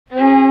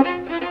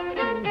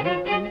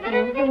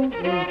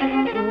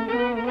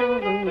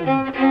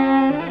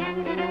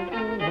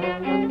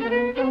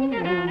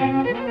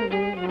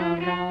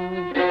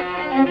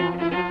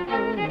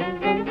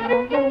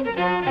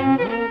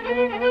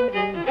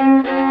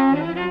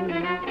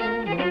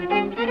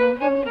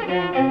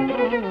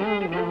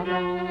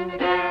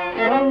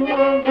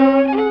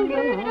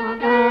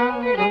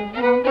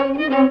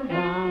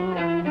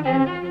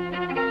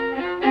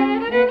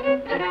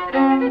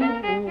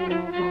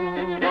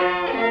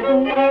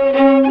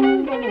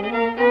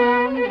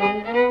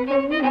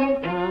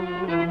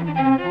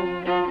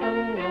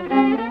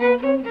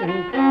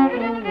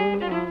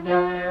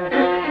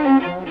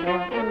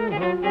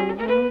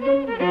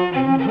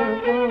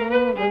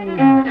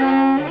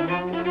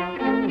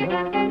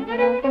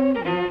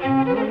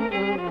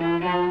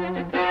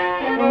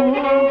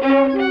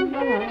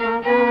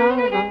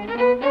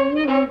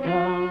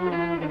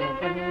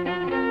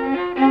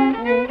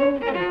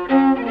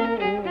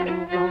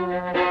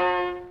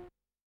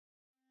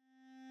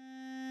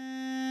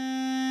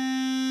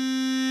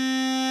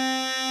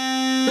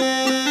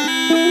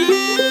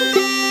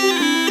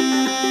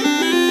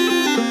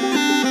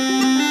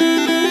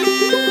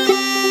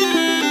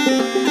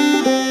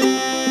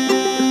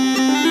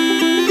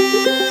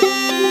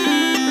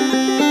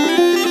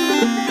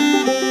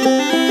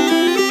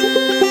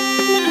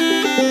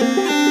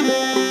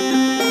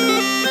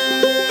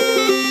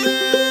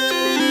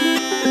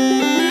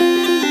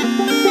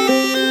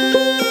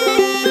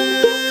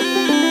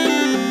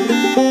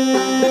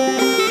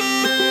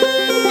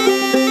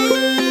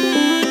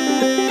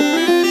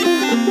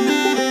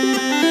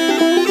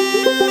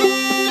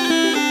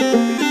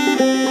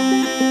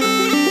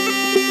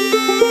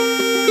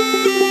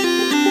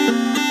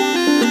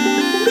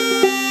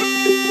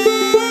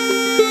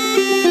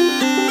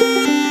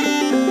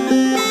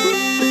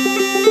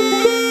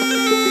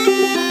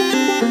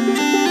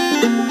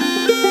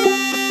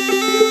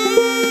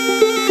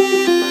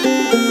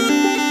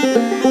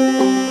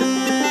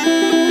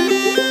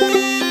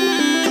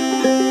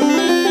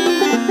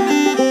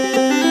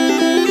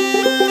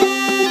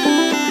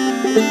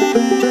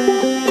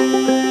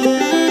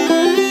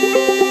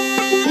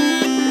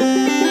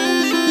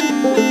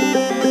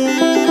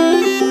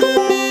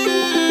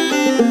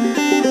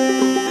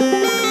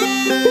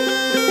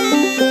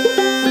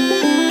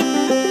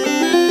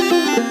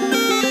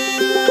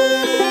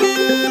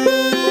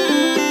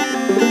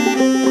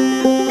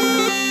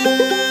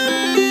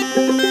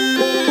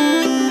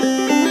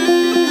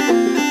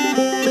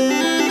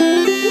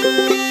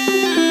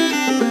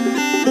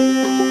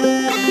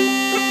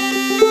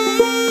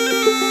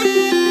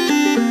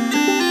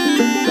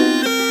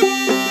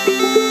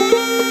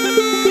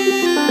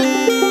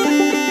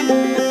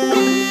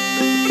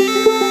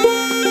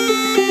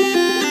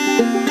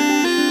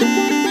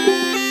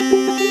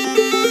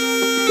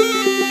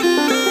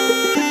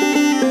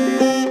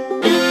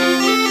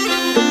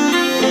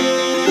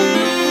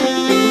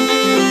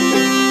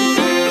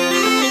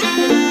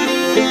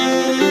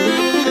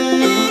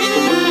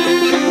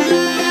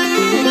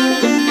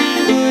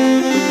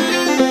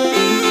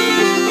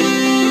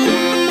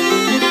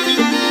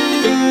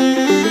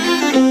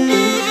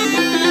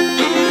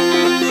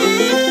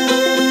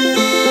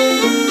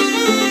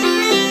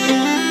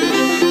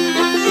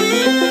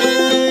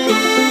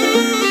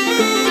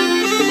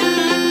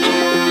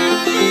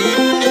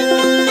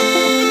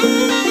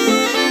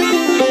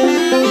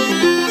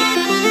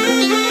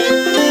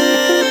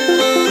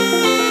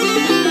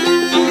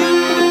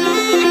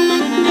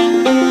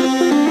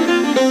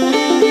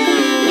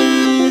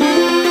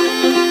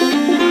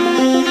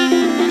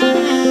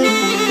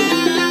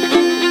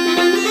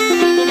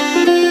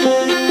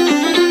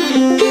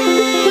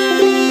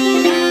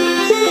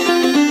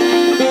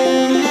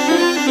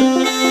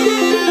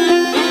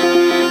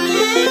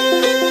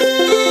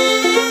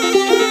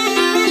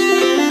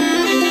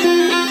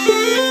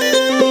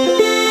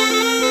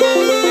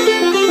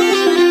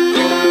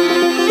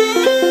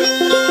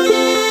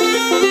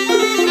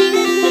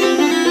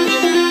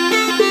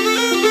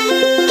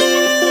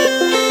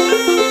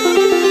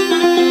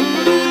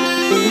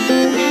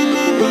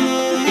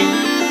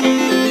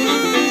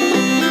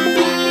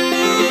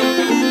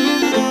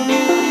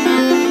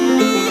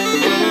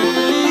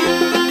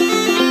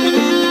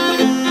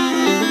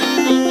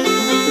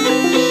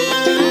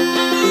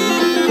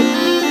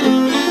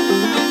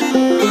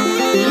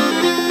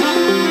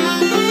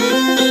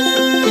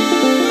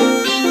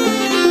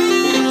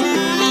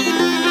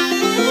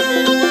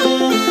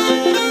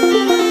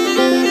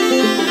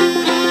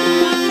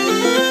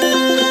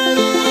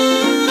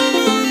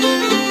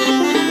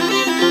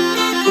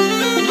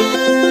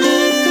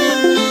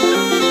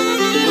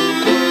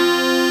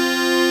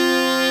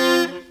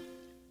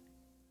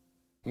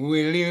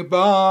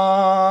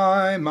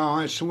 buy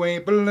my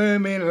sweet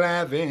blooming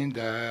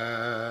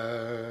lavender.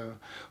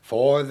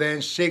 For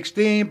then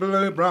 16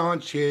 blue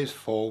branches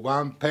for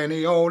 1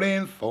 penny all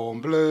in full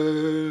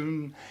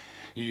bloom.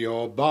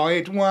 You'll buy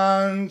it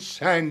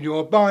once and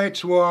you'll buy it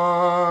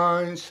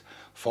twice,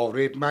 for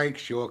it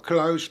makes your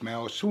clothes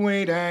smell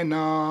sweet and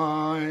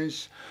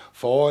nice.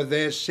 For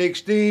there's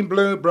 16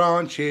 blue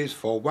branches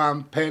for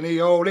 1 penny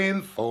all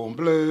in full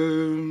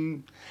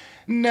bloom.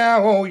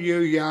 Now all you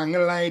young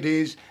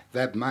ladies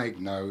that make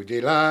no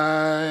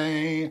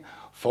delay,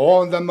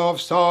 for the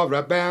moths are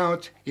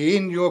about,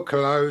 in your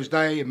clothes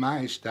they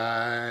may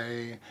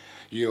stay.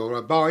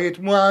 You'll buy it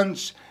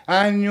once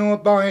and you'll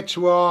buy it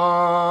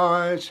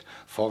twice,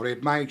 for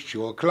it makes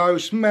your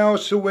clothes smell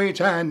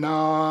sweet and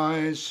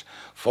nice.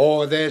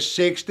 For there's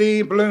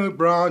 60 blue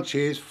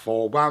branches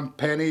for 1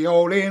 penny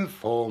all in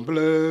full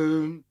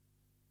bloom.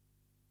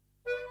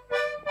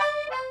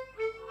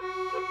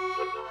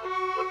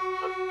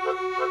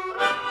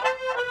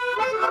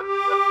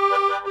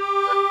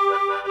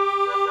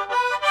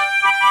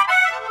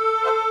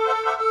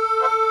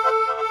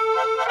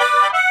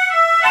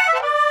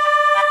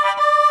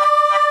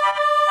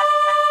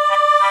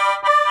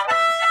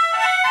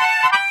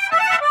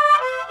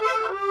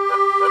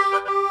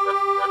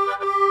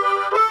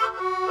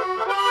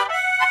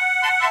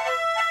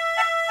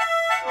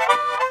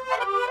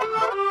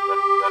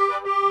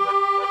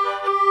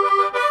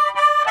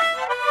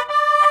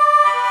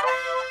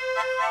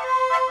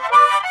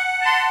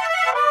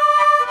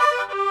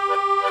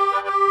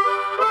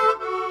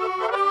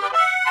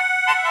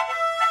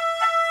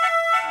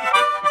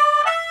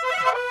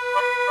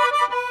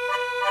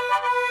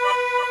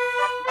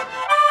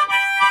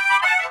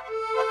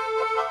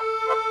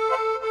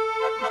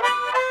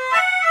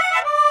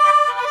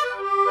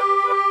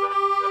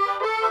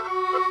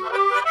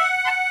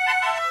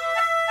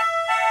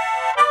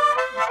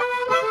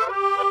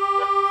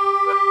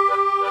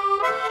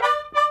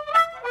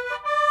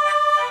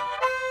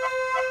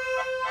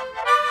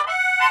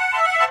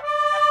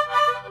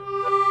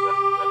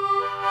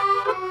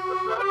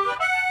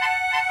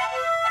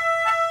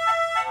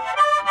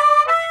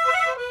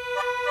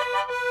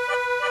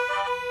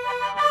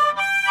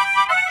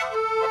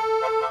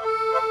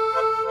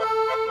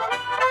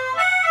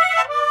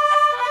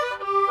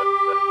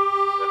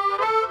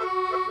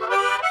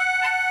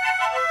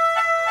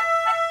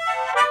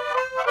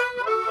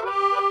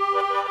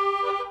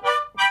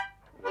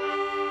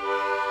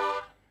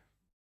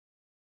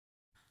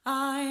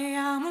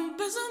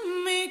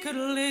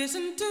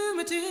 Listen to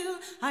me till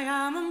I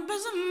am a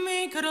bosom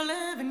maker,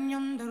 live in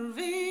yonder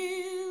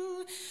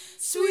vale.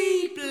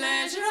 Sweet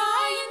pleasure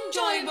I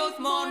enjoy both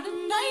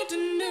morning, night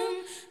and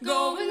noon,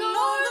 going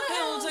o'er the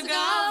hills a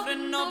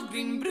gathering of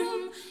green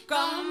broom.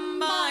 Come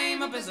by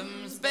my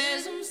bosoms,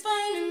 bosoms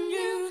fine and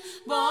new,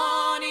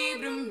 bonny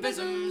broom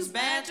bosoms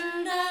better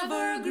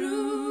never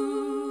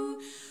grew.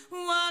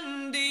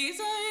 One day as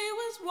I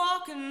was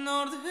walking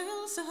o'er the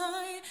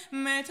hillside,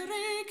 met a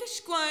rakish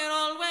squire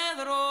all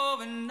weather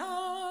over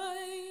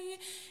nigh.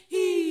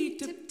 He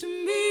tipped to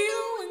me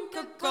a wink,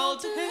 I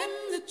called to him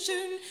the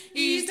tune,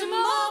 eased him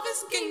of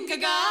his gink, a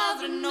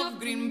gathering of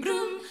green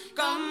broom.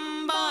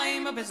 Come by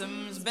my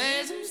bosoms,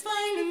 bosoms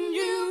fine and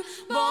new,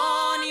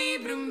 bonny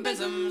broom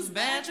bosoms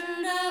better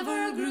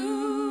never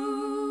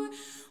grew.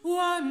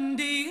 One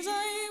day as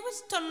I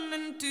was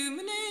turning to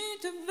my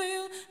native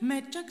vale,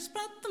 met Jack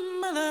Sprat the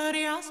miller,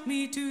 he asked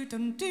me to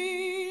turn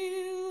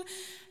tail.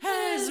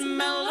 His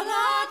melon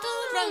heart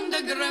all round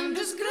the ground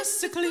his grist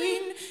so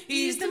clean,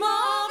 eased him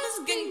of his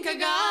gink, a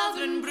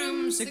gathering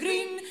broom so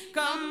green.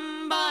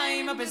 Come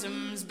by my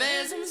bosoms,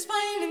 bosoms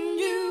fine and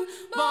new,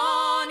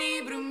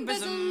 bonny broom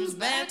bosoms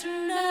better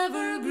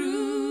never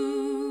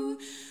grew.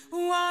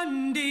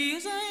 One day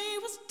as I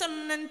was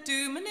turning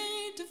to my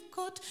native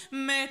cot,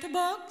 met a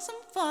buxom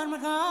farmer,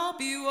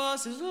 happy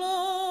was his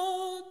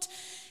lot.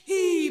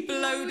 He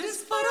ploughed his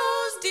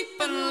furrows deep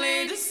and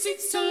laid his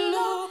seeds so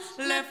low,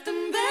 left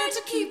them there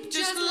to keep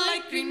just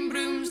like green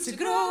brooms to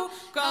grow.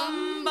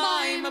 Come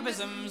by my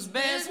bosoms,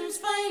 bosoms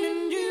fine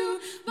and new,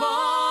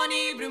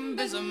 bonny broom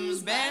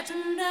bosoms better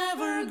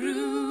never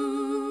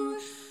grew.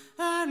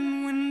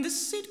 And when the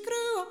seed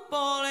grew up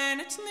all in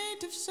its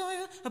native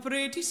soil, a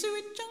pretty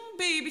sweet young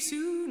baby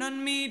soon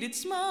on me did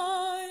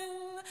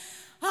smile.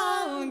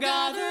 I'll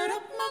gather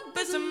up my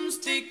bosoms,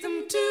 take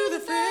them to the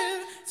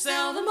fair,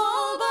 sell them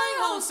all by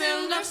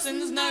wholesale,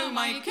 nursing's now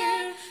my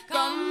care.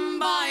 Come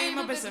by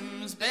my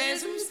bosoms,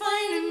 bosoms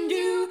fine and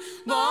new,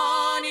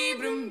 bonny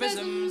broom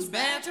bosoms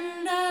better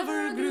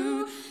never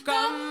grew.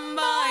 Come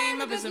by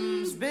my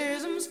bosoms,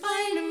 bosoms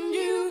fine and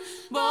new,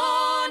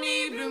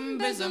 bonny broom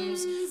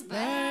bosoms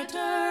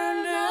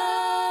better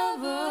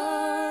never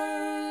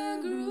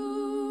grew.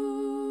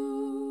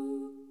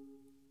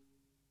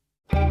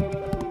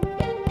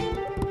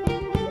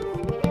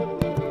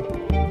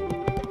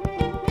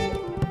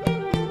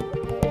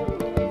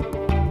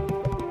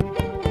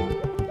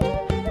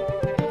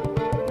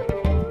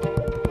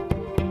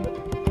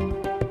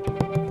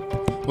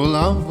 Oh,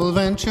 love will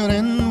venture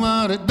in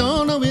where it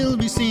don't will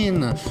be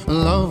seen.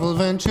 Love will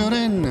venture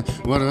in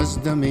where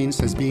wisdom means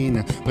has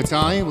been. But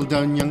I will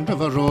down young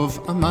river rove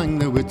among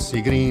the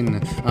woodsy green.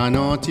 I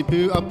know to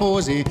put a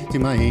posy to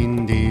my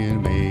dear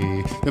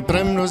May. The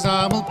primrose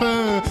I will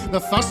poo, the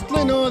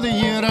firstling o' the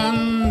year,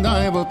 and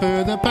I will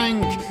poo the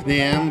pink,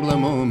 the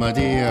emblem o' my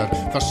dear.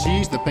 For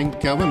she's the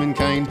pink of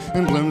womankind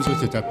and blooms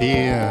without a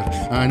peer.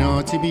 I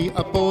know to be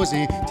a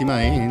posy to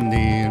my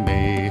dear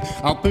May.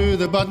 I'll poo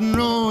the budding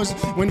rose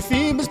when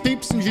Phoebus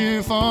peeps and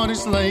dew, for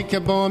it's like a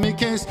balmy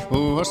kiss,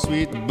 oh, her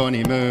sweet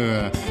bonny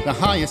moo. The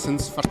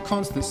hyacinths for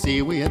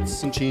constancy with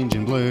its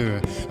unchanging blue.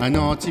 I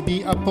know to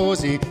be a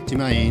posy to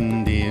my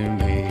dear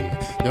May.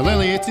 The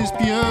lily it is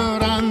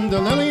pure and the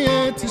lily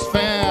it is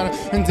fair,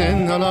 and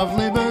in her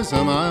lovely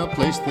bosom I'll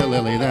place the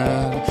lily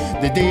there.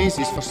 The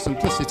daisies for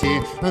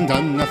simplicity and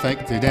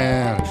unaffected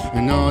air,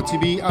 and not to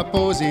be a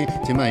posy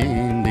to my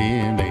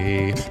dear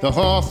May. The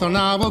hawthorn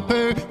I will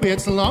poo with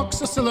its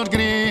locks of silver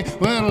grey,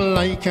 where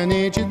like an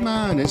aged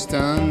man it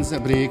stands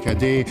at break of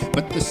day.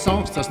 But the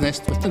songster's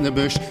nest within the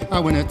bush I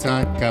winna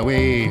take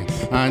away.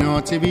 I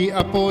know to be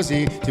a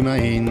posy to my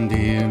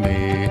dear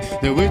May.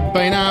 The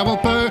woodbine I will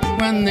poo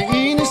when the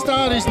evening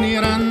star is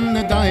near, and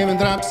the diamond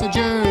drops of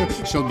dew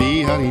shall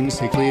be her een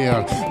sae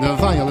clear. The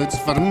violets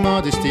for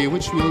modesty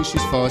which will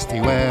she's fast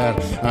to wear.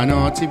 I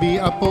know to be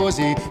a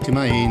posy to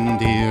my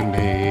dear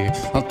May.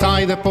 I'll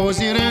tie the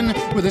posy in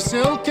with a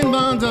silken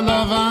band of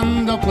love,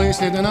 and I'll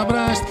place it in a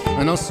breast,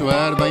 and I'll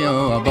swear by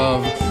you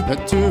above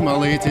that to my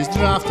latest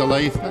draft of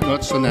life that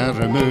God shall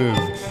never remove.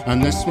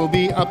 And this will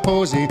be a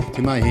posy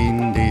to my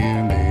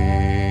dear May.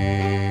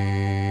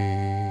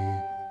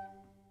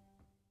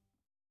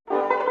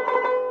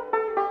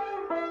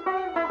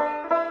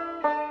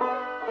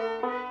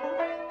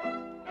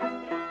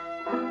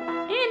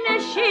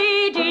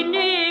 Shady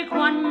nick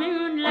one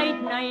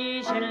moonlight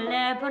night, a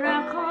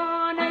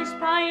leprechaun I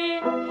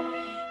spy,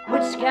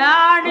 with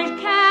scarlet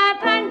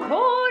cap and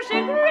coat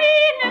of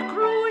green, a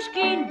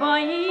cruiskin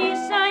by his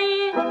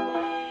side.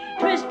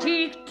 'Twas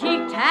tick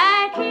tick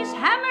tack, his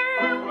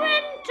hammer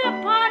went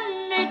upon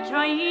a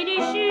tidy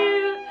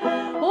shoe.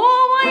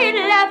 Oh, I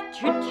laughed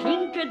to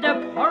think of the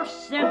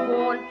purse of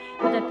gold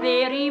the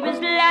fairy was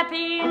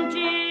lapping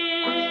to.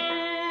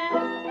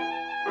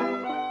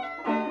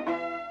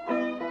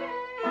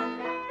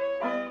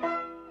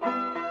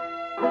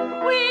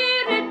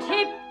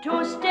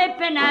 To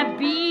step and a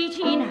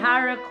beating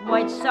her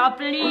quite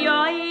softly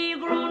I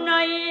grew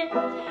nigh.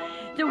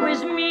 There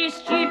was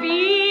mischief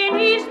in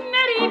his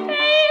merry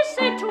face,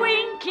 a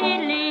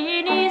twinkle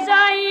in his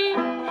eye.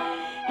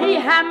 He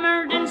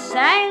hammered and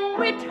sang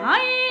with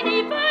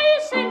tiny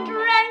voice and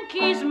drank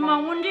his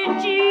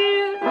mountain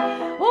dew.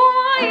 Oh,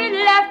 I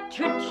laughed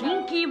to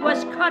think he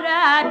was caught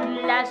at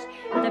last,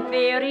 the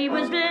fairy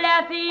was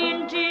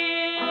laughing too.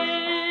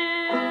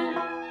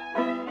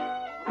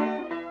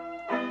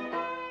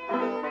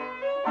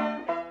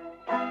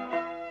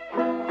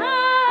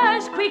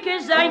 Quick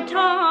as I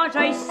thought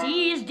I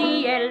seized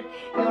the elf,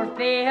 your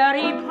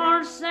fairy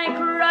purse I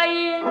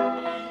cried.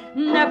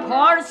 The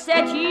purse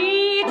that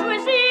it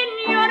was in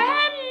your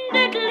hand,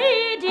 that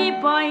lady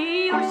by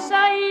your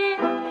side.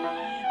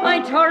 I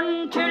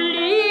turned to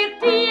look,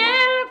 the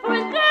elf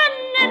was gone,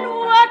 and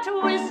what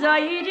was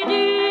I to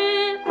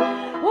do?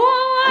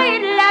 Oh, I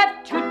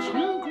laughed to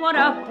think what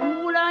a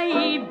fool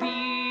I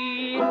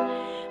be,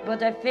 but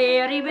the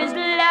fairy was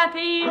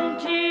laughing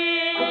too.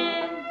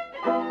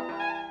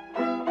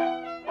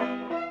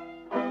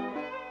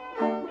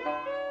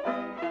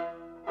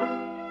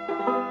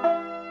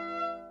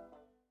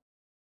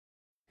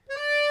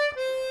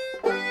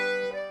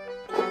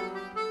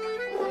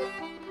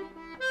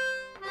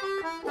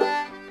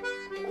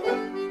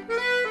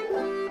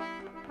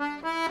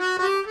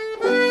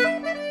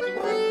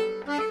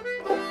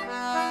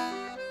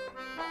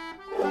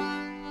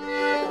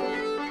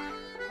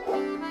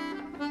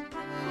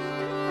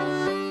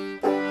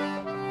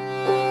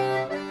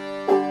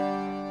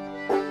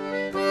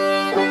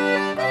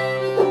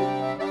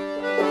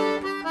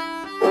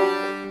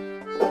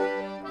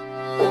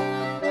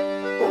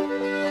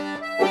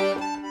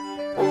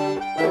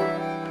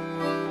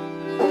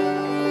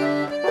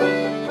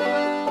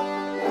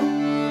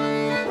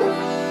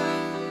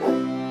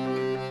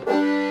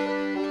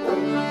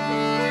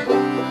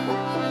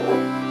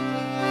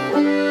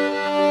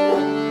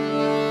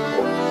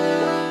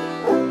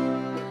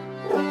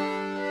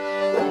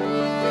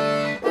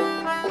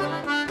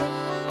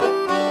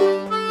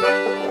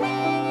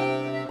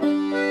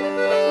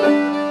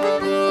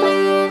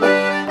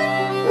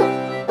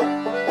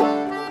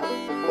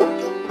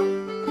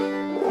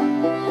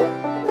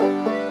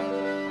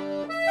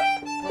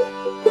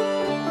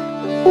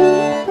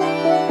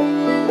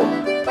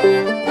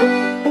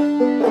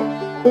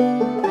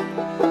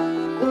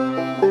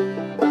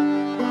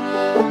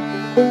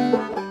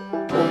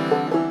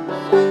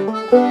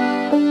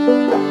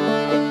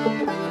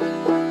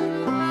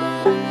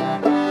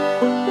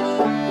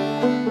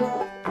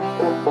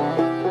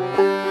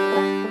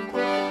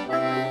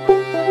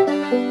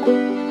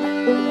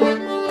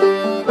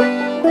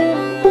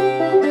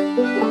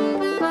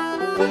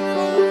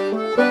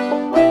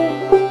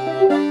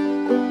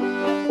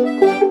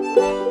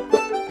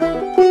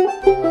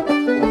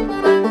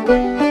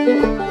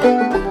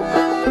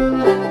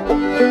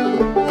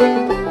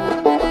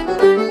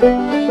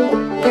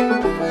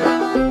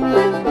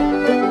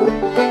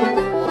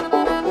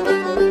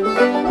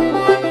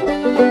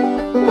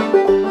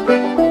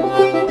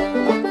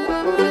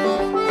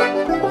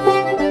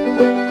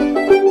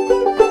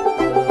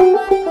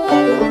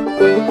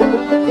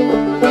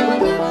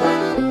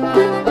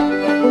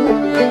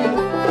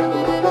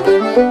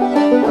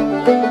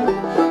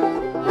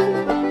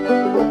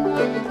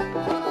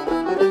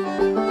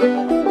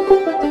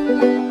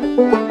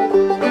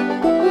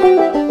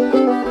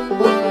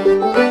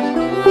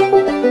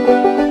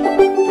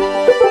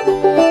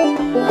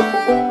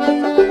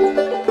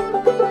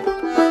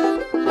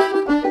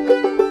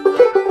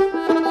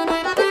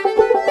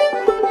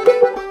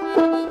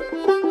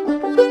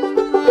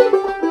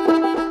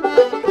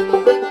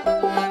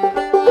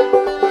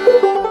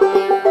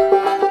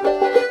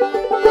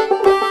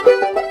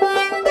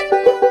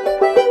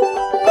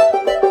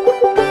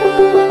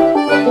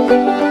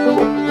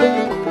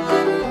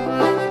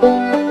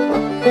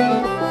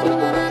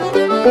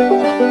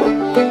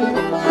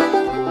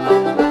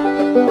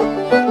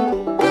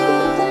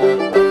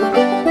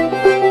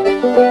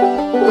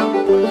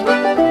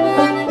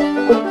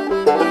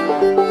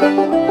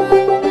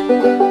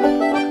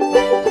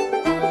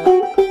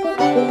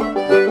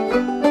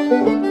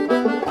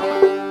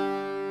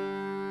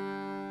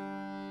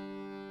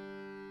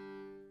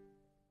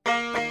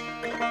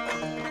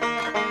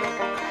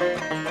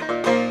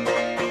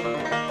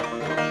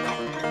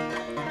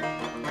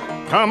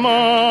 Come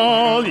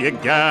all you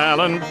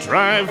gallant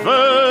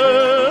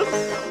drivers,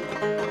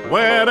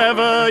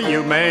 wherever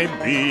you may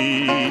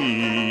be,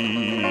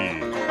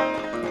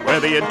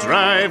 whether you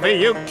drive a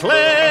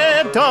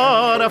Euclid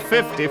or a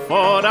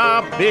 54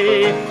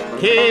 RB,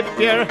 keep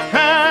your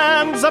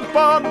hands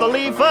upon the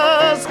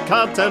levers,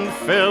 cut and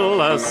fill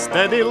a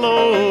steady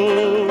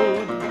load,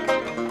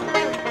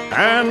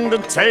 and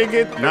take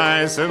it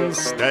nice and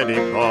steady,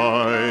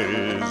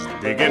 boys,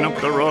 digging up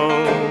the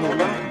road.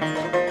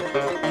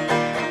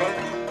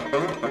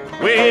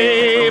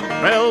 We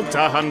built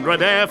 100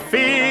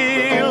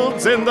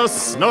 airfields in the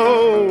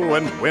snow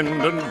and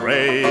wind and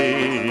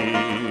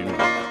rain.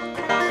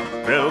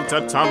 Built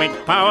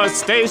atomic power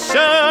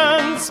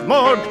stations,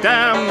 more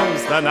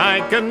dams than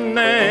I can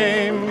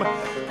name.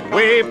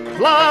 We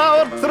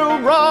plowed through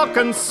rock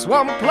and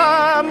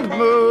swampland,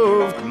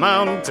 moved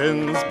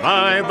mountains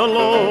by the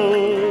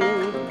load.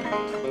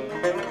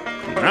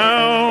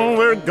 Now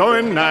we're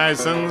going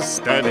nice and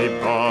steady,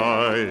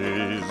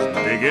 boys,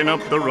 digging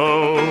up the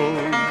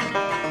road.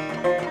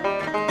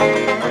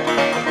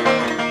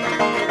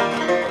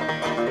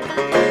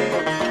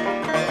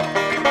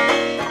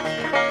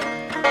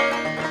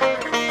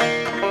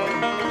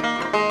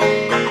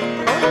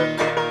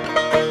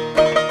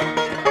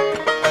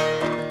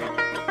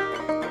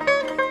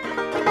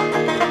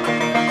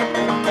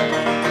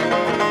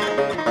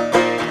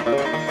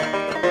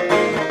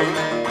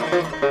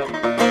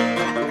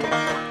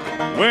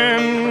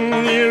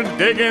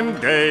 Digging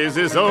days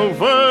is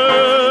over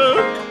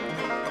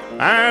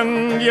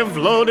and you've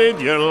loaded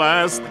your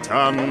last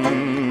ton,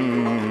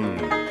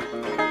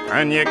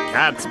 and your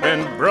cat's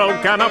been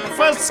broken up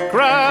for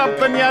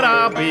scrap, and your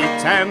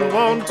RB10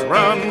 won't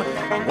run.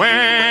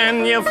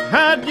 When you've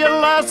had your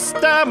last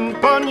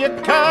stamp on your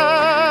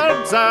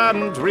cards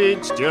and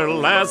reached your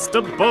last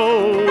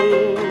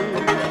abode,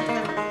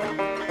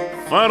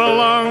 for a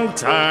long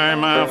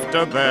time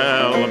after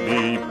there'll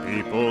be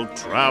people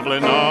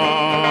traveling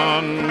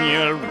on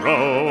your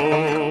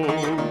road.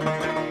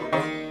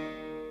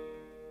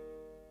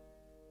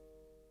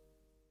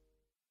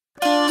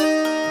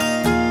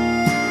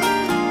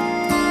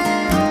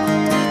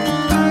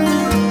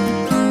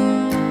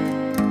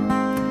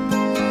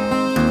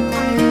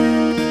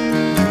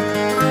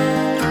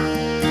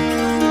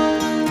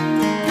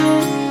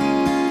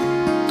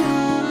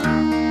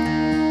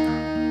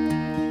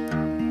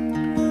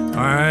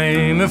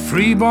 I'm a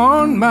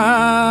freeborn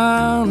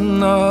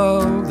man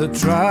of the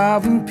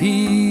traveling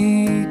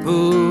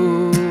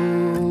people.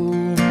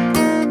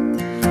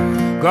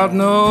 Got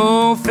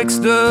no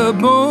fixed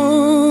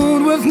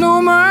abode, with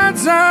no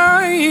man's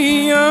I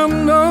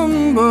am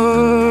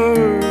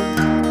numbered.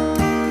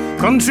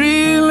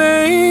 Country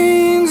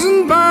lanes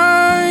and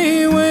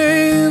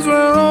byways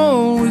were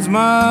always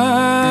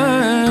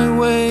my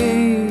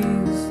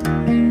ways.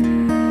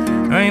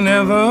 I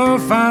never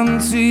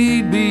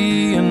fancied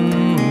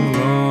being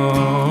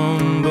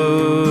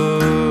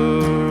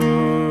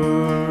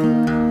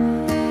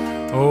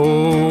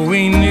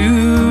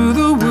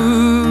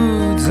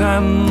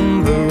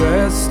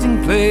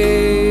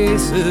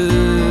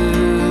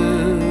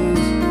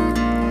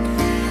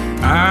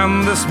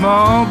and the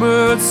small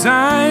birds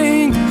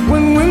sang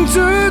when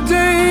winter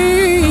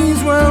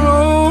days were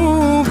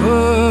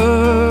over.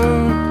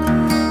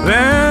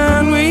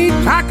 Then we'd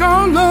pack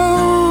our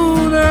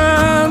load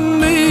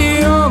and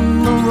be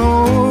on the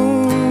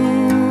road.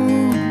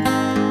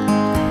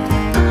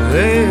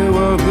 They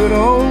were good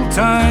old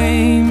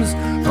times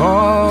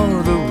for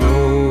the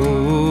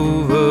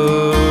rover.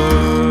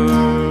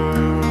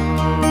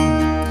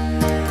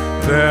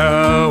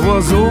 There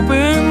was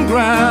open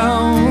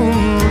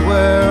ground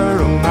where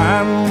a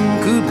man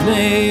could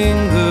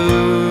linger,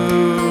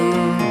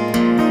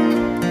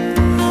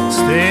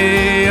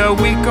 stay a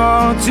week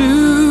or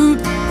two,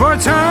 for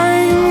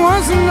time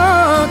was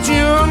not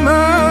your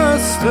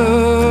master.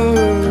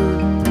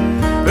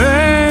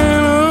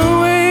 Then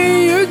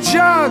away you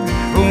jog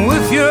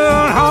with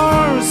your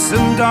horse nice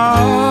and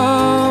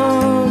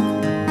dark,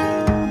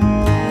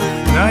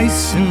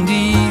 nice and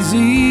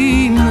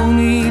easy, no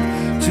need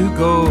to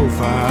go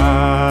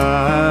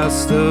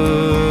faster.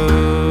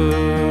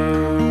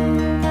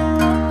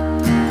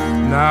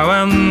 Now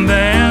and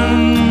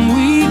then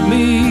we'd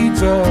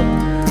meet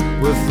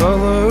up with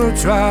other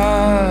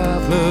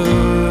travelers,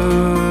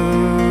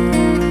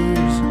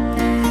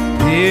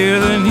 hear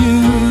the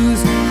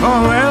news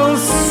or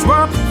else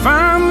swap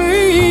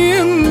family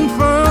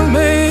information.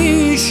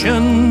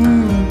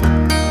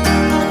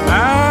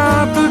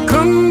 At the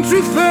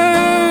country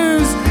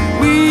fairs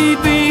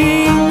we'd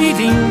be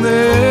meeting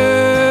there.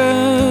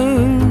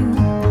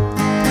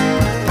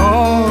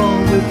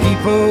 All the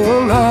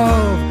people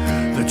of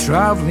the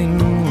traveling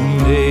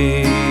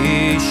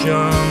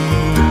nation.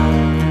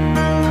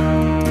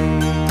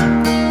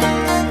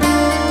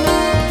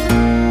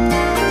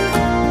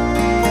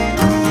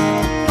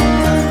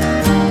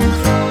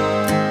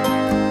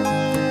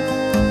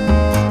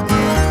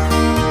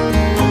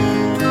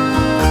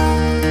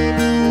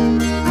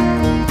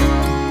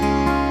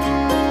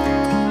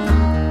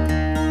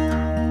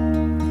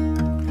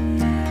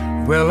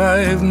 Well,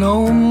 I've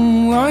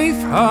known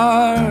life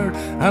hard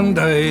and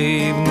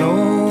I've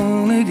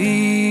known it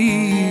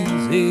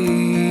easy,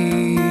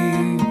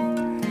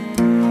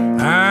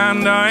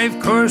 and I've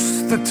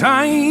cursed the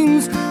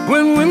times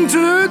when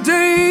winter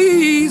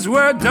days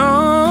were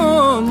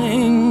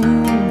dawning,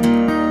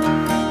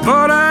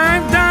 but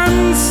I've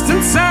danced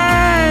and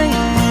sang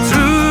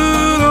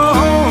through the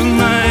whole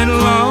night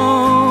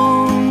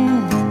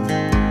long,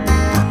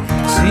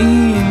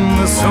 seen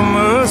the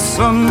summer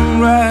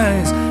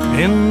sunrise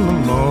in the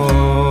morning.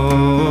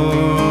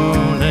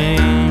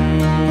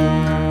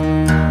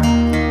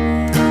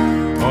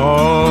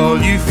 All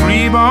you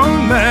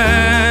freeborn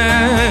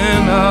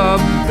men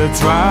of the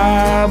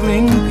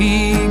traveling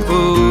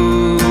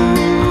people,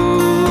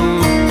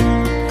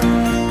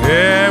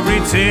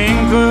 every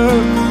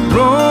tinker,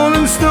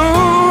 rolling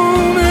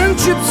stone and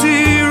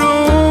gypsy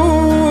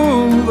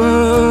rover,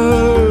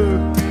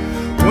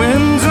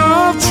 winds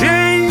of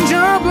change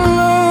are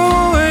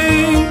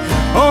blowing,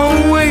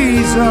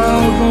 always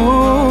are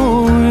going.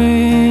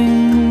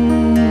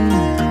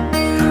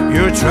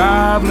 Your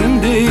traveling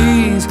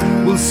days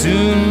will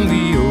soon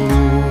be over.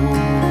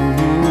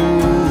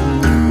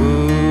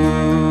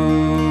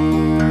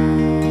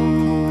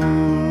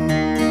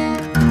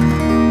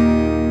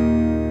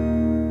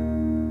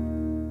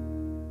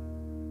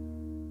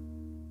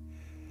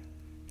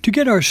 To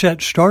get our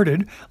set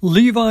started,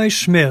 Levi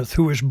Smith,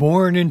 who was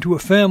born into a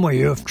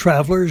family of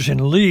travelers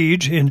in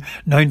Leeds in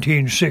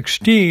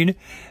 1916,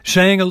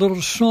 sang a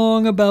little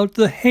song about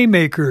the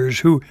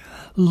haymakers who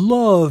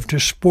love to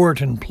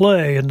sport and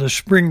play in the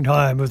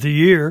springtime of the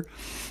year,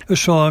 a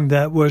song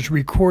that was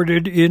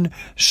recorded in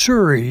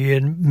Surrey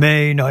in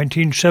May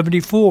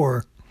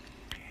 1974.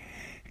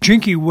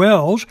 Jinky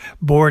Wells,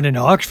 born in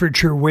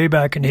Oxfordshire way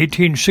back in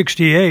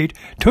 1868,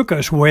 took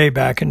us way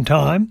back in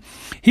time.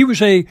 He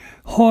was a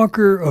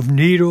hawker of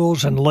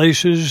needles and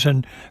laces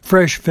and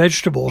fresh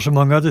vegetables,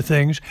 among other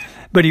things,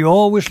 but he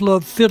always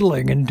loved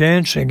fiddling and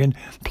dancing and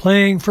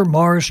playing for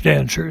Morris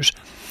dancers.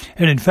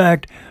 And in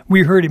fact,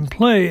 we heard him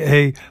play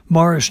a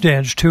Morris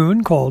dance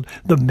tune called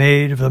The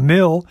Maid of the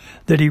Mill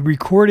that he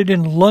recorded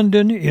in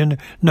London in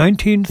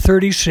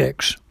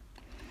 1936.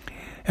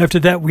 After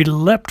that, we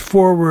leapt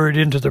forward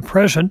into the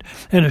present,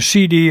 and a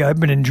CD I've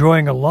been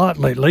enjoying a lot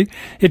lately.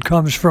 It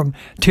comes from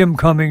Tim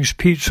Cummings,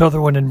 Pete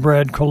Sutherland, and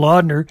Brad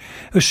Kolodner,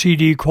 a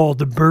CD called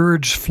The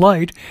Bird's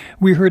Flight.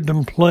 We heard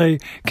them play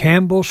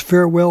Campbell's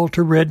Farewell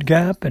to Red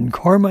Gap and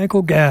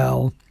Carmichael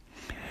Gal.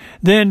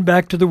 Then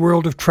back to the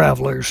world of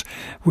travelers.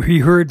 We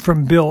heard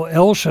from Bill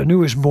Elson, who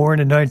was born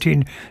in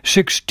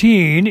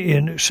 1916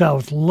 in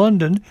South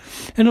London,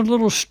 and a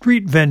little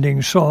street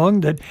vending song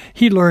that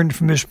he learned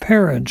from his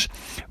parents.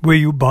 Will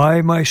you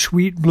buy my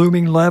sweet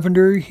blooming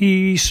lavender,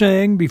 he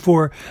sang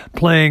before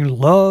playing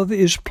Love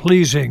is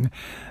Pleasing,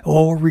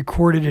 all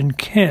recorded in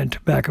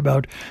Kent back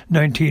about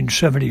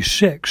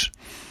 1976.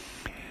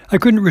 I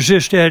couldn't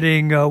resist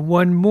adding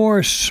one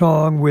more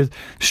song with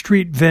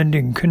street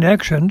vending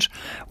connections.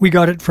 We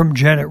got it from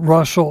Janet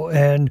Russell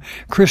and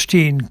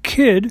Christine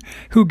Kidd,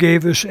 who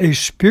gave us a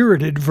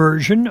spirited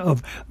version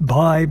of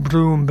Bye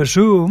Broom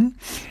Bazoom.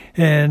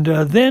 And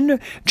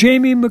then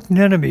Jamie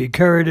McNenemy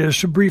carried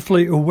us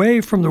briefly away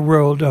from the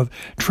world of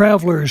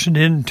travelers and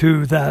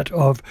into that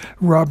of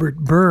Robert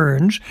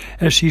Burns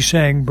as he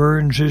sang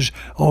Burns's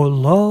 "Oh,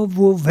 Love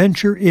Will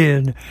Venture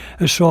In,"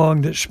 a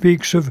song that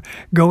speaks of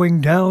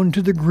going down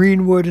to the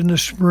greenwood in the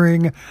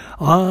spring,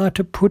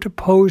 to put a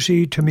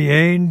posy to me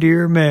ain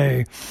dear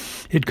May.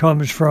 It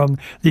comes from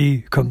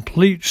the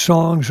Complete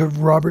Songs of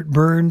Robert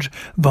Burns,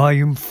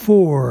 Volume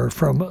 4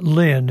 from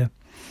Lynn.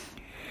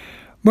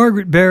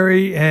 Margaret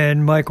Berry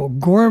and Michael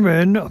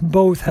Gorman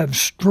both have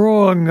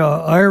strong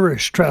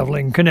Irish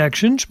traveling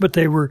connections, but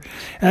they were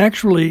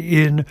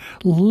actually in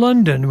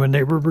London when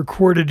they were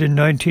recorded in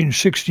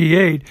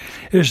 1968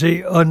 as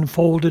they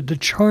unfolded the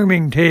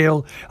charming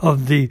tale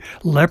of the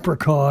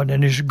leprechaun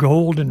and his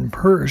golden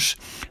purse.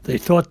 They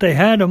thought they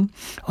had him.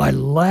 I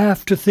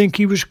laughed to think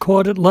he was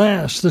caught at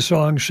last, the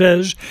song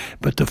says,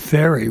 but the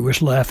fairy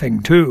was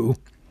laughing too.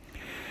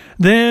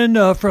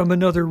 Then from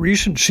another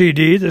recent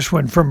CD, this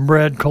one from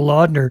Brad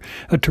Kolodner,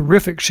 a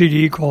terrific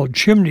CD called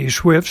Chimney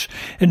Swifts,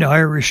 an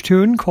Irish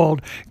tune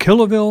called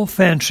Killaville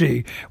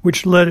Fancy,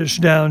 which led us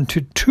down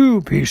to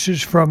two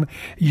pieces from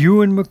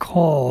Ewan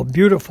MacColl,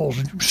 beautiful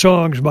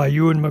songs by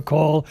Ewan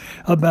MacColl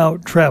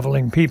about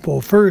traveling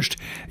people. First,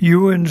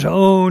 Ewan's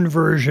own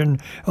version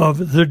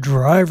of The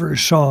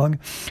Driver's Song,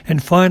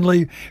 and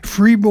finally,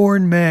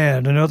 Freeborn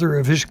Man, another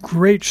of his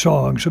great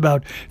songs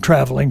about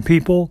traveling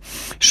people,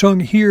 sung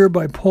here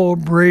by Paul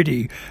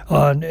Brady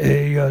on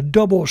a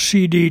double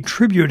CD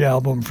tribute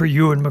album for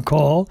Ewan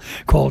MacColl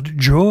called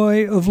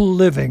Joy of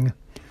Living.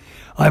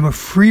 I'm a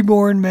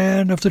freeborn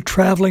man of the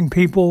traveling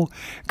people,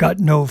 got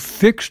no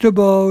fixed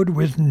abode,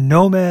 with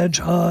nomads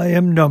I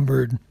am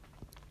numbered.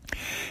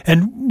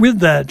 And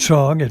with that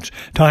song, it's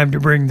time to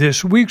bring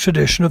this week's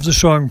edition of the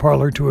Song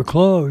Parlor to a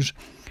close.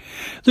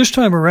 This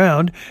time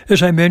around,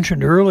 as I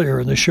mentioned earlier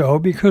in the show,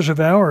 because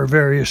of our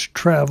various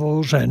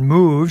travels and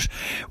moves,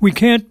 we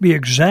can't be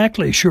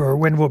exactly sure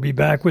when we'll be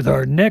back with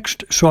our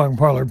next Song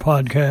Parlor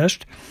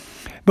podcast,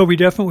 but we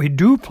definitely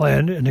do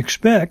plan and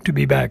expect to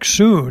be back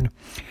soon.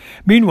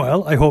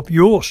 Meanwhile, I hope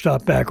you'll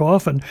stop back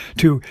often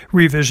to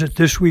revisit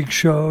this week's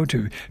show,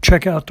 to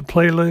check out the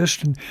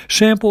playlist, and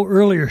sample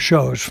earlier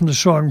shows from the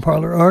Song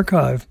Parlor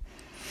archive.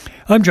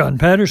 I'm John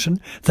Patterson.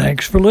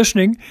 Thanks for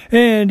listening,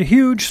 and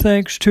huge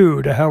thanks,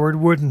 too, to Howard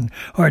Wooden,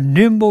 our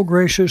nimble,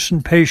 gracious,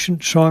 and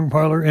patient Song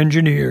Parlor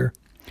engineer.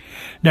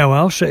 Now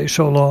I'll say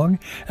so long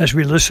as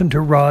we listen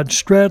to Rod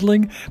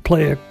Stradling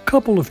play a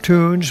couple of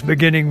tunes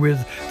beginning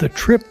with The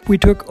Trip We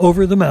Took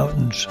Over the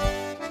Mountains.